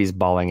surprising if he's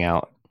balling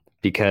out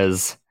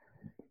because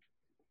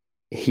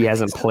he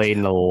hasn't played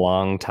in a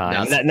long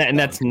time.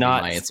 That's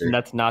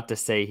not to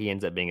say he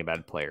ends up being a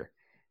bad player.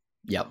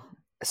 Yep.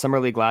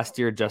 Summer League last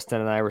year, Justin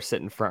and I were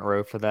sitting front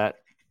row for that.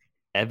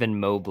 Evan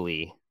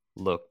Mobley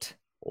looked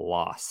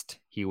lost.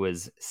 He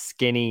was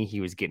skinny.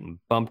 He was getting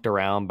bumped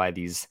around by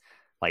these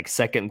like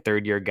second and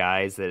third year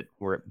guys that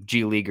were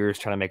G Leaguers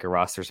trying to make a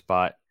roster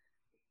spot.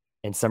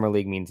 And Summer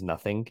League means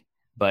nothing.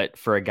 But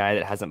for a guy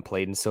that hasn't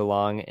played in so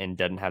long and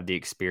doesn't have the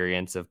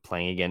experience of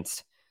playing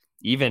against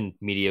even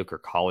mediocre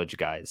college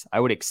guys,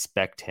 I would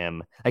expect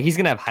him, like he's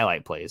going to have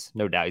highlight plays,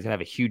 no doubt. He's going to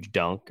have a huge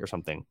dunk or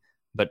something.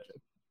 But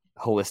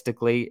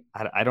holistically,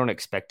 I don't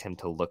expect him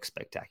to look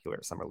spectacular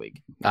at Summer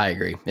League. I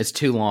agree. It's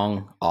too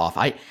long off.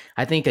 I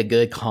think a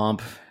good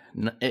comp,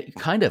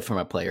 kind of from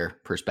a player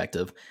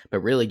perspective, but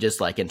really just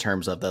like in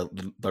terms of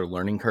the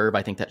learning curve,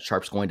 I think that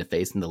Sharp's going to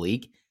face in the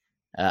league.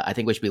 I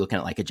think we should be looking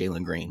at like a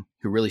Jalen Green,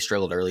 who really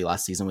struggled early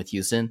last season with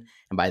Houston.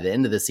 And by the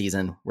end of the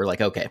season, we're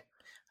like, okay,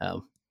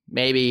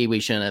 maybe we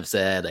shouldn't have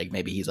said like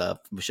maybe should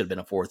have been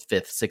a 4th,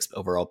 5th, 6th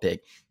overall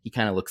pick. He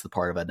kind of looks the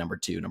part of a number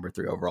 2, number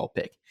 3 overall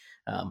pick.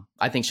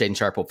 I think Shaedon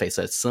Sharp will face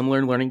a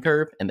similar learning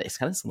curve, and it's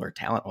kind of similar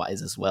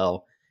talent-wise as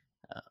well.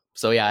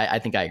 So, yeah, I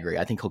think I agree.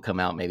 I think he'll come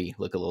out, maybe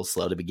look a little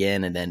slow to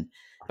begin, and then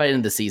by the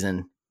end of the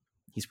season,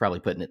 he's probably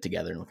putting it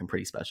together and looking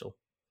pretty special.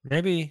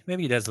 Maybe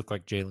he does look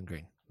like Jalen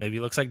Green. Maybe he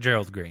looks like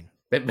Gerald Green.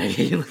 But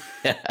maybe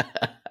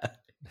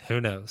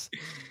Who knows?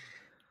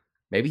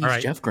 Maybe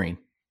he's Jeff Green.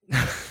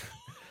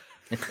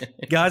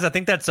 Guys, I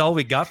think that's all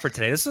we got for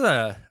today. This was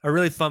a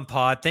really fun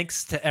pod.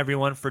 Thanks to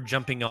everyone for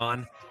jumping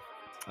on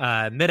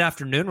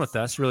mid-afternoon with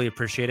us. Really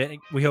appreciate it.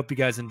 We hope you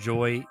guys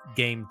enjoy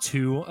Game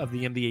 2 of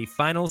the NBA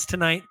Finals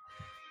tonight.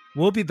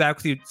 We'll be back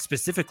with you,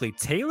 specifically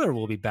Taylor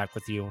will be back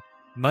with you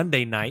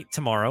Monday night,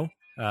 tomorrow,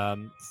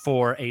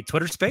 for a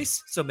Twitter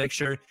space. So make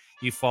sure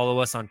you follow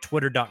us on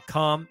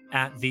twitter.com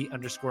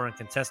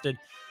 @the_uncontested.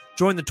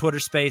 Join the Twitter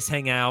space,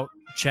 hang out,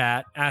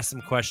 chat, ask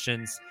some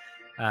questions.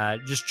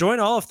 Just join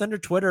all of Thunder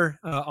Twitter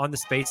on the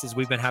spaces.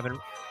 We've been having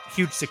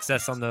huge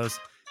success on those.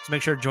 So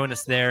make sure to join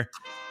us there.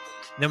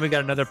 And then we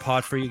got another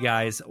pod for you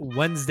guys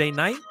Wednesday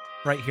night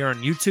right here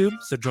on YouTube.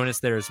 So join us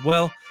there as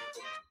well.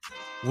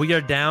 We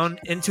are down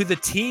into the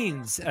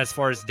teens as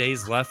far as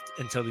days left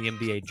until the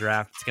NBA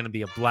draft. It's going to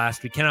be a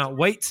blast. We cannot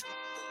wait.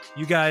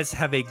 You guys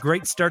have a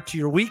great start to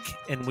your week,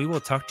 and we will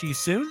talk to you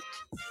soon.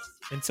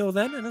 Until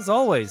then, and as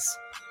always,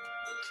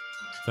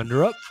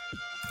 Thunder up.